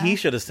 Maybe Yeah. he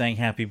should have sang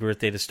Happy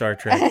Birthday to Star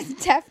Trek.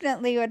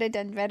 Definitely would have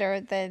done better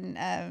than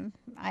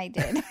I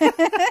did.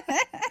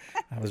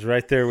 I was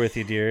right there with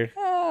you, dear.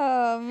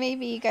 Oh,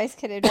 maybe you guys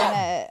could have done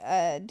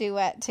a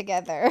duet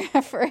together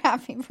for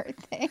Happy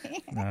Birthday.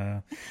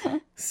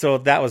 So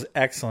that was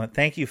excellent.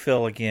 Thank you,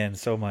 Phil, again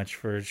so much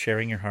for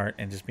sharing your heart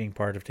and just being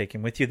part of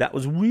Taking With You. That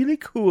was really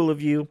cool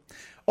of you.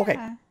 Okay,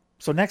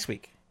 so next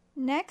week.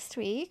 Next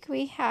week,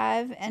 we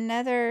have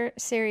another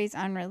series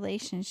on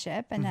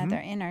relationship, another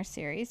in our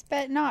series,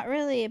 but not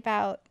really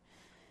about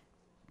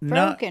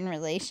broken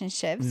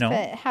relationships, No.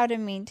 but how to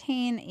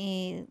maintain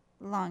a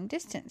long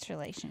distance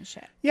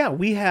relationship. Yeah,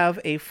 we have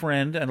a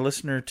friend and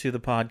listener to the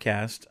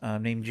podcast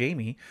named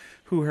Jamie,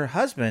 who her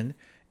husband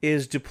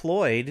is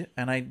deployed,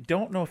 and I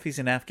don't know if he's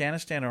in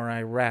Afghanistan or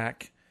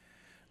Iraq,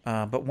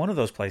 but one of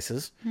those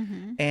places.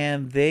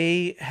 And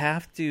they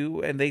have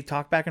to, and they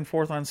talk back and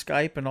forth on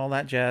Skype and all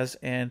that jazz.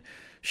 And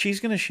she's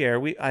going to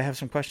share. I have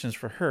some questions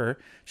for her.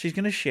 She's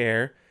going to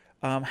share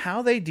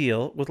how they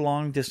deal with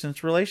long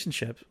distance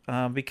relationships,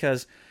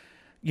 because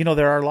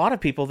there are a lot of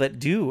people that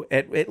do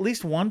at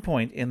least one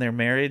point in their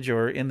marriage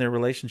or in their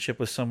relationship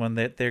with someone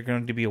that they're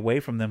going to be away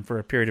from them for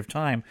a period of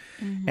time.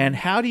 And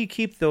how do you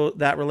keep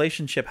that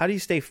relationship? How do you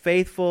stay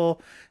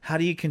faithful? How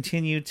do you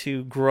continue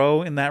to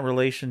grow in that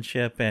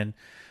relationship? And,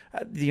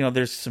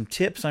 there's some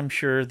tips, I'm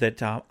sure,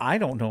 that I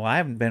don't know. I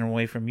haven't been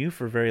away from you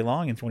for very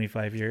long in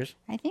 25 years.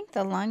 I think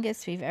the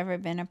longest we've ever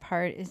been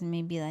apart is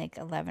maybe like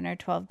 11 or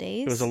 12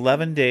 days. It was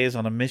 11 days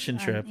on a mission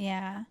trip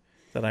Yeah.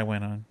 that I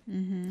went on.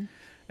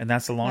 And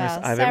that's the longest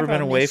Well, I've ever been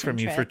several away mission from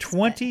you for trips, but-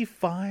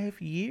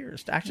 25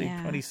 years. Actually,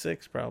 Yeah.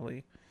 26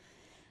 probably,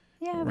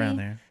 Yeah, around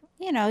there.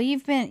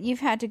 You've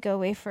had to go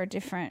away for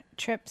different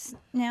trips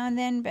now and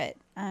then, but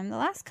the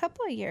last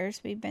couple of years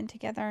we've been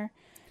together.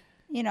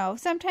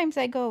 Sometimes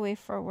I go away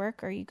for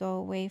work, or you go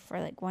away for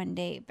like one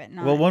day, but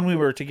not. Well, when we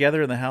were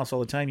together in the house all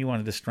the time, you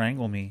wanted to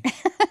strangle me.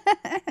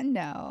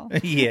 No,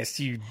 Yes,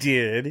 you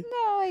did.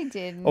 no, I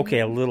didn't. Okay,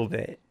 a little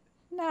bit.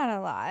 Not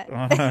a lot.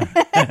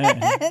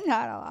 Uh-huh.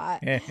 Not a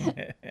lot.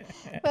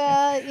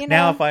 Well,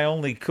 Now, if I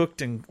only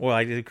cooked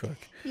I did cook.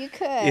 you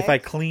could. If I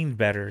cleaned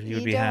better, you would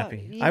You be don't-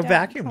 happy. you I don't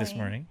vacuumed this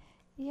clean. morning.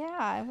 Yeah,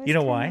 I was. You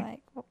know kinda why?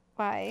 Like,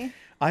 why?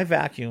 I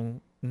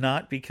vacuum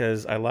not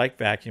because I like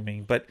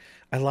vacuuming, but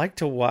I like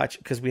to watch,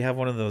 because we have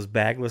one of those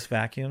bagless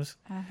vacuums.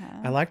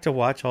 I like to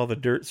watch all the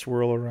dirt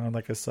swirl around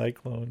like a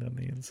cyclone on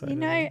the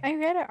inside. I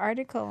read an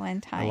article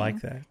one time. I like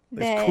that.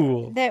 That's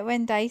cool. That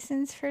when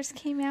Dysons first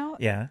came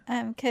out. Yeah.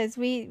 Because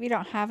we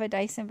don't have a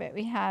Dyson, but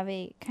we have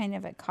a kind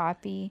of a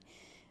copy,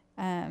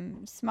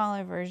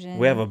 smaller version.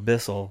 We have a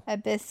Bissell. a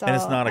Bissell, and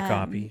it's not a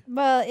copy.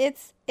 Well,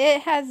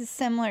 it has a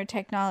similar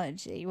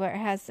technology where it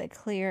has the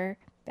clear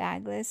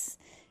bagless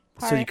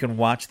part. So you can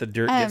watch the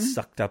dirt get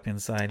sucked up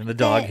inside and the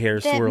dog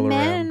hairs swirl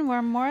men around.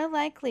 were more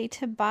likely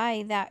to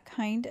buy that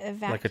kind of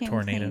vacuum Like a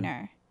tornado.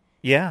 cleaner.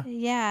 Yeah.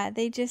 Yeah,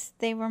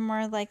 they were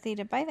more likely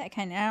to buy that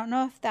kind. I don't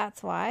know if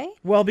that's why.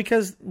 Well,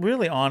 because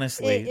really,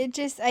 honestly, It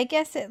just, I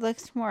guess it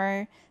looks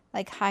more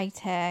like high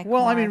tech.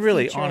 well, I mean, more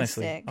really,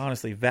 futuristic.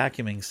 honestly,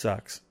 vacuuming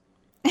sucks.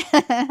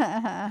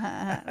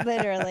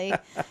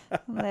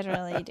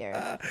 literally,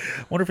 dear.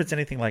 Wonder if it's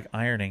anything like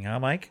ironing, huh,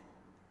 Mike?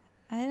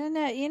 I don't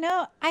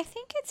know. I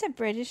think it's a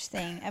British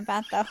thing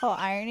about the whole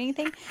ironing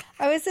thing.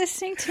 I was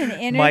listening to an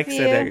interview. Mike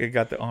said I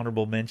got the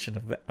honorable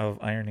mention of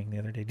ironing the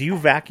other day. Do you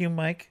vacuum,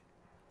 Mike?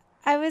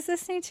 I was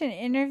listening to an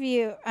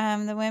interview.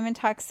 The Women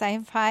Talk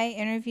Sci-Fi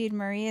interviewed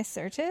Maria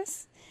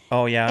Sirtis.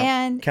 Oh yeah,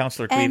 And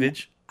Counselor and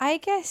Cleavage. I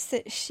guess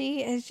that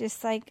she is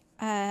just like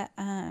A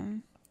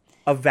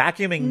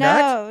vacuuming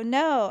nut?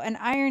 No, an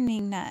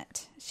ironing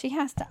nut. She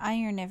has to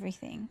iron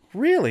everything.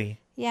 Really?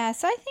 Yeah,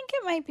 so I think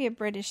it might be a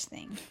British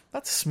thing.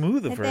 That's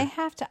smooth of That her. they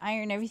have to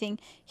iron everything.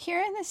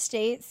 Here in the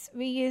States,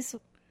 we use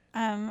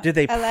Did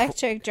they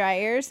electric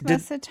dryers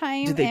most of the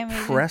time. Did they and we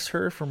press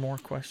her for more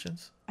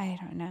questions? I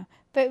don't know.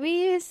 But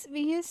we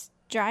use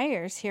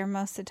dryers here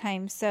most of the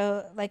time.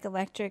 So like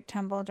electric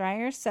tumble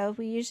dryers. So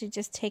we usually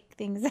just take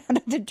things out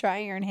of the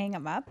dryer and hang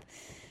them up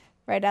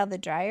right out of the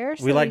dryer.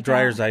 We so like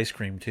Dryer's don't- ice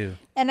cream too.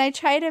 And I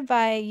try to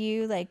buy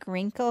you like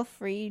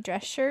wrinkle-free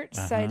dress shirts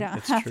so I don't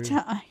that's have true.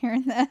 to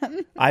iron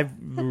them. I've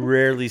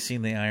rarely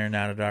seen the iron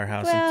out at our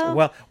house.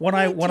 Well, when we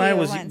I do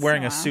was once in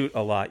wearing a a while. suit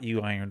a lot,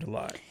 you ironed a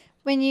lot.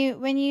 When you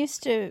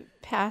used to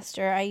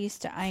pastor, I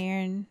used to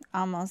iron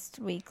almost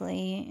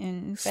weekly.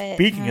 But,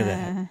 Speaking of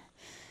that,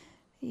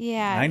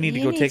 yeah, I need to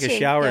you go take a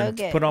shower go and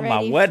get put on my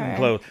ready wedding for-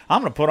 clothes.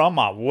 I'm going to put on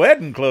my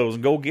wedding clothes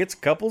and go get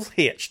couples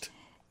hitched.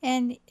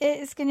 And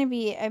it's going to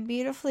be a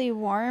beautifully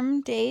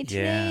warm day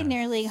today, Yeah.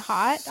 nearly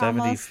hot,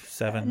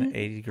 77,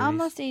 80 degrees.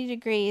 almost 80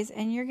 degrees,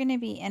 and you're going to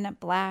be in a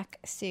black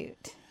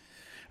suit.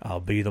 I'll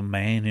be the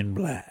man in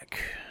black.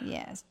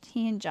 Yes,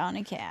 he and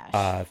Johnny Cash.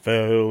 I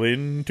fell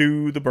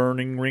into the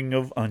burning ring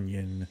of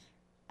onion.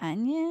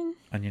 Onion?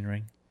 Onion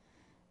ring.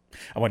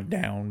 I went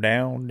down,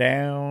 down,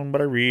 down, but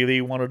I really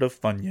wanted a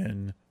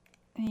Funyun.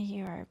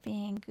 You are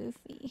being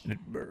goofy.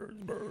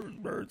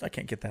 Birds. I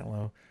can't get that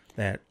low.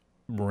 That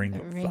ring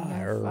of Ring of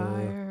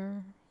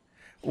fire.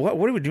 What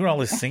are we doing all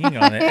this singing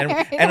on it?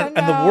 And don't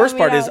the know. worst We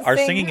part is don't our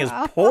sing singing is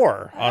well.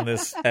 poor on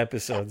this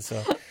episode.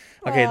 So,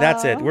 okay,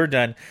 that's it. We're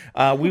done.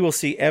 We will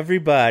see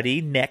everybody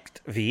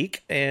next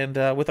week, and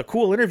with a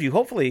cool interview.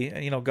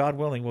 Hopefully, God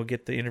willing, we'll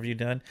get the interview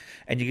done,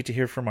 and you get to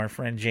hear from our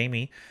friend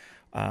Jamie.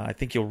 I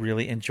think you'll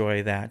really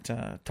enjoy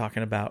that,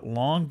 talking about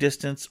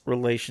long-distance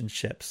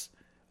relationships.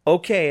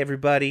 Okay,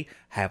 everybody,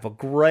 have a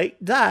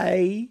great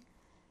day.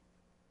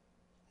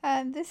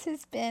 This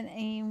has been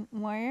a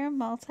Moyer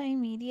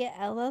Multimedia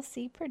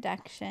LLC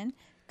production.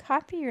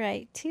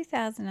 Copyright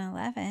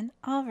 2011.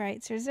 All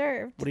rights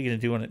reserved. What are you going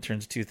to do when it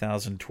turns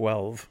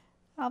 2012?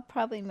 I'll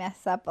probably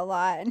mess up a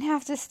lot and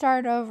have to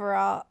start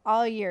over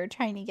all year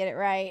trying to get it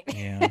right.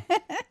 Yeah.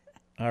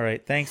 All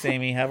right. Thanks,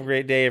 Amy. Have a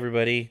great day,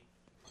 everybody.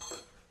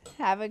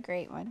 Have a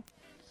great one.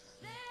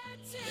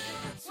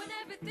 When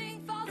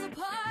everything falls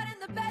apart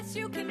and the best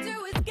you can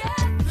do is get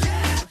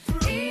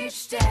through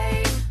each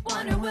day.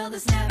 Wonder, will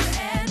this never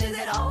end? Is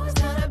it always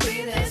gonna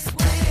be this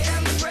way?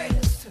 I'm the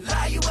greatest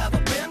lie you ever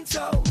been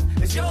told.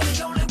 Is you're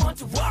the only one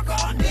to walk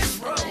on this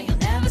road. And you'll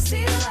never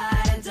see the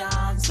light of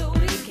dawn. So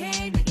we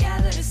came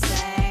together to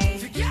say,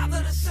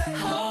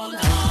 hold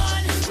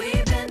on.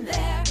 We've been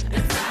there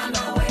and found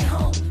our way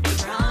home. We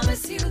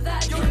promise you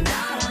that you're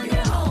not on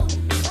your own.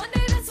 One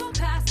day this will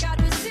pass.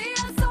 God will see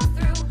us all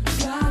through.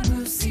 God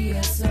will see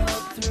us all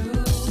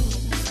through.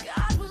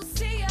 God will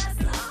see us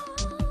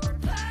all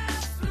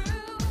pass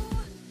through.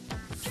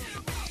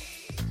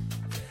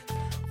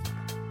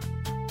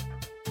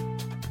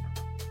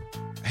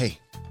 Hey,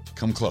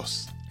 come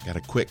close. Got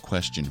a quick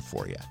question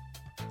for you.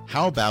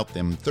 How about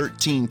them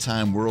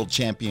 13-time world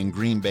champion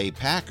Green Bay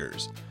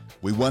Packers?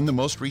 We won the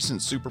most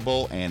recent Super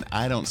Bowl, and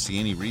I don't see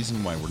any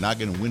reason why we're not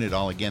going to win it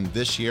all again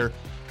this year.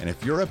 And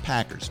if you're a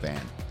Packers fan,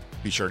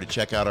 be sure to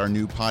check out our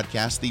new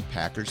podcast, the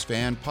Packers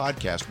Fan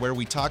Podcast, where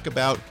we talk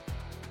about,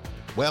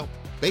 well,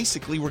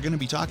 basically we're going to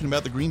be talking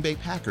about the Green Bay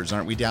Packers,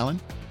 aren't we, Dallin?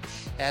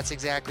 That's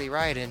exactly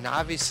right. And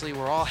obviously,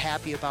 we're all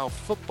happy about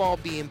football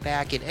being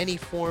back in any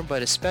form,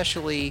 but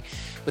especially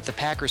with the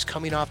Packers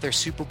coming off their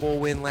Super Bowl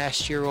win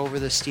last year over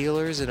the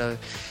Steelers and a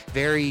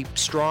very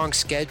strong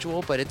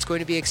schedule. But it's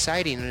going to be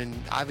exciting. And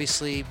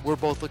obviously, we're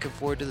both looking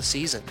forward to the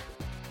season.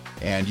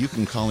 And you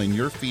can call in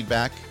your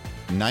feedback,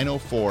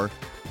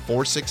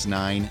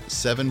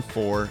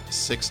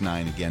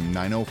 904-469-7469. Again,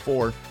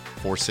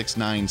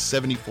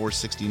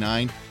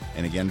 904-469-7469.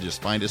 And again,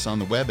 just find us on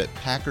the web at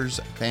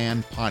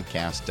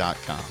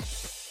PackersFanPodcast.com.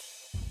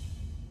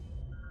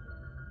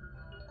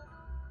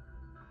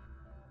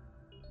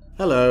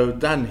 Hello,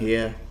 Dan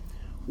here.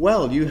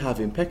 Well, you have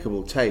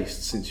impeccable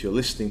taste since you're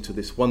listening to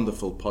this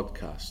wonderful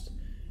podcast.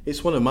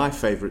 It's one of my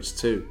favourites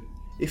too.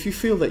 If you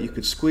feel that you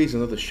could squeeze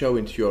another show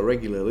into your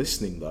regular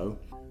listening though,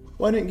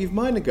 why don't you give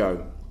mine a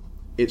go?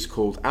 It's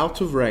called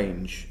Out of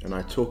Range, and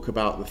I talk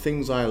about the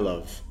things I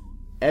love.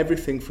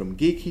 Everything from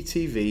geeky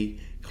TV,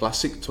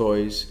 classic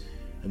toys,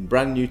 and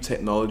brand new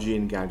technology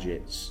and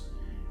gadgets.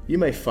 You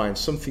may find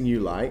something you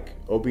like,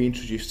 or be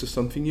introduced to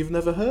something you've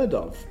never heard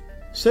of.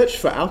 Search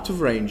for Out of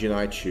Range in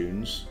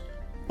iTunes,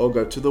 or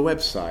go to the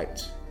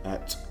website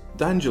at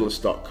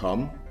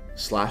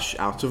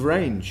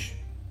dangerous.com/outofrange.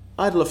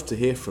 I'd love to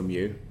hear from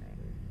you.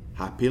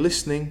 Happy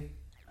listening.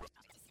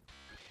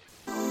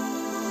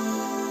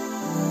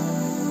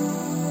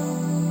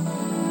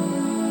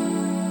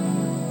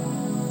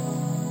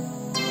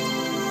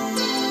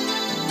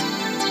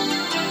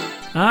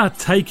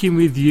 Taking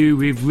With You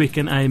with Rick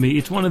and Amy.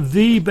 It's one of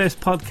the best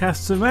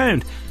podcasts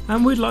around,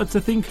 and we'd like to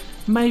think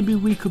maybe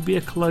we could be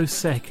a close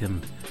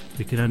second.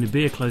 We can only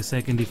be a close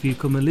second if you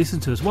come and listen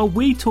to us. Well,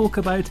 we talk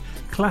about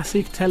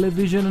classic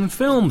television and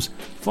films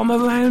from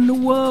around the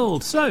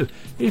world. So,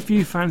 if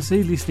you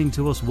fancy listening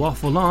to us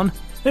waffle on,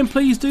 then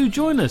please do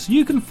join us.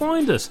 You can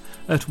find us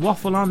at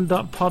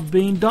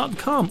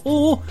waffleon.podbean.com,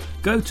 or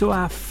go to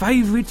our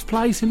favourite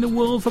place in the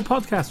world for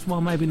podcasts.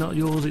 Well, maybe not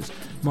yours, it's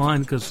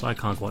mine, because I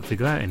can't quite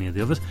figure out any of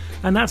the others.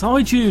 And that's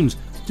iTunes.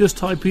 Just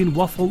type in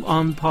Waffle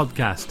On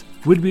Podcast.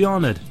 We'd be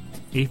honoured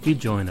if you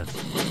join us.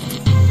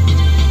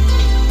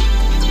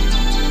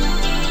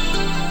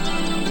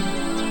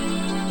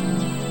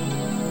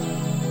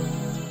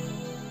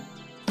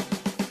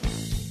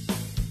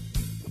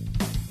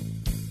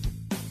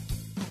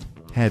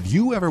 Have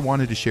you ever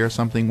wanted to share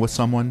something with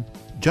someone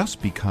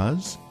just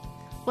because?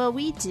 Well,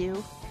 we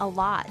do, a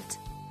lot.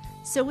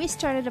 So we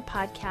started a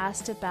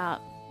podcast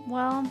about,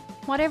 well,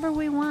 whatever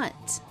we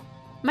want.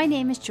 My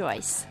name is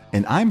Joyce.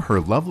 And I'm her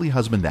lovely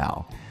husband,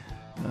 Al.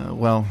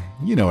 Well,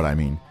 you know what I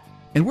mean.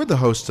 And we're the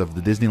hosts of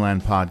the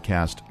Disneyland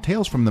podcast,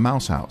 Tales from the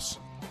Mouse House.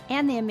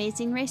 And the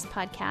Amazing Race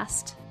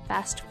podcast,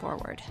 Fast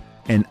Forward.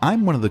 And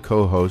I'm one of the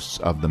co-hosts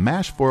of the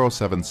MASH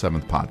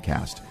 4077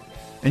 podcast.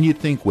 And you'd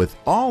think with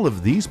all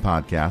of these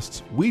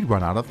podcasts, we'd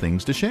run out of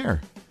things to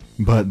share.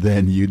 But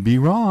then you'd be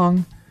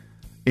wrong.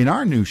 In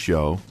our new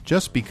show,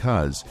 Just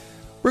Because,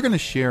 we're going to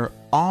share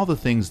all the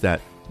things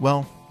that,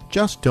 well,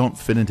 just don't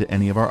fit into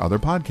any of our other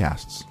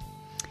podcasts.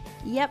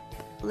 Yep,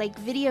 like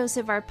videos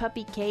of our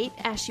puppy Kate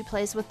as she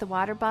plays with the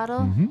water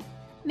bottle.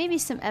 Maybe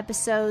some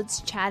episodes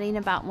chatting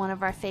about one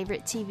of our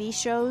favorite TV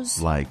shows.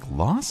 Like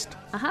Lost?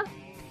 Uh-huh.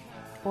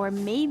 Or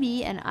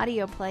maybe an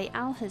audio play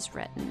Al has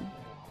written.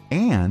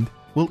 And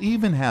we'll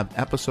even have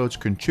episodes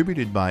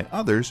contributed by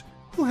others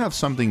who have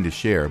something to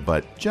share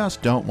but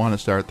just don't want to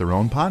start their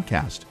own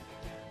podcast.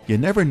 You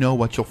never know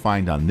what you'll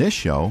find on this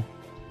show.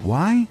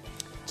 Why?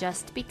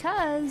 Just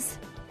because.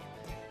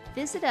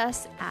 Visit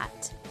us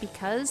at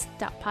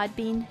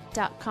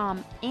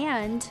because.podbean.com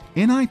and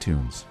in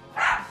iTunes.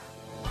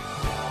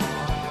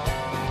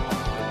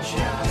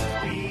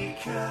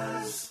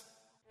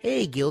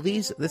 Hey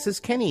Guildies, this is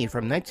Kenny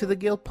from Knights of the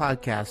Guild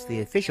podcast,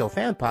 the official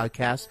fan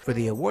podcast for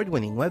the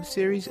award-winning web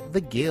series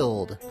The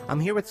Guild. I'm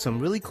here with some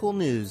really cool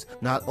news.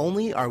 Not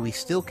only are we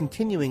still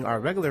continuing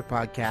our regular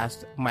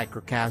podcast,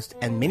 microcast,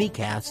 and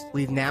minicast,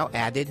 we've now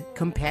added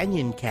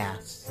companion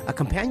casts. A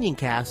companion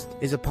cast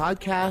is a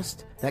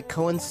podcast that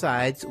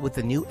coincides with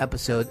the new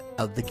episode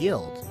of The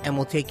Guild and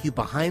will take you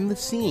behind the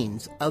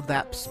scenes of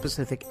that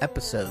specific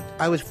episode.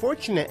 I was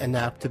fortunate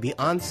enough to be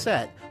on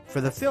set for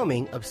the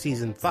filming of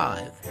Season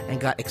 5 and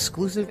got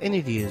exclusive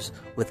interviews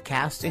with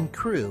cast and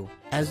crew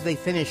as they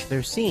finished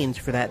their scenes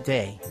for that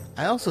day.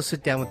 I also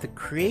sit down with the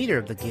creator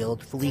of The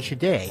Guild, Felicia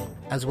Day,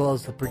 as well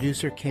as the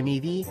producer Kim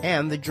Evie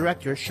and the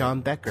director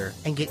Sean Becker,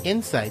 and get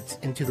insights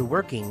into the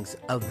workings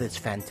of this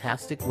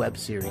fantastic web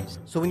series.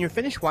 So when you're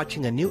finished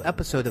watching a new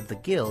episode of The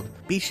Guild,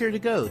 be sure to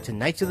go to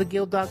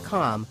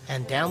knightsoftheguild.com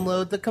and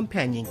download the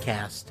companion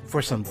cast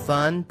for some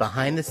fun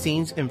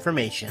behind-the-scenes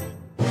information.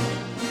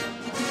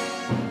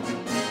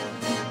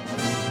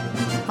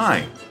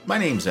 Hi, my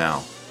name's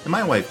Al, and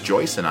my wife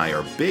Joyce and I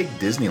are big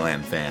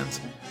Disneyland fans.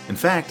 In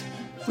fact,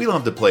 we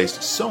love the place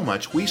so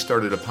much we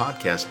started a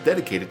podcast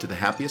dedicated to the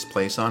happiest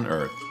place on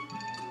Earth.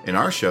 In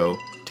our show,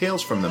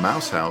 Tales from the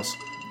Mouse House,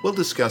 we'll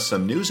discuss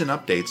some news and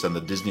updates on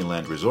the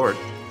Disneyland Resort,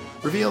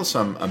 reveal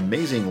some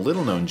amazing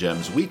little-known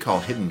gems we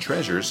call hidden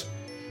treasures,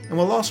 and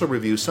we'll also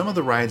review some of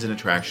the rides and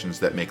attractions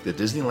that make the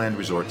Disneyland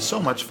Resort so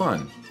much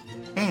fun.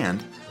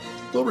 And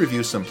we'll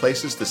review some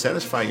places to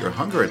satisfy your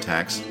hunger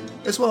attacks,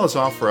 as well as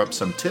offer up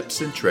some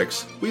tips and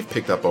tricks we've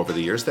picked up over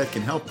the years that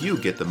can help you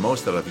get the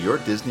most out of your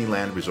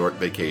Disneyland Resort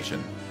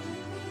vacation.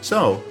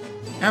 So,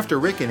 after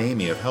Rick and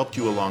Amy have helped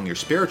you along your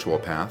spiritual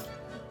path,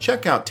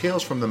 check out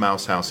Tales from the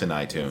Mouse House in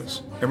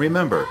iTunes. And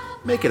remember,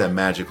 make it a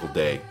magical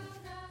day.